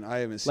really, know? man. I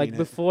haven't seen Like it.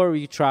 before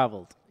you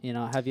traveled,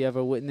 have you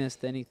ever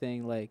witnessed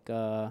anything like?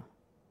 No,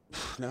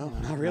 No,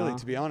 not really. no,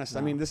 To be honest, I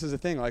no. mean, this is the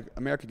thing. Like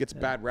America gets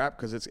bad rap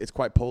because it's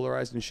quite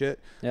polarized and shit.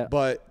 Yeah.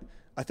 But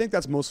I think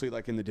that's mostly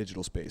like in the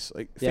digital space,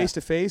 like Yeah. face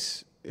to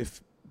face.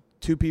 If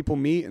two people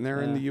meet and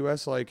they're in Yeah. the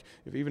U.S., like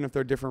even if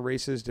they're different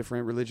races,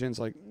 different religions,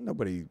 like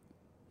nobody,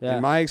 Yeah.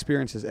 in my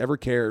experience, has ever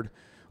cared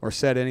or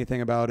said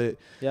anything about it.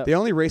 Yep. The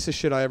only racist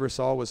shit I ever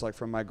saw was like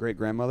from my great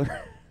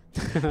grandmother,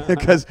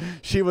 because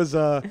she was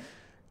I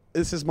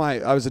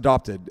was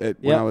adopted when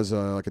Yep. I was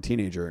like a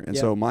teenager, and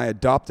Yep. so my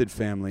adopted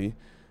family,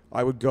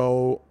 I would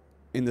go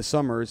in the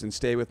summers and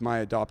stay with my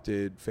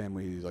adopted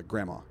family, like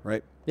grandma,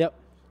 right? Yep.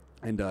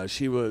 And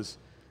she was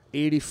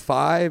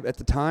 85 at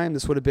the time.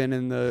 This would have been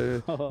in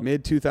the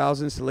mid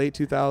 2000s to late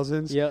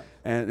 2000s. Yep.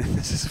 And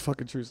this is a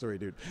fucking true story,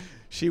 dude.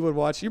 She would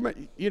watch,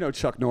 you know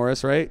Chuck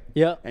Norris, right?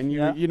 Yep. And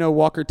Yep. you know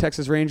Walker,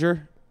 Texas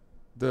Ranger,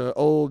 the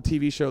old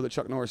TV show that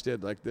Chuck Norris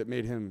did, like that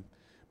made him,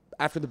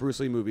 after the Bruce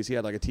Lee movies, he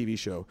had like a TV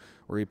show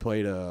where he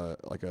played a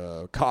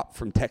cop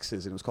from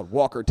Texas, and it was called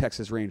Walker,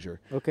 Texas Ranger.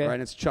 Okay. Right,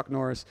 and it's Chuck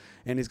Norris,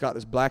 and he's got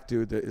this black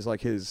dude that is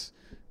like his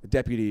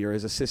deputy or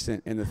his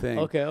assistant in the thing.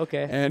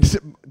 Okay. And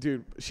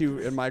dude, she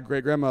and my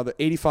great grandmother,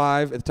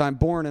 85 at the time,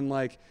 born in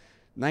like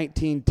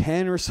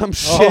 1910 or some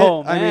shit.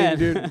 Oh, I mean, man.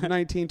 dude,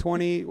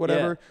 1920,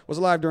 whatever. Was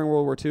alive during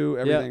World War II,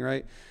 everything,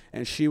 right?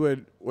 And she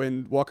would,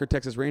 when Walker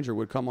Texas Ranger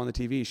would come on the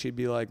TV, she'd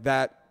be like,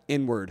 that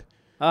N-word.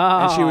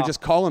 And she would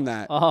just call him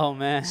that. Oh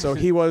man. So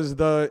he was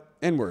the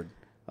N-word.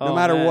 No Oh,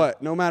 matter man.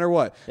 what. No matter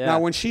what. Yeah. Now,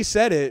 when she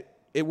said it,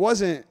 it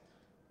wasn't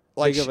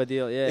like Big of a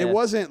deal. Yeah. it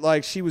wasn't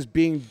like she was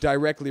being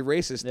directly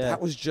racist. Yeah.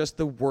 That was just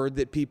the word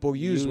that people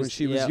used when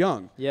she was yeah.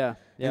 young. Yeah.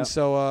 Yeah. And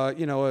so,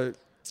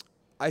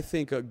 I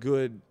think a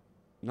good,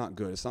 not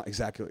good, it's not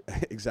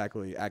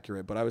exactly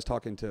accurate, but I was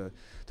talking to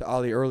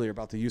Ali earlier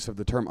about the use of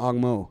the term Ong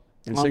Mo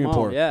in Ong Mo,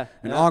 Singapore. yeah,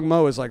 And yeah. Ong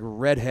Mo is like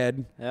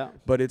redhead, Yeah.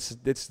 but it's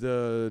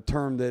the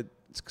term that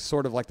it's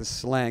sort of like the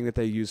slang that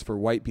they use for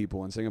white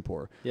people in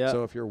Singapore. Yeah.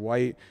 So if you're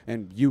white,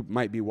 and you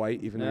might be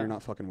white, even though Yeah. you're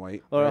not fucking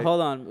white. Or right? hold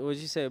on, what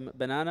did you say?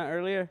 Banana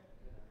earlier? Oh,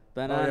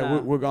 Banana.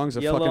 yeah, Wugong's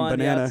a Yellow fucking on the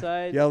banana.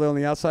 outside, Yellow on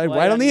the outside, white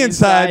white on on the the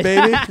inside,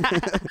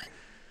 inside. baby.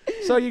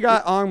 So you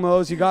got Ong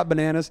Mo's, you got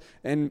bananas,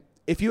 and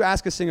if you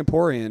ask a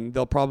Singaporean,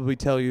 they'll probably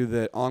tell you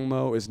that Ong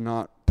Mo is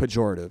not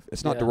pejorative.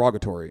 It's not Yeah.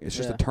 derogatory. It's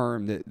just Yeah. a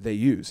term that they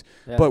use.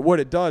 Yeah. But what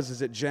it does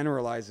is it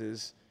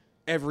generalizes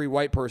every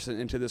white person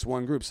into this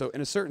one group. So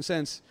in a certain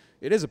sense,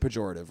 it is a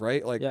pejorative,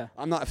 right? Like Yeah.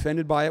 I'm not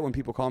offended by it when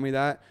people call me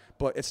that,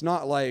 but it's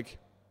not like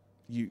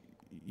you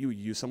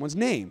use someone's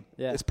name.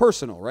 Yeah. It's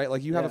personal, right?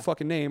 Like you have a Yeah.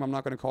 fucking name. I'm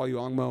not going to call you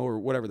Ong Mo or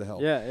whatever the hell.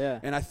 Yeah. Yeah.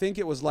 And I think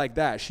it was like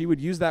that. She would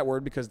use that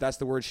word because that's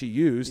the word she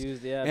used.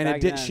 Yeah, And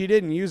back then. she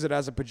didn't use it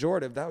as a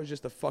pejorative. That was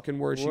just the fucking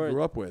word she Word.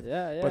 grew up with.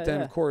 Yeah, yeah, But then,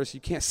 yeah. of course,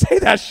 you can't say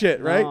that shit,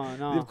 right?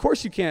 No. Of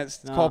course you can't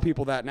No. call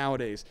people that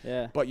nowadays.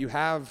 Yeah. But you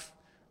have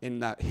in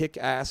that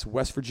hick-ass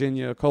West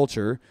Virginia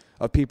culture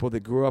of people that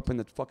grew up in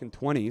the fucking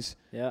 20s,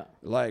 Yeah.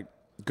 like,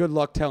 good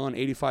luck telling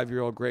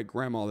 85-year-old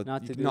great-grandma that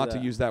Not to do not to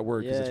that. use that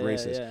word because Yeah,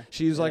 it's yeah, racist. yeah.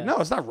 She's like, Yeah. no,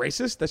 it's not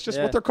racist. That's just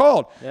Yeah. what they're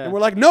called. Yeah. And we're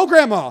like, no,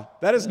 grandma,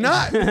 that is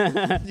not.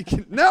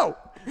 No,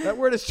 that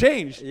word has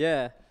changed.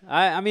 Yeah.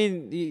 I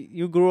mean,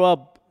 you grew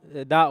up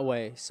that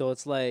way, so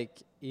it's like,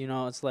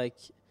 it's like,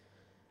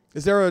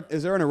 Is there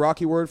an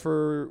Iraqi word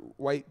for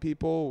white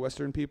people,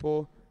 Western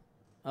people?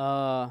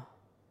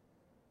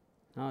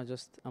 no,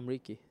 just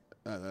Amriki.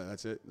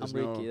 That's it.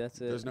 Amriki,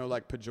 that's it. There's no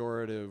like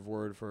pejorative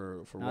word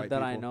for Not white that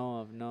people. I know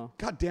of, no.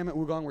 God damn it,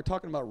 Wugong. We're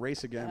talking about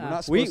race again. We're Yeah.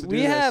 not We- supposed to do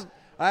we this. have-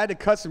 I had to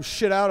cut some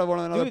shit out of one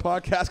another Dude,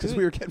 podcast because dude.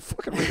 we were getting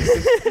fucking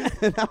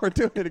racist, and now we're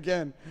doing it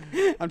again.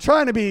 I'm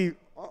trying to be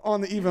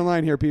on the even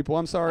line here, people.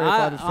 I'm sorry if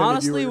I've offended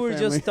Honestly, you or your we're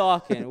family. just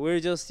talking. We're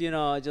just,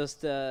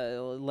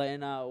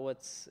 laying out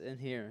what's in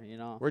here,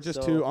 We're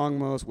just So- two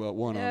Ongmos. Well,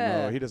 one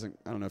Yeah. Ongmo. He doesn't.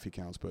 I don't know if he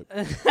counts, but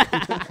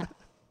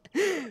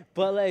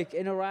But like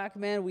in Iraq,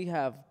 man, we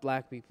have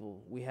black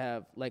people. We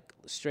have like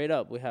straight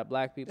up, we have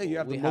black people. yeah, you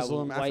have we the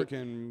Muslim, white,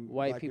 African,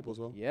 white black people as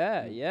well.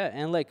 Yeah, yeah,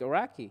 and like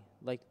Iraqi,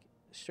 like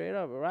straight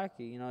up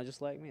Iraqi.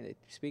 Just like me, they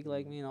speak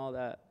like me and all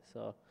that.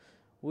 So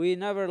we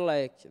never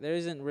like. There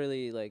isn't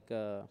really like.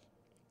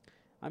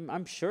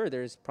 I'm sure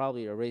there's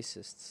probably a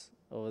racists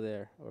over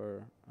there,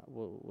 or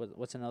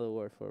what's another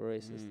word for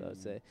racist? I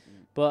would say,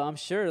 but I'm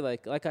sure,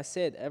 like I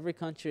said, every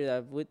country that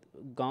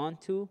I've gone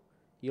to,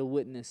 you'll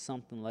witness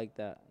something like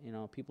that. You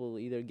know, people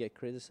either get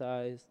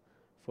criticized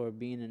for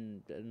being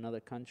in another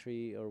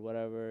country or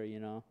whatever. You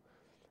know,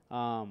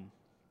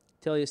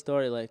 tell you a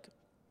story like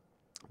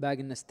back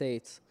in the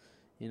States.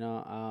 You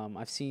know,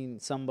 I've seen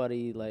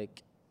somebody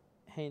like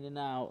hanging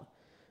out,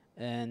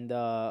 and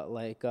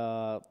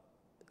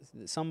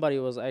somebody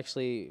was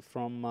actually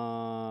from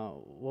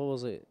what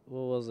was it?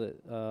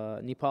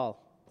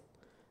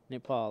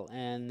 Nepal,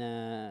 and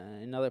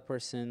another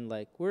person.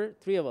 Like, we're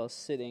three of us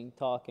sitting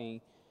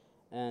talking,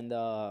 and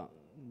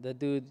the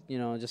dude, you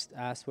know, just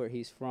asked where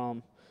he's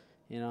from,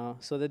 you know.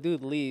 So the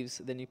dude leaves,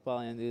 the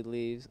Nepalian dude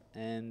leaves,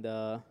 and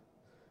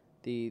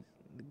the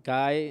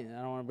guy,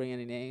 I don't want to bring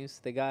any names,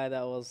 the guy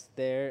that was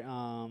there,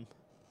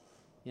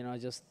 you know,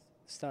 just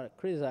started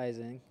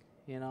criticizing.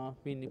 You know,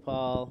 being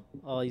Nepal,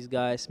 all these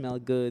guys smell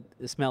good,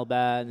 smell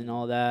bad, and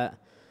all that.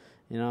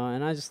 You know,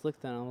 and I just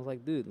looked at him. I was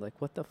like, dude, like,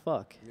 what the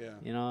fuck? Yeah.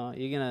 You know,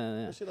 you're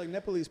gonna. Especially like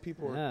Nepalese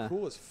people are Yeah.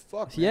 cool as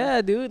fuck. Man.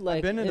 Yeah, dude. Like,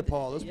 I've been to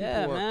Nepal. Those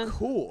yeah, people are man.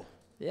 cool.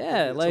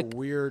 Yeah, It's like, a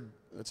weird.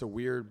 It's a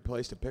weird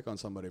place to pick on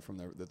somebody from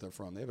there that they're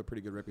from. They have a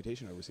pretty good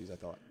reputation overseas, I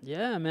thought.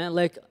 yeah, man.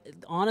 Like,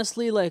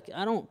 honestly, like,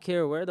 I don't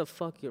care where the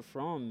fuck you're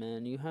from,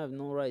 man. You have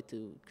no right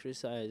to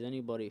criticize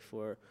anybody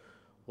for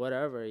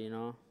whatever, you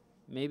know.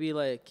 Maybe,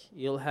 like,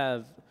 you'll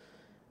have,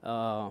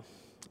 I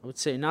would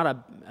say, not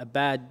a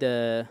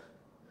bad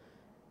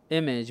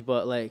image,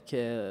 but, like,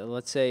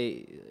 let's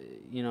say,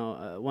 you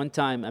know, one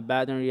time a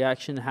bad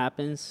reaction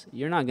happens,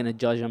 you're not going to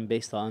judge them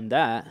based on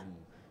that.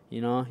 You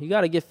know, you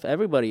got to give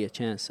everybody a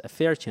chance, a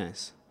fair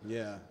chance.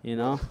 Yeah. You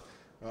know?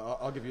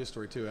 I'll give you a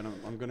story too, and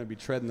I'm going to be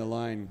treading the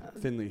line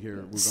thinly here.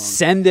 We're going.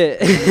 Send it.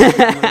 I'm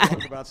going to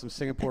talk about some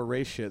Singapore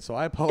race shit, so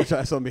I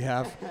apologize on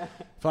behalf.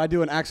 If I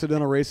do an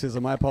accidental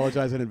racism, I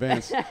apologize in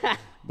advance.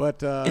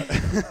 But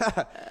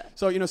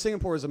so, you know,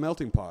 Singapore is a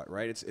melting pot,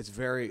 right? It's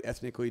very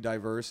ethnically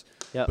diverse,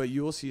 Yep. but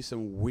you will see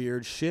some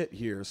weird shit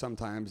here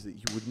sometimes that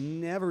you would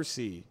never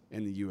see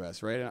in the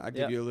U.S., right? I'll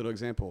give Yep. you a little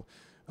example.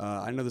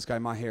 I know this guy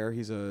Maher.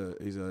 He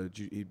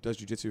does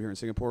jiu-jitsu here in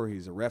Singapore.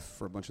 He's a ref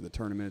for a bunch of the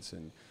tournaments,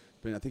 and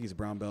I think he's a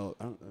brown belt.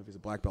 I don't know if he's a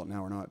black belt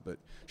now or not, but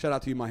shout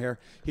out to you, Maher.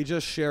 He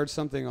just shared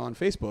something on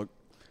Facebook,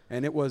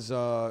 and it was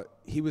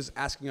he was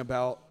asking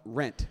about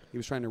rent. He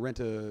was trying to rent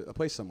a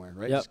place somewhere,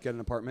 right? Yep. Just get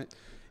an apartment.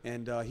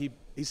 And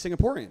he's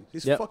Singaporean.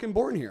 He's Yep. fucking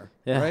born here,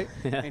 Yeah. right?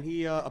 Yeah. And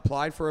he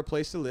applied for a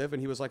place to live,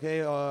 and he was like,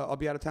 hey, I'll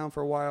be out of town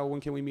for a while.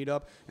 When can we meet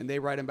up? And they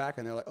write him back,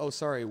 and they're like, oh,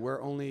 sorry,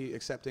 we're only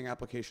accepting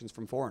applications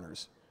from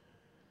foreigners.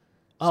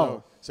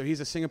 Oh. So he's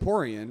a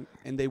Singaporean,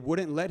 and they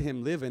wouldn't let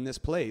him live in this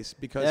place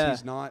because Yeah.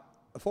 he's not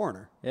a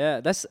foreigner. Yeah,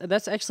 that's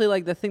actually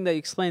like the thing that you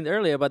explained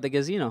earlier about the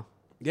casino.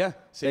 Yeah,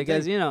 same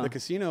Because, thing. you know- The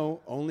casino,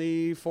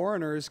 only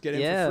foreigners get in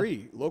Yeah. for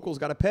free. Locals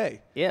got to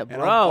pay. Yeah, And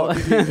bro. I'll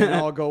give you- and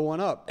I'll go one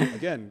up.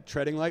 Again,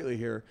 treading lightly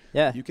here.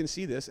 Yeah. You can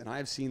see this, and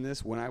I've seen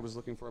this when I was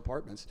looking for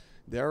apartments.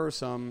 There are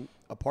some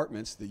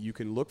apartments that you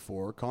can look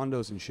for,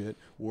 condos and shit,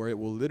 where it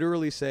will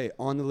literally say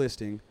on the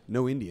listing,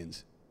 no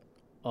Indians.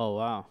 Oh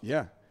wow.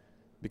 Yeah,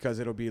 because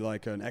it'll be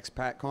like an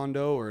expat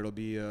condo, or it'll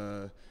be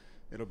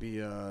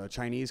a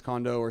Chinese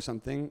condo or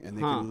something, and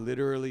they can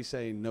literally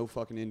say no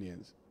fucking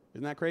Indians.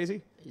 Isn't that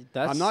crazy?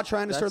 I'm not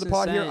trying to stir the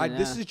pot here. insane,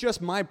 This yeah. is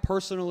just my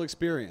personal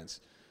experience.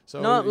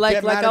 So No, like-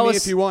 get like mad I at me was-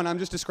 if you want. I'm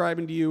just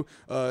describing to you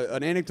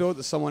an anecdote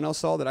that someone else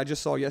saw that I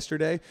just saw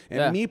yesterday, and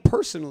Yeah. me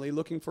personally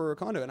looking for a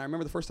condo. And I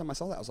remember the first time I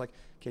saw that, I was like,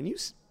 "Can you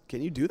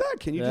do that?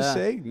 Can you just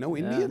Yeah. say no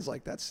Yeah. Indians?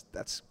 Like that's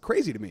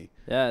crazy to me."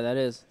 Yeah,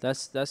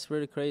 that's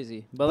really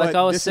crazy. But like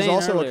I was this saying is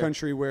also earlier, a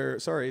country where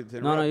sorry, to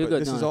No, interrupt, you're but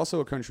good, this no. is also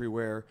a country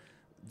where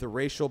the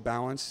racial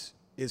balance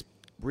is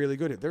really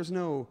good. There's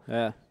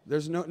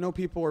no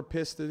people are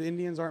pissed. The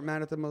Indians aren't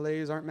mad at the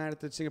Malays, aren't mad at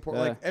the Singapore.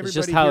 Yeah. Like It's everybody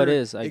just how it here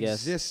is, I guess.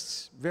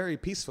 exists very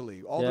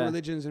peacefully. All the Yeah.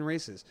 religions and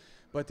races.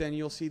 But then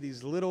you'll see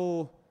these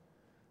little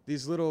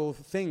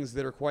things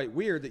that are quite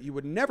weird that you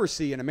would never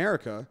see in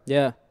America.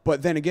 Yeah,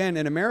 But then again,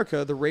 in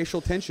America, the racial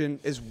tension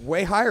is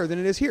way higher than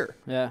it is here,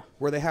 yeah,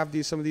 where they have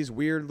some of these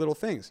weird little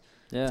things.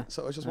 yeah.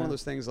 So it's just one of Yeah.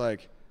 those things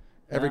like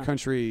every Yeah.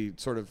 country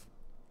sort of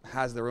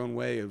has their own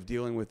way of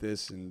dealing with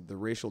this and the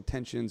racial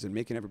tensions and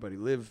making everybody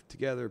live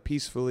together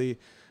peacefully.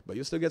 But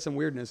you'll still get some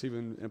weirdness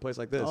even in a place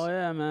like this. Oh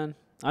yeah, man.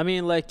 I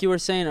mean, like you were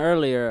saying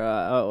earlier,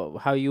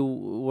 how you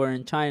were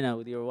in China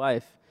with your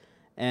wife,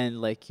 and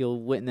like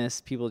you'll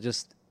witness people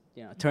just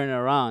turning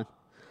around.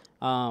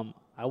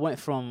 I went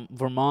from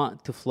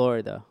Vermont to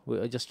Florida.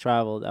 I just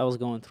traveled. I was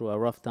going through a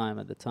rough time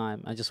at the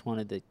time. I just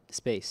wanted the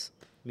space.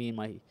 Me and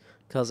my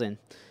cousin,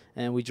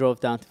 and we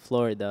drove down to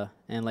Florida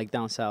and like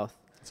down south.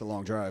 It's a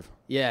long drive.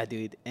 Yeah,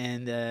 dude.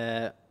 And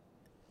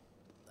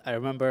I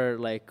remember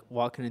like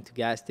walking into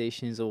gas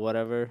stations or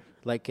whatever,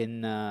 like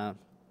in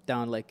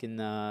down like in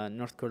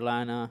North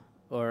Carolina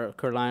or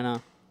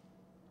Carolina,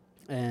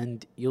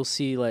 and you'll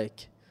see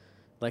like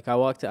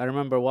I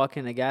remember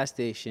walking in a gas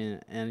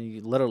station, and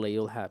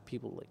you'll have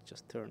people like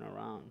just turn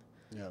around.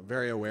 Yeah,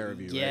 very aware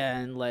of you. Yeah, Right?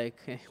 and like,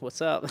 hey,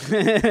 what's up?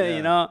 Yeah.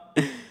 You know.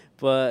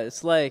 But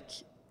it's like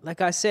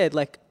I said,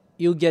 like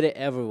you get it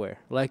everywhere.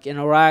 Like in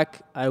Iraq,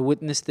 I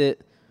witnessed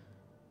it.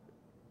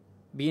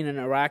 Being an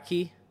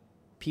Iraqi,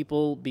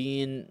 people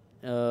being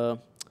I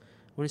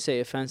wouldn't say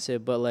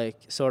offensive, but like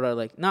sort of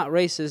like not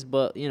racist,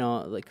 but you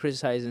know, like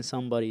criticizing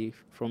somebody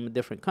from a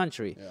different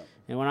country. Yeah.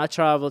 And when I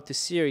traveled to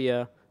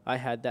Syria, I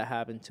had that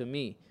happen to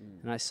me,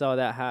 and I saw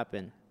that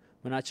happen.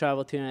 When I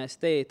traveled to the United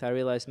States, I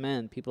realized,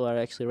 man, people are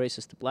actually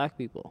racist to black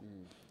people.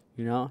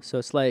 You know, so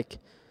it's like,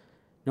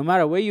 no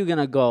matter where you're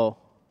gonna go,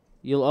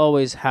 you'll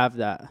always have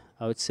that.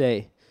 I would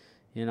say,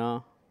 you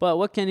know. But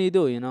what can you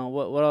do? You know,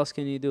 what else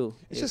can you do?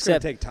 It's just gonna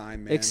take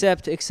time, man.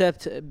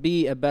 Except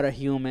be a better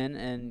human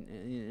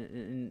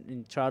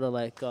and try to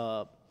like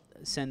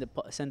send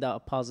out a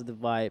positive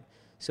vibe,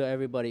 so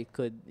everybody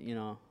could, you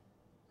know,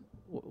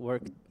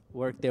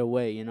 work their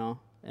way, you know,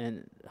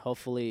 and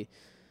hopefully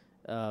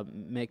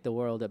make the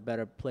world a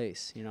better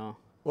place, you know.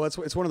 Well,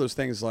 it's one of those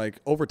things, like,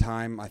 over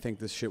time, I think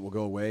this shit will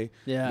go away.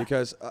 Yeah.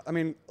 Because, I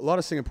mean, a lot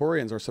of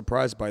Singaporeans are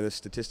surprised by this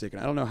statistic,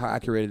 and I don't know how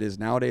accurate it is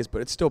nowadays,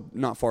 but it's still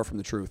not far from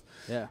the truth.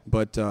 Yeah.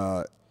 But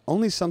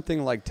only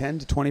something like 10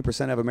 to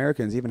 20% of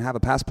Americans even have a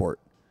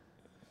passport.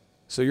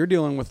 So you're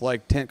dealing with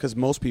like 10, because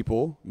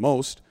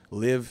most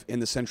live in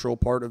the central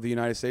part of the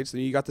United States. Then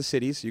you got the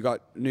cities, you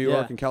got New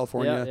York and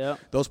California. Yeah.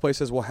 Those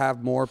places will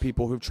have more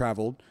people who've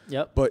traveled.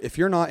 Yep. But if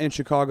you're not in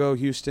Chicago,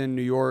 Houston,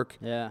 New York,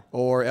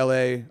 or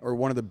LA, or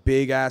one of the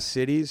big ass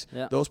cities,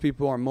 those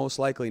people are most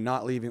likely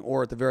not leaving,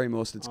 or at the very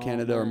most, it's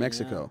Canada or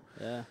Mexico.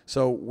 Yeah.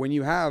 So when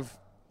you have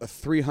a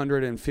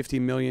 350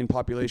 million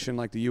population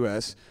like the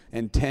U.S.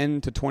 and 10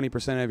 to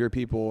 20% of your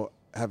people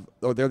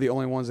they're the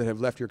only ones that have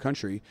left your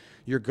country,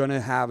 you're going to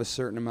have a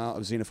certain amount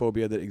of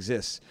xenophobia that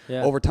exists.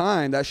 Yeah. Over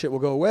time, that shit will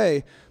go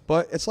away,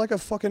 but it's like a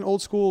fucking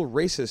old school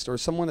racist or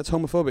someone that's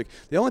homophobic.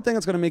 The only thing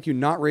that's going to make you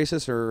not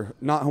racist or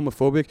not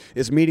homophobic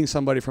is meeting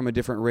somebody from a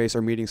different race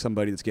or meeting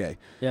somebody that's gay.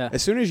 Yeah.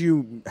 As soon as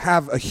you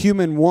have a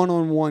human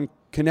one-on-one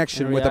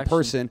connection with a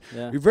person,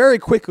 Yeah. you very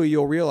quickly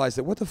you'll realize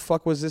that what the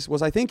fuck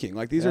was I thinking?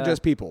 Like, these are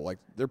just people. Like,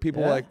 they're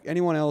people like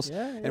anyone else.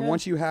 And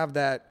once you have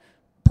that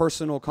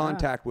personal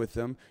contact with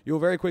them, you'll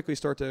very quickly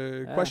start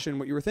to question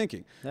what you were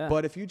thinking.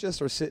 But if you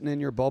just are sitting in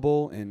your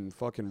bubble in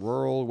fucking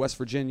rural West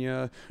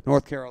Virginia,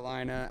 North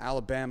Carolina,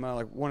 Alabama,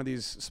 like one of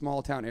these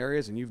small town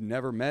areas, and you've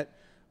never met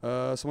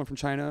someone from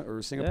China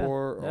or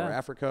Singapore or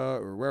Africa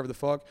or wherever the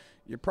fuck,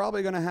 you're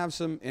probably going to have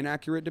some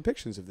inaccurate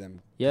depictions of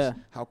them. Yeah.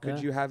 How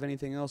could you have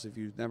anything else if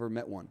you've never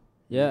met one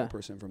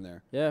person from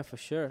there? Yeah, for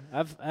sure.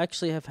 I've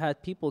actually have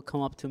had people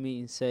come up to me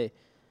and say,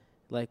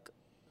 like,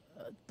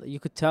 you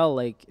could tell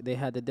like they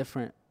had a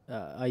different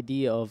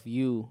idea of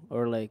you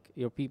or like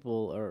your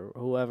people or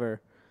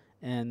whoever,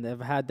 and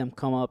I've had them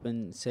come up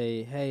and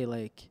say, hey,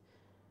 like,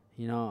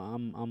 you know,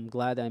 I'm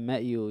glad I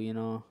met you, you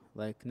know,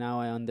 like now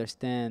I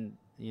understand,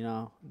 you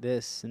know,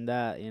 this and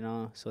that, you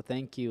know, so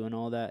thank you and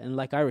all that. And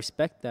like I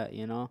respect that,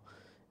 you know,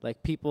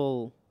 like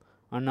people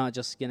are not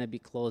just gonna be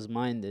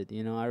closed-minded,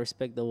 you know. I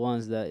respect the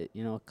ones that,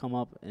 you know, come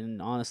up and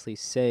honestly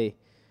say,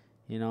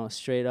 you know,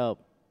 straight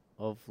up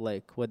of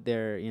like what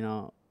they're, you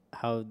know,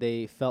 how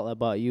they felt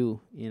about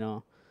you, you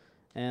know.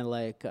 And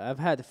like I've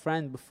had a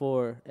friend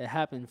before, it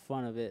happened in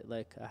front of it,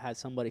 like I had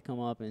somebody come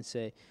up and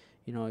say,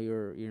 you know,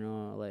 you're, you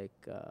know, like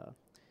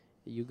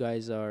you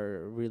guys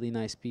are really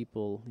nice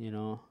people, you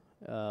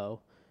know,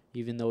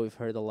 even though we've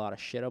heard a lot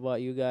of shit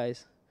about you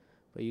guys,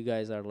 but you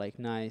guys are like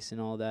nice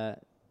and all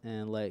that,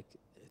 and like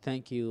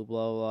thank you,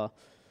 blah blah.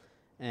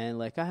 And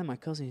like I had my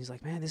cousin, he's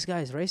like, man, this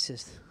guy is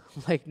racist.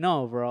 I'm like,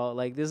 no, bro,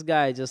 like this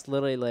guy just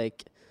literally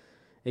like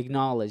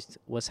acknowledged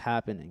what's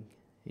happening,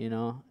 you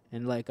know.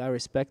 And like I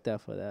respect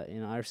that for that, you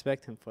know. I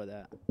respect him for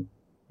that,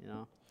 you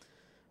know.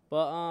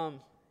 But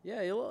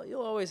yeah,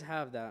 you'll always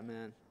have that,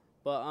 man.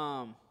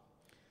 But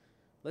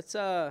let's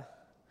I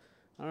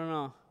don't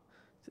know,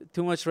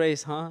 too much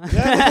race, huh?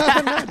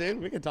 No,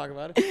 dude, we can talk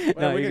about it.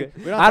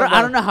 No,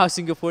 I don't know how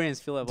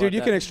Singaporeans feel about that. Dude,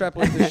 you can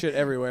extrapolate this shit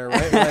everywhere,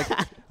 right?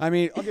 Like, I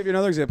mean, I'll give you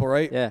another example,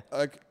 right? Yeah.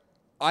 Like,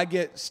 I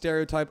get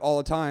stereotyped all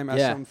the time as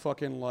some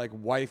fucking like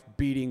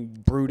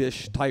wife-beating,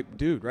 brutish type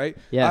dude, right?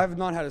 Yeah. I've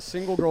not had a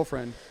single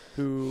girlfriend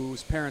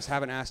whose parents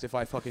haven't asked if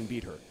I fucking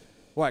beat her.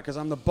 Why? Because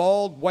I'm the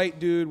bald white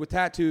dude with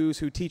tattoos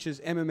who teaches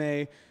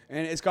MMA,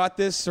 and it's got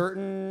this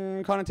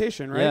certain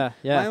connotation, right?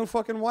 Yeah. My own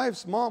fucking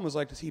wife's mom was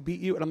like, "Does he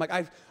beat you?" And I'm like,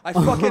 I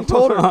fucking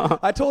told her.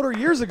 I told her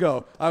years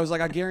ago. I was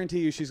like, I guarantee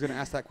you, she's gonna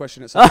ask that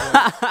question at some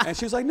point. And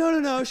she was like,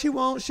 No, she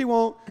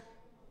won't.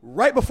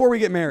 Right before we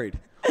get married.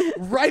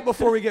 Right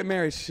before we get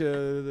married,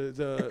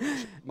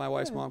 my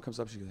wife's mom comes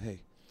up. She goes,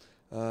 "Hey,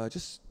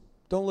 just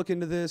don't look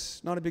into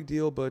this. Not a big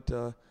deal, but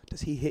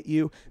does he hit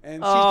you?"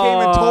 And she came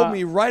and told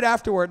me right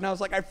afterward, and I was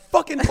like, "I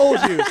fucking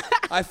told you."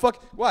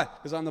 What?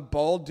 Because I'm the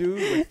bald dude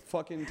with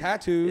fucking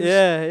tattoos.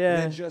 Yeah.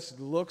 That just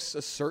looks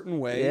a certain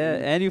way. Yeah,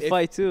 and you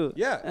fight too.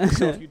 Yeah.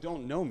 So if you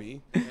don't know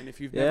me, and if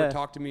you've never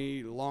talked to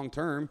me long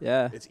term,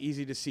 it's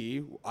easy to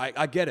see.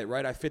 I get it,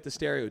 right? I fit the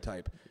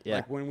stereotype. Yeah.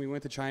 Like when we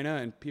went to China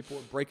and people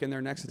were breaking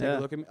their necks to take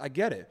a look at me, I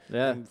get it.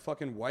 Yeah. I'm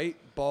fucking white,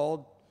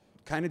 bald,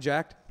 kind of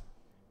jacked.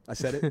 I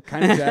said it,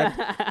 kind of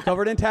jacked,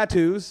 covered in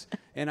tattoos,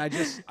 and I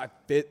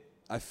fit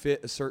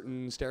a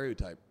certain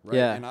stereotype, right?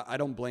 Yeah. And I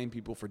don't blame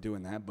people for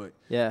doing that, but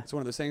Yeah. it's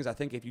one of those things. I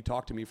think if you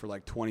talk to me for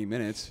like 20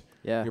 minutes,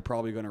 Yeah. you're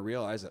probably going to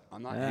realize that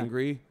I'm not Yeah.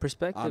 angry.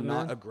 Perspective, I'm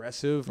not man.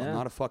 aggressive. Yeah. I'm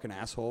not a fucking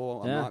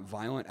asshole. I'm Yeah. not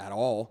violent at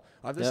all.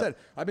 I've just Yep.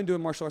 said, I've been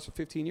doing martial arts for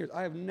 15 years.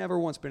 I have never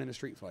once been in a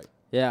street fight.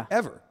 Yeah.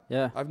 Ever.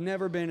 Yeah. I've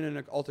never been in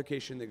an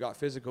altercation that got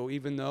physical,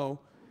 even though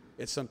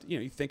it's something,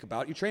 you think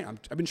about, you train.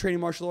 I've been training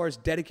martial arts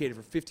dedicated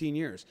for 15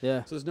 years.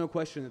 Yeah. So there's no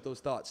question that those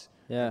thoughts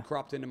Yeah. have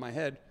cropped into my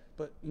head,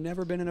 but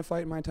never been in a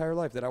fight in my entire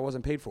life that I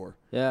wasn't paid for.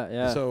 Yeah.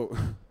 Yeah. So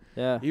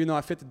yeah. even though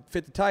I fit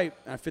the type,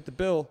 and I fit the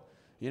bill,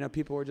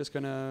 people are just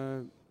going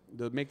to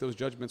make those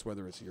judgments,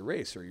 whether it's your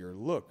race or your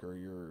look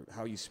or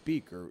how you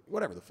speak or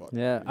whatever the fuck.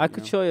 Yeah, I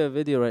could show you a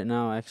video right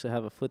now. I actually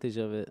have a footage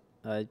of it.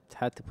 I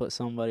had to put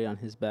somebody on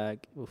his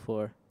back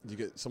before. Did you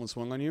get someone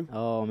swung on you?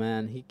 Oh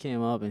man, he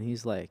came up and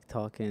he's like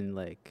talking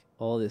like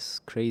all this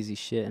crazy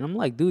shit, and I'm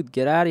like, dude,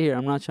 get out of here!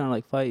 I'm not trying to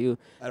like fight you.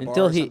 At a Until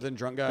bar or he, something,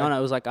 drunk guy? no,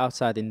 it was like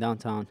outside in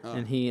downtown, Oh.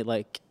 and he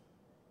like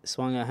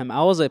swung at him.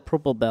 I was a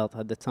purple belt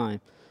at the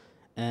time,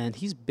 and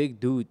he's big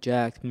dude,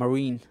 jacked,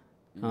 Marine,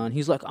 and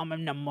he's like, I'm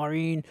a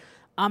Marine,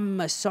 I'm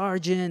a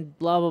sergeant,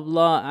 blah blah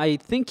blah. I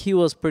think he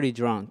was pretty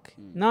drunk,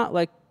 not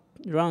like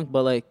drunk,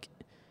 but like,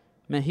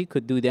 man, he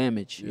could do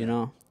damage, you Yeah.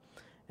 know.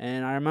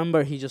 And I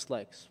remember he just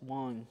like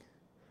swung,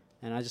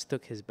 and I just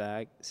took his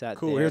bag, sat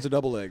Cool. there. Here's a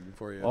double leg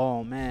for you.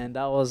 Oh man,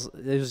 it was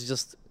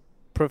just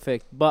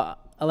perfect. But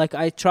like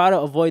I try to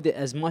avoid it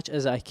as much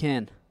as I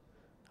can.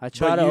 I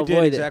try But to you avoid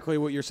did it. exactly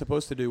what you're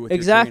supposed to do with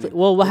Exactly. your training.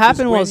 Well, what Which is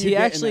happened when was you he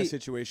get actually- in that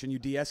situation, you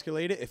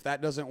de-escalate it. If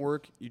that doesn't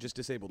work, you just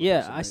disable the Yeah,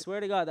 person. I right? swear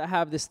to God, I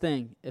have this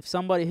thing. If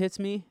somebody hits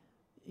me,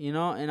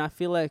 and I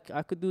feel like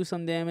I could do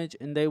some damage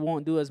and they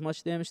won't do as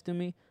much damage to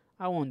me,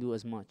 I won't do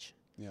as much.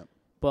 Yep.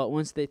 But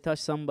once they touch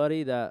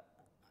somebody that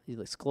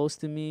is close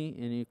to me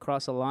and you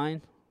cross a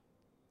line,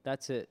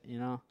 that's it,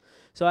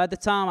 So at the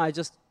time, I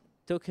just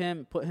took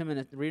him, put him in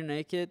a rear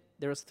naked.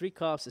 There was 3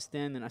 cops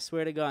standing. I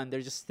swear to God, and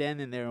they're just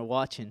standing there and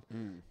watching,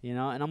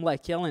 And I'm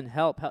like yelling,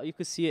 help, help. You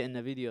could see it in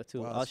the video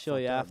too. Wow, I'll that's show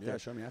you fucked up. after. Yeah,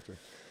 show me after.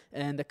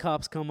 And the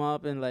cops come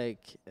up and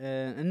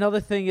another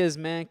thing is,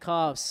 man,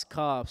 cops.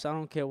 I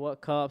don't care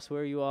what cops,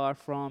 where you are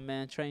from,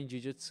 man. Train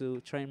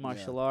jiu-jitsu, train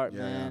martial art, yeah,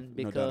 man.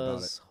 no doubt about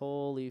Because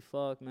holy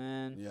fuck,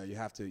 man. Yeah, you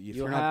have to. If You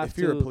you're have if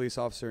you're a to- police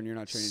officer and you're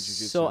not training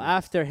jiu-jitsu. So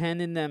after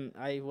handing them,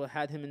 I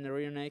had him in the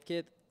rear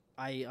naked.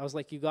 I was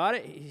like, you got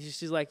it?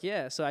 She's like,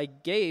 yeah. So I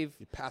gave,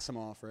 you pass them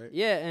off, right?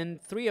 yeah,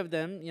 and 3 of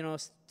them,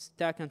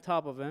 stack on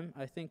top of him.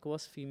 I think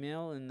was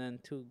female and then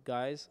 2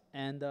 guys.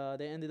 And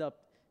they ended up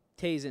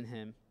tasing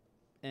him.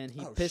 And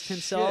he Oh, pissed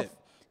himself. shit.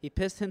 He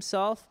pissed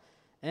himself,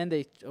 and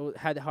they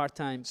had a hard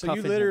time. So you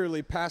cuffing him.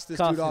 literally passed this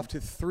dude Cuffing. off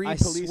to 3 I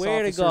police swear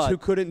to officers God. who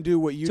couldn't do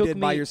what you Took did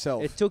by me-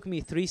 yourself. It took me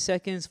 3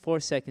 seconds, 4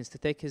 seconds to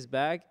take his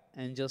bag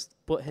and just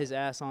put his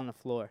ass on the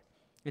floor.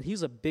 And he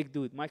was a big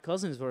dude. My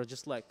cousins were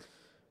just like,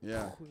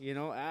 yeah.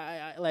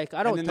 I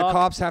don't And then talk. the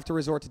cops have to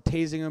resort to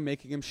tasing him,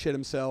 making him shit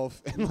himself,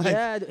 and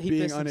Yeah, he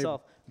being pissed unable.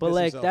 himself. But Pissed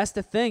like himself. that's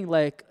the thing.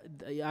 Like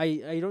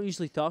I don't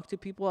usually talk to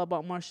people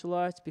about martial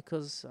arts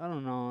because I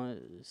don't know.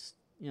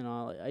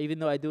 Even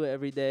though I do it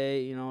every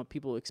day,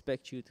 people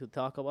expect you to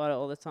talk about it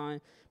all the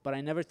time. But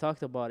I never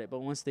talked about it. But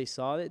once they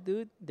saw it,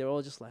 dude, they're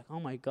all just like, "Oh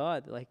my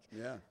God, like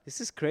Yeah. this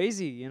is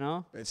crazy,"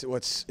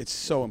 It's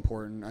so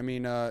important. I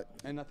mean,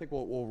 and I think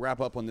we'll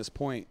wrap up on this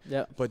point.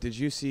 Yeah. But did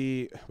you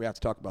see? We have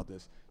to talk about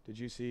this. Did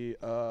you see?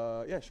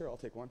 Yeah, sure. I'll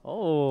take one.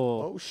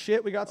 Oh. Oh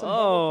shit, we got some.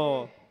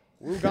 Oh.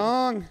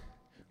 Wugong,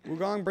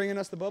 Wugong, bringing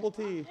us the bubble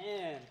tea.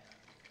 Man.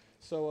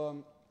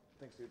 So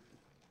thanks, dude.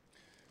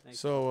 Thanks.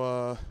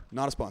 So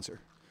not a sponsor.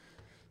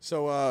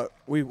 So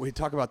we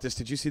talk about this.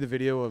 Did you see the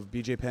video of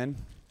BJ Penn,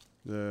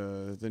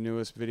 the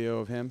newest video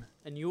of him?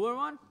 A newer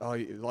one? Oh,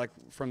 like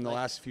from the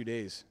last few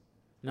days.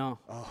 No.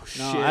 Oh No,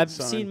 shit, I've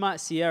son. seen Matt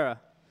Sierra.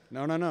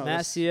 No.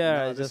 Matt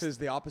Sierra No, this just- is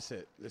the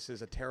opposite. This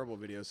is a terrible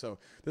video. So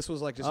this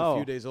was like just Oh. a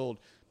few days old.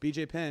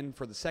 BJ Penn,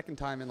 for the second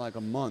time in like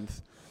a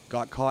month,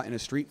 got caught in a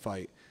street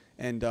fight.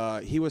 And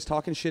he was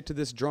talking shit to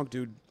this drunk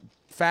dude,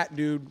 fat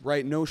dude,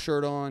 right, no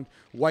shirt on,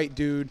 white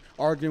dude,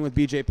 arguing with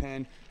BJ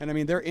Penn. And I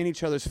mean, they're in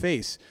each other's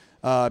face.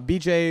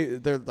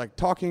 BJ, they're like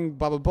talking,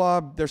 blah, blah, blah.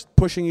 They're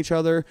pushing each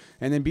other.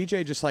 And then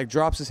BJ just like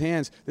drops his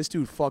hands. This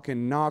dude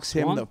fucking knocks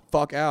him Swung? the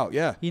fuck out.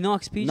 Yeah. He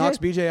knocks PJ? Knocks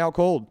BJ out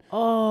cold.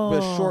 Oh. With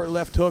a short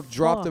left hook,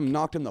 dropped him, fuck.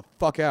 knocked him the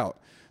fuck out.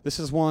 This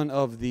is one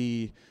of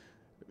the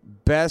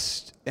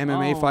best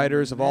MMA Oh,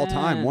 fighters of all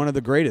time. man. One of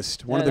the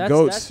greatest. One of the that's,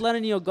 goats. That's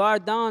letting your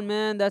guard down,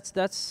 man. That's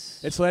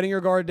It's letting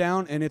your guard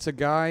down, and it's a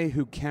guy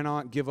who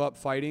cannot give up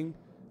fighting,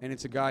 and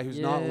it's a guy who's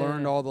not Yeah.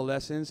 learned all the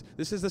lessons.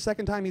 This is the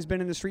second time he's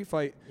been in a street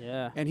fight,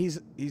 yeah. and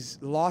he's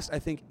lost, I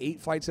think, 8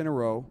 fights in a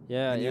row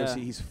Yeah, in yeah. UFC.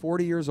 He's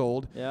 40 years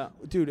old. Yeah.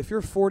 Dude, if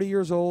you're 40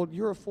 years old,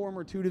 you're a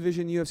former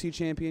 2-division UFC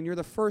champion. You're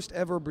the first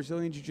ever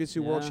Brazilian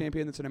Jiu-Jitsu world Yeah.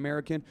 champion that's an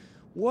American.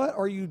 What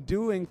are you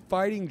doing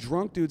fighting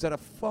drunk dudes at a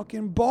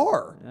fucking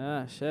bar?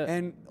 Yeah, shit.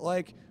 And,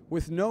 like,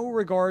 with no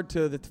regard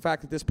to the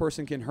fact that this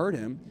person can hurt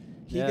him,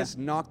 he Yeah. gets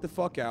knocked the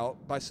fuck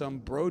out by some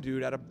bro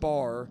dude at a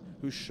bar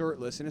who's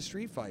shirtless in a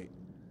street fight.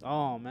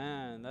 Oh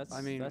man, that's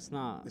I mean, that's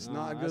not. it's no,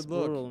 not a that's good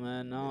look. brutal,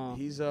 man. No.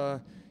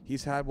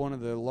 He's had one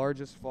of the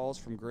largest falls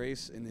from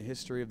grace in the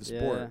history of the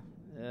sport.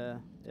 Yeah,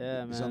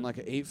 He's man. on like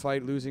an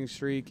 8-fight losing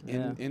streak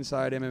Yeah.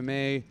 inside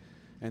MMA,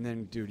 and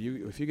then dude,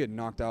 if you get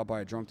knocked out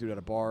by a drunk dude at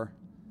a bar,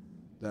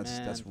 that's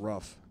Man.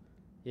 rough.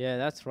 Yeah,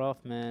 that's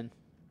rough, man.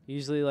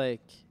 Usually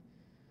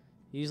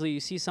you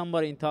see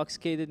somebody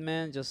intoxicated,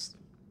 man, just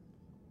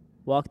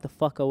walk the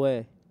fuck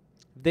away.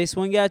 If they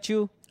swing at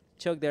you,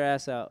 choke their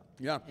ass out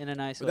Yeah, in a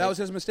nice but way. that was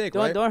his mistake,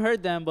 don't right? don't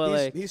hurt them,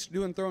 but he's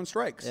doing throwing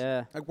strikes.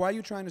 Yeah. Like, why are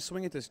you trying to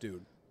swing at this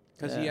dude?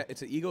 Because Yeah.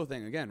 it's an ego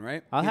thing again,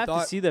 right? I'll He have to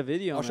thought- see the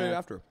video. I'll show you man.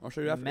 after.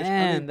 It's-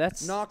 Man,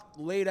 that's- knocked,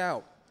 laid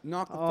out,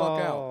 knocked the Oh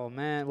fuck out.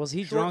 man, was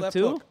he Short drunk left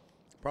too? hook.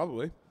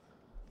 Probably.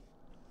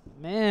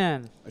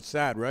 Man, It's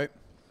sad, right?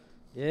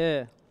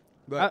 yeah.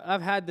 But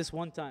I've had this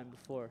one time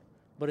before,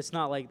 but it's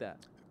not like that.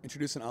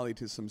 introducing Ali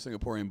to some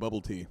Singaporean bubble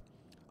tea.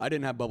 I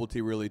didn't have bubble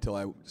tea really till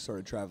I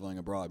started traveling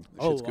abroad.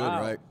 The Oh, shit's good, wow.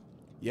 right?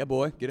 Yeah,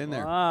 boy, get in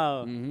there.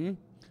 Wow. Mm-hmm.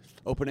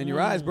 Opening your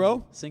eyes,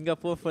 bro.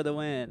 Singapore for the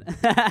win.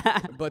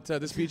 But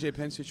this BJ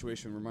Penn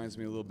situation reminds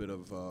me a little bit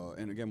of,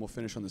 and again, we'll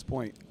finish on this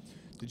point.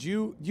 Did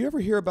you ever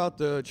hear about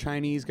the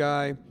Chinese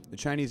guy, the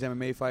Chinese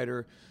MMA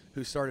fighter,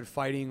 who started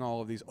fighting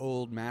all of these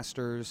old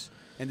masters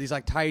and these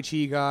like Tai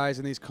Chi guys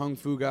and these Kung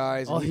Fu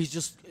guys? Oh, and he's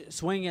just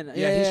swinging.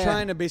 yeah, he's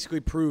trying to basically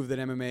prove that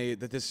MMA,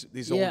 that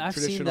these old Yeah, I've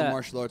seen traditional that.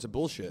 martial arts are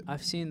bullshit,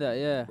 I've seen that.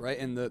 Yeah. right?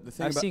 And the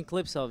thing I've about seen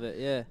clips of it.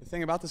 Yeah. the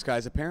thing about this guy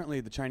is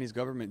apparently the Chinese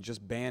government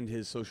just banned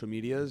his social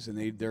medias, and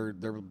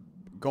they're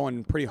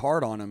going pretty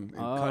hard on him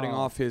and cutting Oh.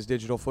 off his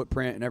digital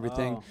footprint and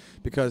everything Oh.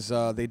 because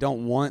they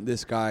don't want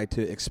this guy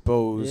to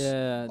expose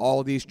Yeah.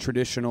 all these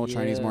traditional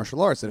Chinese Yeah.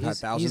 martial arts that have had He's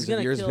thousands gonna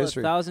of years of kill it,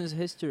 history. Thousands of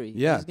history.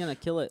 Yeah. He's gonna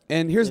kill it.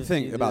 And here's the if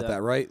thing you do about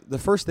that, right? The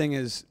first thing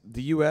is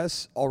the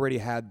U.S. already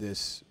had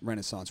this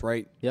renaissance,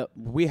 right? Yep.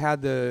 We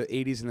had the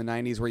 80s and the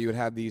 90s where you would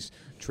have these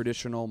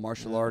traditional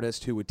martial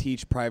artists who would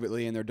teach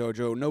privately in their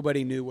dojo.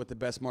 Nobody knew what the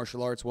best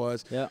martial arts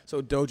was. Yep.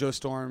 So dojo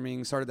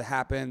storming started to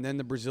happen. Then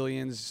the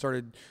Brazilians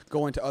started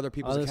going to other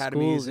people's Other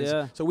academies. schools, And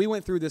yeah. So we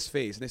went through this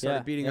phase. And they started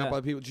Yeah, beating up yeah.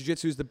 other people.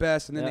 Jiu-jitsu's the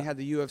best. And then they Yeah. had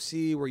the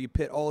UFC where you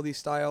pit all these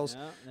styles.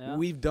 Yeah, yeah.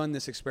 We've done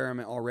this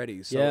experiment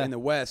already. So Yeah. in the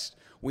West,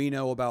 we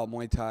know about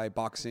Muay Thai,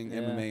 boxing,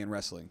 Yeah. MMA, and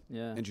wrestling.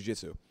 Yeah. And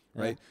jiu-jitsu.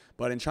 Yeah. Right?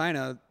 But in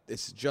China,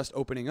 it's just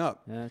opening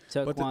up. Yeah.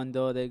 But the-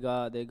 Taekwondo. They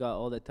got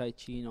all the Tai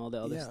Chi and all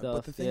the other stuff.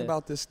 But the thing yeah.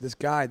 about this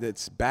guy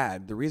that's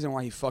bad, the reason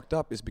why he fucked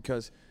up is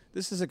because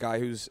this is a guy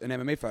who's an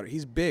MMA fighter.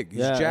 He's big. He's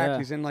Yeah, jacked. yeah.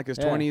 He's in like his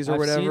Yeah, 20s or I've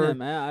seen whatever. him,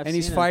 man. I've and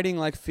he's seen him. fighting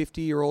like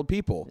 50-year-old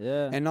people.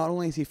 Yeah. And not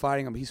only is he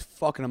fighting them, he's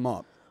fucking them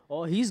up.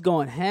 Oh, he's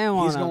going ham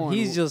He's on him. going-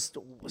 He's just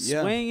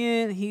Yeah.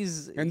 swinging.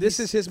 He's And this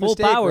he's is his full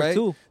mistake, power right?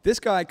 too. This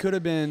guy could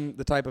have been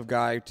the type of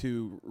guy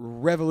to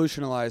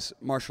revolutionize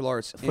martial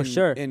arts For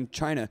sure. in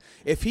China.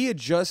 If he had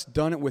just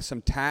done it with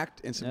some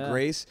tact and some Yeah.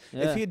 grace,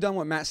 Yeah. if he had done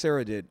what Matt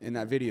Serra did in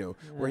that video,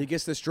 where he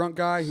gets this drunk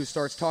guy who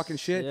starts talking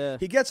shit, Yeah.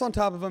 he gets on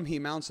top of him, he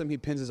mounts him, he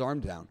pins his arm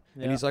down.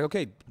 Yeah. And he's like,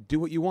 okay, do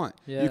what you want.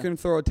 Yeah. You can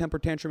throw a temper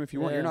tantrum if you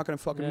want. Yeah. You're not going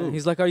to fucking Yeah. move.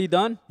 He's like, "Are you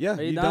done? Yeah,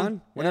 Are you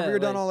done? Whenever Yeah, you're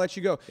done, like- I'll let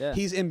you go. Yeah.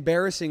 He's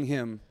embarrassing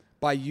him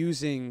by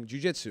using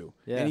jiu-jitsu.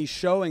 Yeah. And he's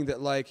showing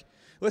that, like,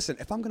 listen,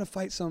 if I'm going to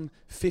fight some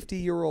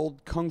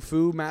 50-year-old kung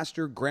fu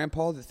master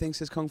grandpa that thinks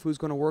his kung fu is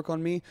going to work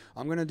on me,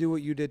 I'm going to do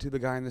what you did to the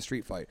guy in the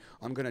street fight.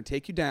 I'm going to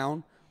take you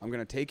down. I'm going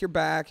to take your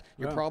back.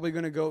 You're Yeah. probably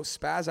going to go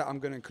spaz out. I'm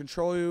going to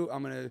control you.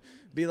 I'm going to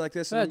be like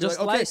this. Yeah, and be just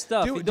like, okay, light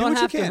stuff. Do, You do don't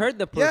what have you to can. hurt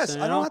the Yes,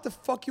 person, I you don't know? have to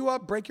fuck you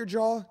up, break your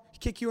jaw,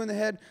 kick you in the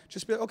head.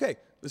 Just be like, okay,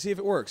 let's see if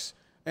it works.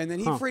 And then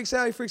he Huh. freaks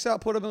out,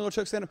 put him in a little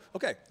choke stand.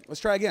 Okay,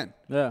 let's try again.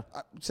 Yeah.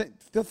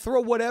 They'll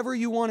throw whatever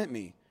you want at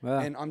me,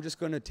 Yeah. and I'm just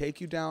going to take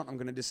you down. I'm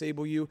going to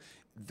disable you.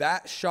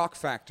 That shock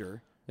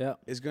factor Yeah.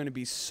 is going to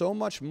be so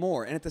much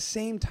more. And at the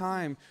same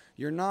time,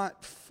 you're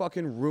not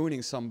fucking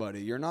ruining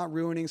somebody. You're not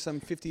ruining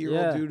some 50-year-old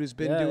Yeah. dude who's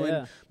been Yeah, doing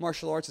yeah.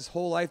 martial arts his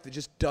whole life that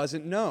just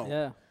doesn't know.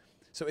 Yeah.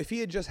 So if he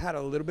had just had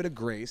a little bit of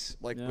grace,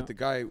 like Yeah. with the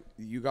guy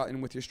you got in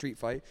with your street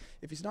fight,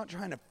 if he's not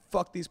trying to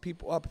fuck these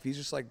people up, if he's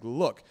just like,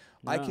 look,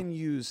 I Yeah. can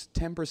use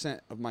 10%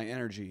 of my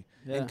energy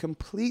Yeah. and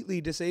completely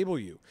disable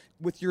you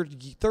with your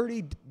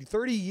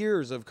 30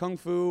 years of kung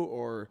fu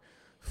or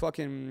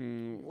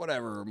fucking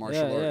whatever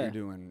martial Yeah, art yeah. you're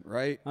doing,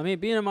 right? I mean,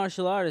 being a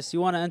martial artist,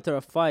 you want to enter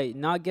a fight,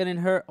 not getting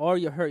hurt, or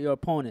you hurt your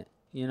opponent.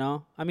 You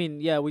know, I mean,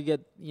 yeah, we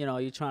get,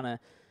 you're trying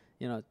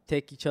to,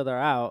 take each other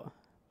out,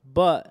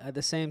 but at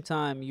the same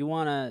time, you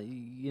want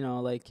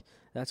to, like,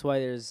 that's why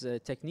there's a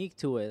technique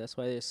to it. That's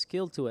why there's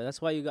skill to it.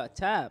 That's why you got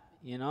tap.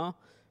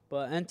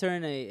 But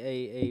entering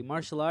a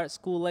martial arts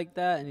school like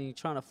that, and you're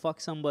trying to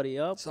fuck somebody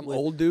up, Some with,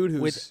 old dude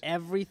who's with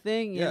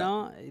everything,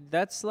 Yeah.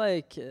 that's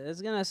like,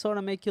 it's gonna sort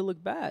of make you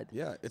look bad.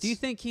 yeah. Do you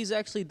think he's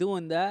actually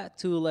doing that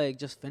to like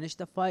just finish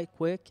the fight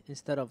quick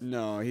instead of?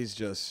 No, he's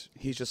just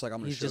like, I'm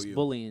gonna He's show just you.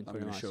 bullying, I'm pretty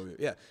gonna much. show you.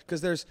 Yeah,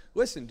 because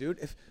listen, dude.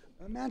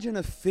 Imagine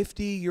a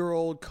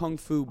 50-year-old kung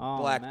fu Oh,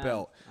 black man.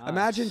 belt. Ah.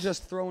 Imagine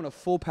just throwing a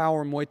full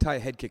power Muay Thai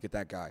head kick at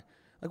that guy.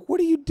 Like, what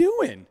are you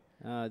doing?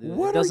 Dude,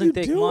 What it doesn't are you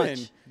take doing?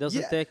 much.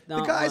 Doesn't take the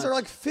not guys are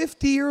much. like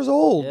 50 years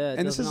old, Yeah, it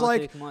and does this is not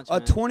like take much, a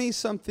man.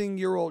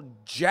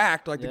 20-something-year-old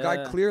jacked. Like the guy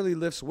Yeah. clearly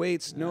lifts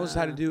weights, knows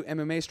how to Yeah. do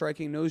MMA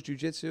striking, knows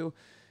jujitsu.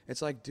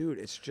 It's like, dude,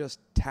 it's just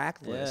Yeah,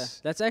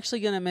 tactless. that's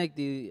actually gonna make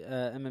the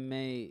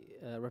MMA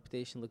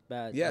reputation look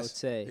bad. I would Yes,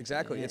 say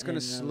exactly. And- It's going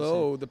to and I would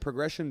slow the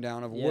progression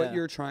down of what Yeah.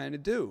 you're trying to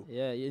do.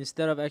 say- Yeah,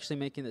 instead of actually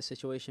making the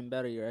situation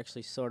better, you're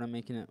actually sort of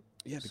making it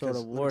Yeah, sort because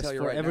of let me worse tell you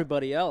for right now-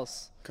 everybody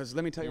else. Because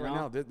let me tell you You right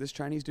know? now, this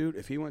Chinese dude,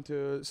 if he went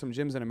to some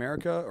gyms in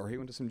America or he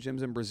went to some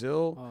gyms in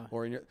Brazil Oh,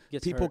 or in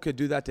gets people hurt. could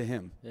do that to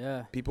him.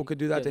 Yeah, People could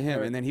do that Get to him,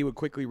 hurt. and then he would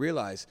quickly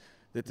realize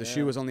that the shoe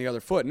Yeah. was on the other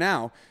foot.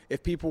 Now,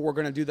 if people were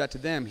going to do that to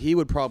them, he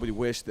would probably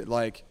wish that,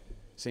 like,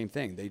 same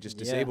thing. They just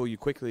Yeah. disable you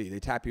quickly. They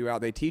tap you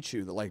out. They teach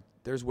you that, like,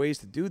 there's ways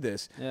to do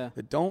this Yeah.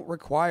 that don't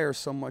require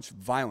so much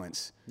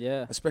violence.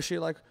 yeah, Especially,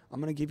 like, I'm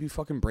going to give you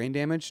fucking brain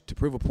damage to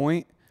prove a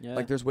point. yeah.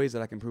 Like, there's ways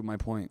that I can prove my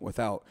point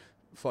without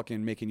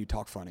fucking making you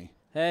talk funny.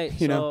 Hey, You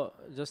so know?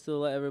 just to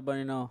let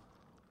everybody know,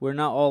 we're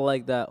not all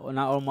like that. We're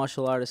not all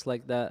martial artists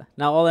like that.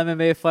 Not all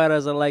MMA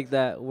fighters are like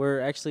that. We're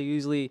actually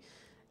usually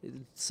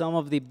some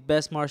of the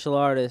best martial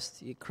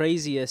artists,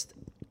 craziest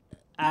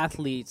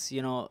athletes,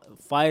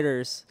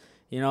 fighters,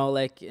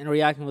 like in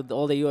reacting with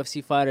all the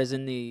UFC fighters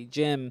in the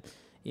gym,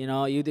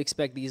 you'd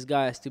expect these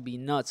guys to be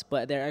nuts,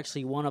 but they're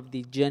actually one of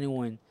the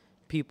genuine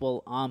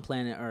people on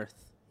planet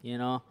Earth,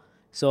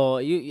 So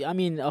I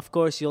mean, of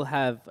course you'll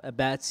have a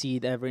bad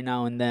seed every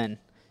now and then,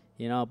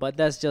 but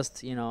that's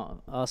just,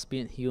 us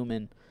being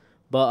human.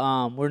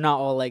 But we're not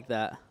all like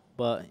that.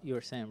 But you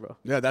were saying, bro.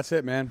 Yeah, that's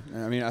it, man.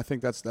 I mean, I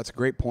think that's a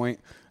great point.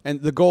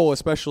 And the goal,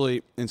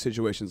 especially in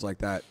situations like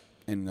that,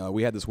 and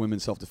we had this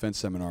women's self-defense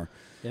seminar,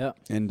 Yeah.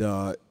 and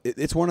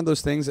it's one of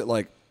those things that,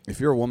 like, if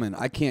you're a woman,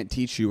 I can't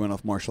teach you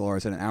enough martial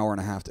arts in an hour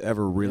and a half to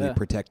ever really Yeah.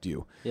 protect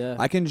you. Yeah.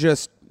 I can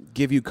just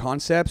give you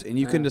concepts, and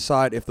you can Yeah.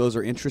 decide if those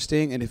are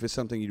interesting and if it's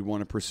something you'd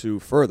want to pursue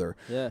further.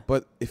 Yeah.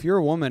 But if you're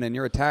a woman and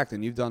you're attacked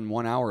and you've done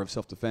 1 hour of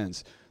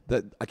self-defense,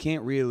 that I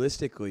can't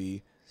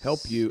realistically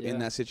help you in Yeah.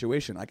 that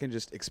situation. I can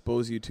just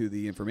expose you to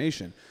the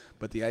information.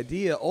 But the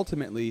idea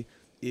ultimately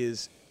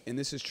is, and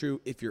this is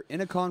true if you're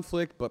in a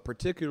conflict, but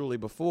particularly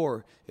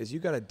before, is you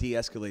got to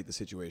de-escalate the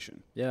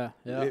situation. Yeah.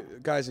 Yeah.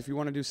 Guys, if you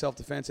want to do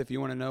self-defense, if you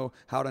want to know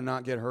how to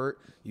not get hurt,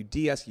 you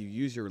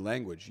use your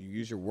language, you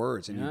use your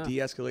words, and Yeah. you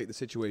de-escalate the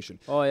situation.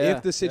 Oh, yeah,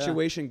 If the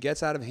situation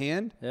gets out of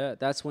hand, Yeah.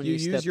 That's when you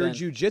you use step your in.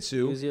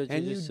 jujitsu Use your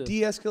and you jujitsu.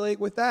 de-escalate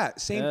with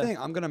that. Same Yeah. thing.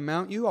 I'm gonna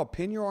mount you. I'll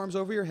pin your arms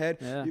over your head.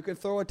 Yeah. You can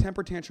throw a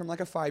temper tantrum like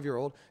a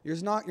 5-year-old. You're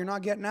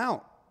not getting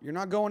out. You're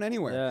not going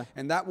anywhere. Yeah.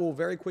 And that will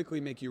very quickly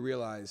make you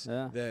realize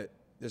Yeah. that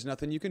there's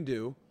nothing you can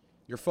do.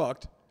 You're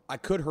fucked. I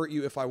could hurt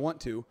you if I want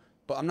to,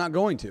 but I'm not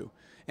going to.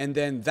 And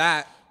then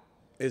that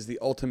is the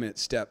ultimate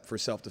step for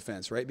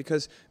self-defense, right?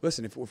 Because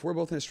listen, if we're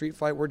both in a street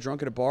fight, we're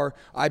drunk at a bar,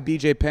 I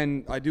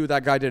do what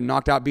that guy did,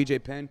 knocked out BJ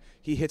Penn,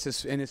 he hits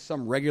his, and it's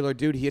some regular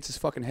dude, he hits his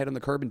fucking head on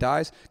the curb and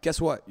dies, guess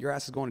what? Your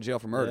ass is going to jail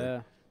for murder.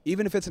 Yeah.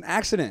 Even if it's an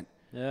accident.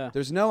 Yeah.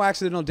 There's no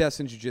accidental deaths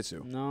in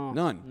jiu-jitsu. No.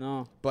 None.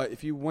 No. But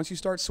once you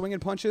start swinging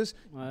punches,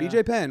 Oh, BJ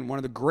yeah. Penn, one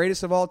of the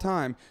greatest of all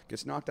time,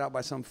 gets knocked out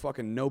by some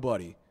fucking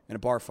nobody in a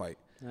bar fight.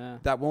 Yeah.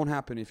 That won't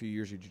happen if you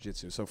use your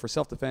jiu-jitsu. So for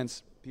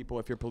self-defense, people,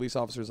 if you're police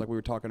officers like we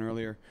were talking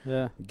earlier,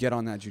 Yeah. get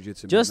on that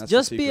jiu-jitsu. man. Just That's the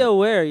just be secret.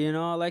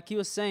 aware, like he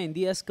was saying,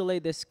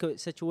 de-escalate this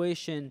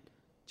situation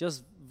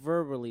just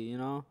verbally, You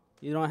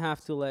don't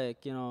have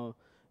to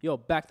yo,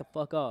 back the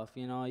fuck off,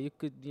 You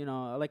could,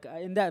 like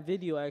in that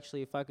video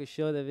actually, if I could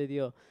show the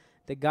video,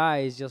 the guy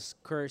is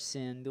just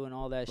cursing, doing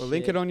all that Well, shit.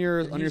 link it on your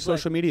And he's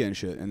social media and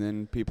shit, and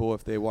then people,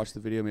 if they watch the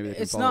video, maybe they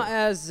can It's follow. not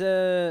as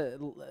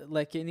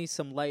like it needs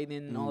some lighting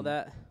and all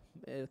that,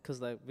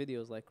 because like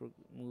videos like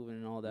moving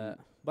and all that.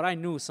 But I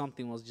knew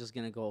something was just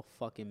gonna go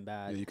fucking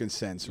bad. Yeah, you can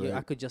sense, right? Yeah,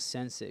 I could just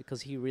sense it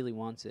because he really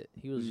wants it.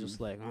 He was just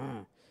like,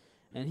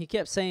 and he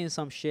kept saying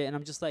some shit, and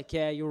I'm just like,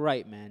 yeah, you're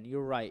right, man.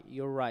 You're right.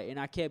 And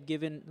I kept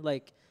giving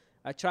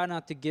I try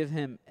not to give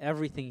him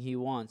everything he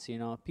wants.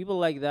 People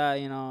like that.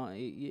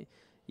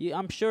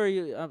 I'm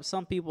sure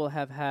some people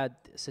have had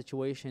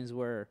situations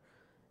where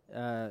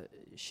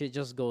shit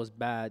just goes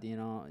bad. You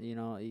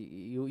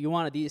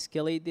want to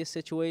de-escalate this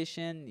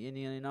situation, and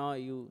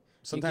you.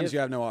 Sometimes you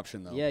have no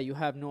option, though. Yeah, you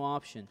have no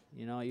option.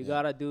 You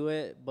gotta do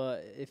it.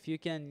 But if you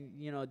can,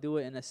 do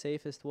it in the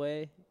safest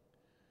way,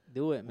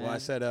 do it, man. Well, I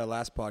said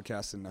last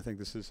podcast, and I think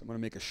I'm going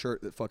to make a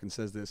shirt that fucking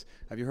says this.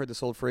 Have you heard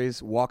this old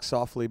phrase, walk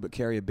softly but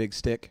carry a big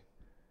stick?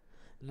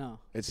 No.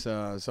 It's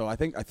so I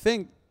think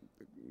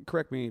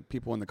correct me,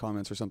 people in the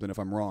comments or something if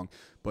I'm wrong,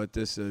 but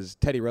this is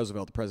Teddy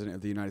Roosevelt, the president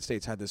of the United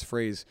States, had this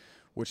phrase,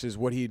 which is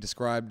what he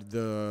described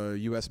the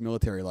U.S.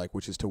 military like,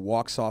 which is to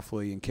walk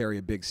softly and carry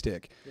a big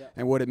stick. Yeah.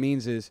 And what it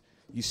means is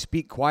you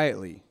speak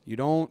quietly. You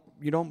don't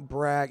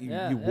brag. You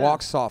Yeah.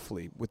 walk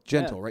softly with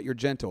gentle, Yeah. right? You're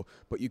gentle,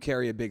 but you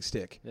carry a big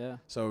stick. Yeah.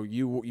 So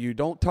you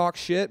don't talk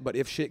shit, but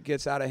if shit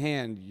gets out of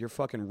hand, you're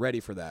fucking ready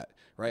for that,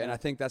 right? Yeah. And I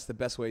think that's the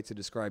best way to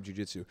describe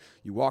jiu-jitsu.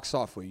 You walk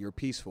softly, you're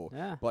peaceful,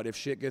 Yeah. but if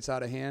shit gets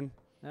out of hand,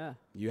 Yeah.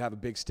 you have a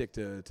big stick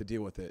to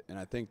deal with it. And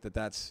I think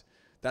that's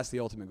that's the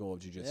ultimate goal of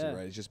jiu-jitsu, Yeah.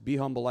 right? It's just be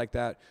humble like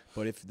that.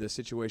 But if the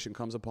situation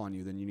comes upon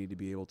you, then you need to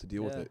be able to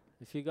deal with Yeah. it.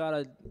 If you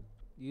gotta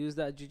use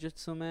that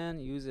jiu-jitsu, man,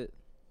 use it.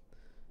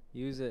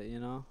 Use it, you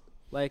know.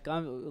 Like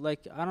I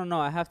don't know.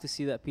 I have to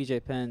see that PJ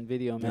Penn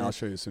video, man. Yeah, I'll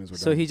show you as soon as we're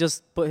So done. he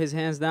just put his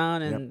hands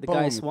down and Yep. the Boom,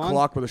 guy swung.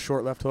 clock with a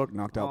short left hook,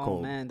 knocked out Oh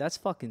cold. man, that's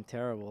fucking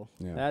terrible.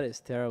 Yeah. That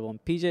is terrible.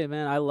 And PJ,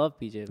 man, I love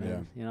PJ, man.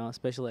 Yeah. You know,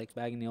 especially like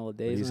back in the old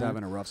But days. he's man.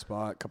 having a rough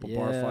spot, couple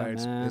bar Yeah,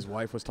 fights. man. His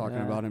wife was talking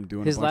Yeah. about him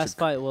doing his a bunch last of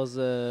fight was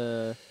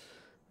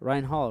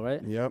Ryan Hall,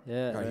 right? Yep.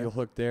 Yeah. Got heel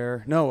hook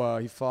there. No,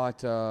 he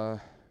fought. Who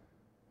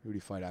did he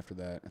fight after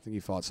that? I think he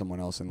fought someone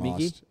else and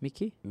lost.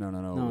 Mickey? No.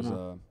 No,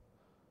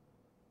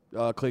 It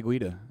was Clay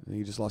Guida. I think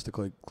he just lost to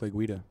Clay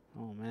Guida.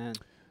 Oh man.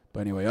 But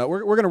anyway,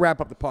 we're gonna wrap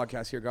up the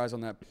podcast here, guys,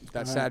 on that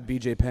All sad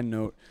BJ Penn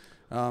note.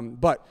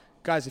 But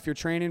guys, if you're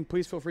training,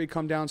 please feel free to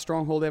come down.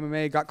 Stronghold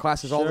MMA got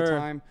classes all the Sure.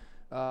 time.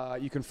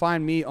 You can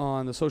find me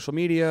on the social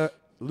media,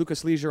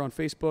 Lucas Leisure on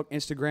Facebook,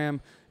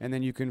 Instagram, and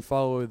then you can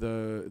follow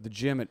the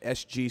gym at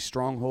SG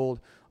Stronghold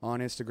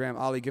on Instagram.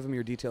 Ali, give them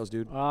your details,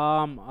 dude.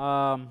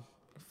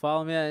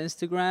 Follow me at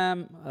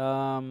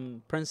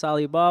Instagram, Prince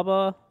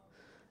Alibaba,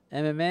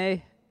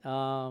 MMA.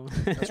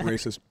 That's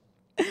racist.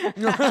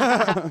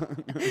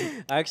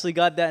 I actually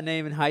got that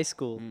name in high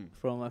school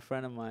from a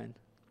friend of mine.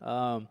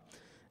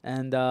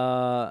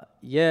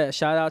 Yeah,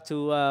 shout out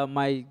to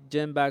my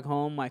gym back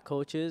home, my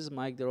coaches,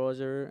 Mike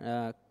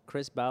DeRozier,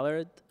 Chris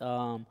Ballard.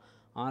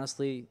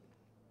 Honestly,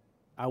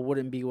 I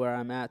wouldn't be where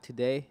I'm at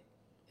today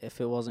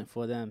if it wasn't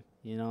for them.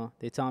 You know,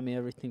 they taught me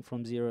everything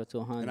from 0 to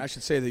 100. And I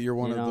should say that you're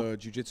one You of know? the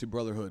Jiu-Jitsu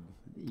Brotherhood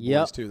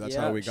Yep, boys, too. That's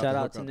yep. how we got Shout the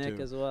out hook to up, Nick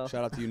too. as well.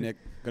 Shout out to you, Nick.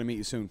 Gonna meet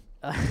you soon.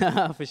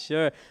 For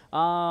sure.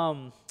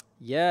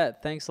 Yeah,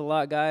 thanks a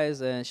lot, guys,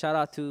 and shout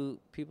out to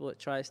people at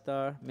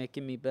TriStar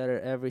making me better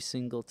every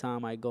single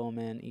time I go,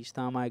 man. Each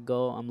time I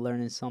go, I'm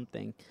learning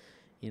something.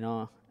 You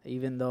know,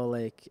 even though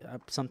like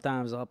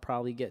sometimes I'll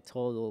probably get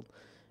totaled,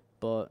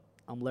 but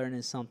I'm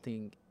learning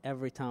something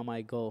every time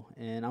I go,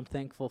 and I'm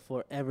thankful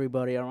for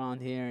everybody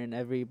around here and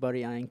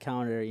everybody I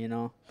encounter. You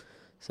know,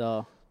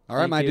 so. All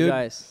right, thank my you, dude.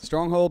 Guys.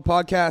 Stronghold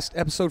Podcast,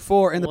 episode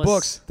 4 in the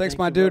books. Thanks, Thank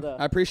my you, dude.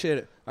 brother. I appreciate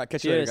it. All right,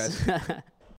 catch you later, guys. Cheers.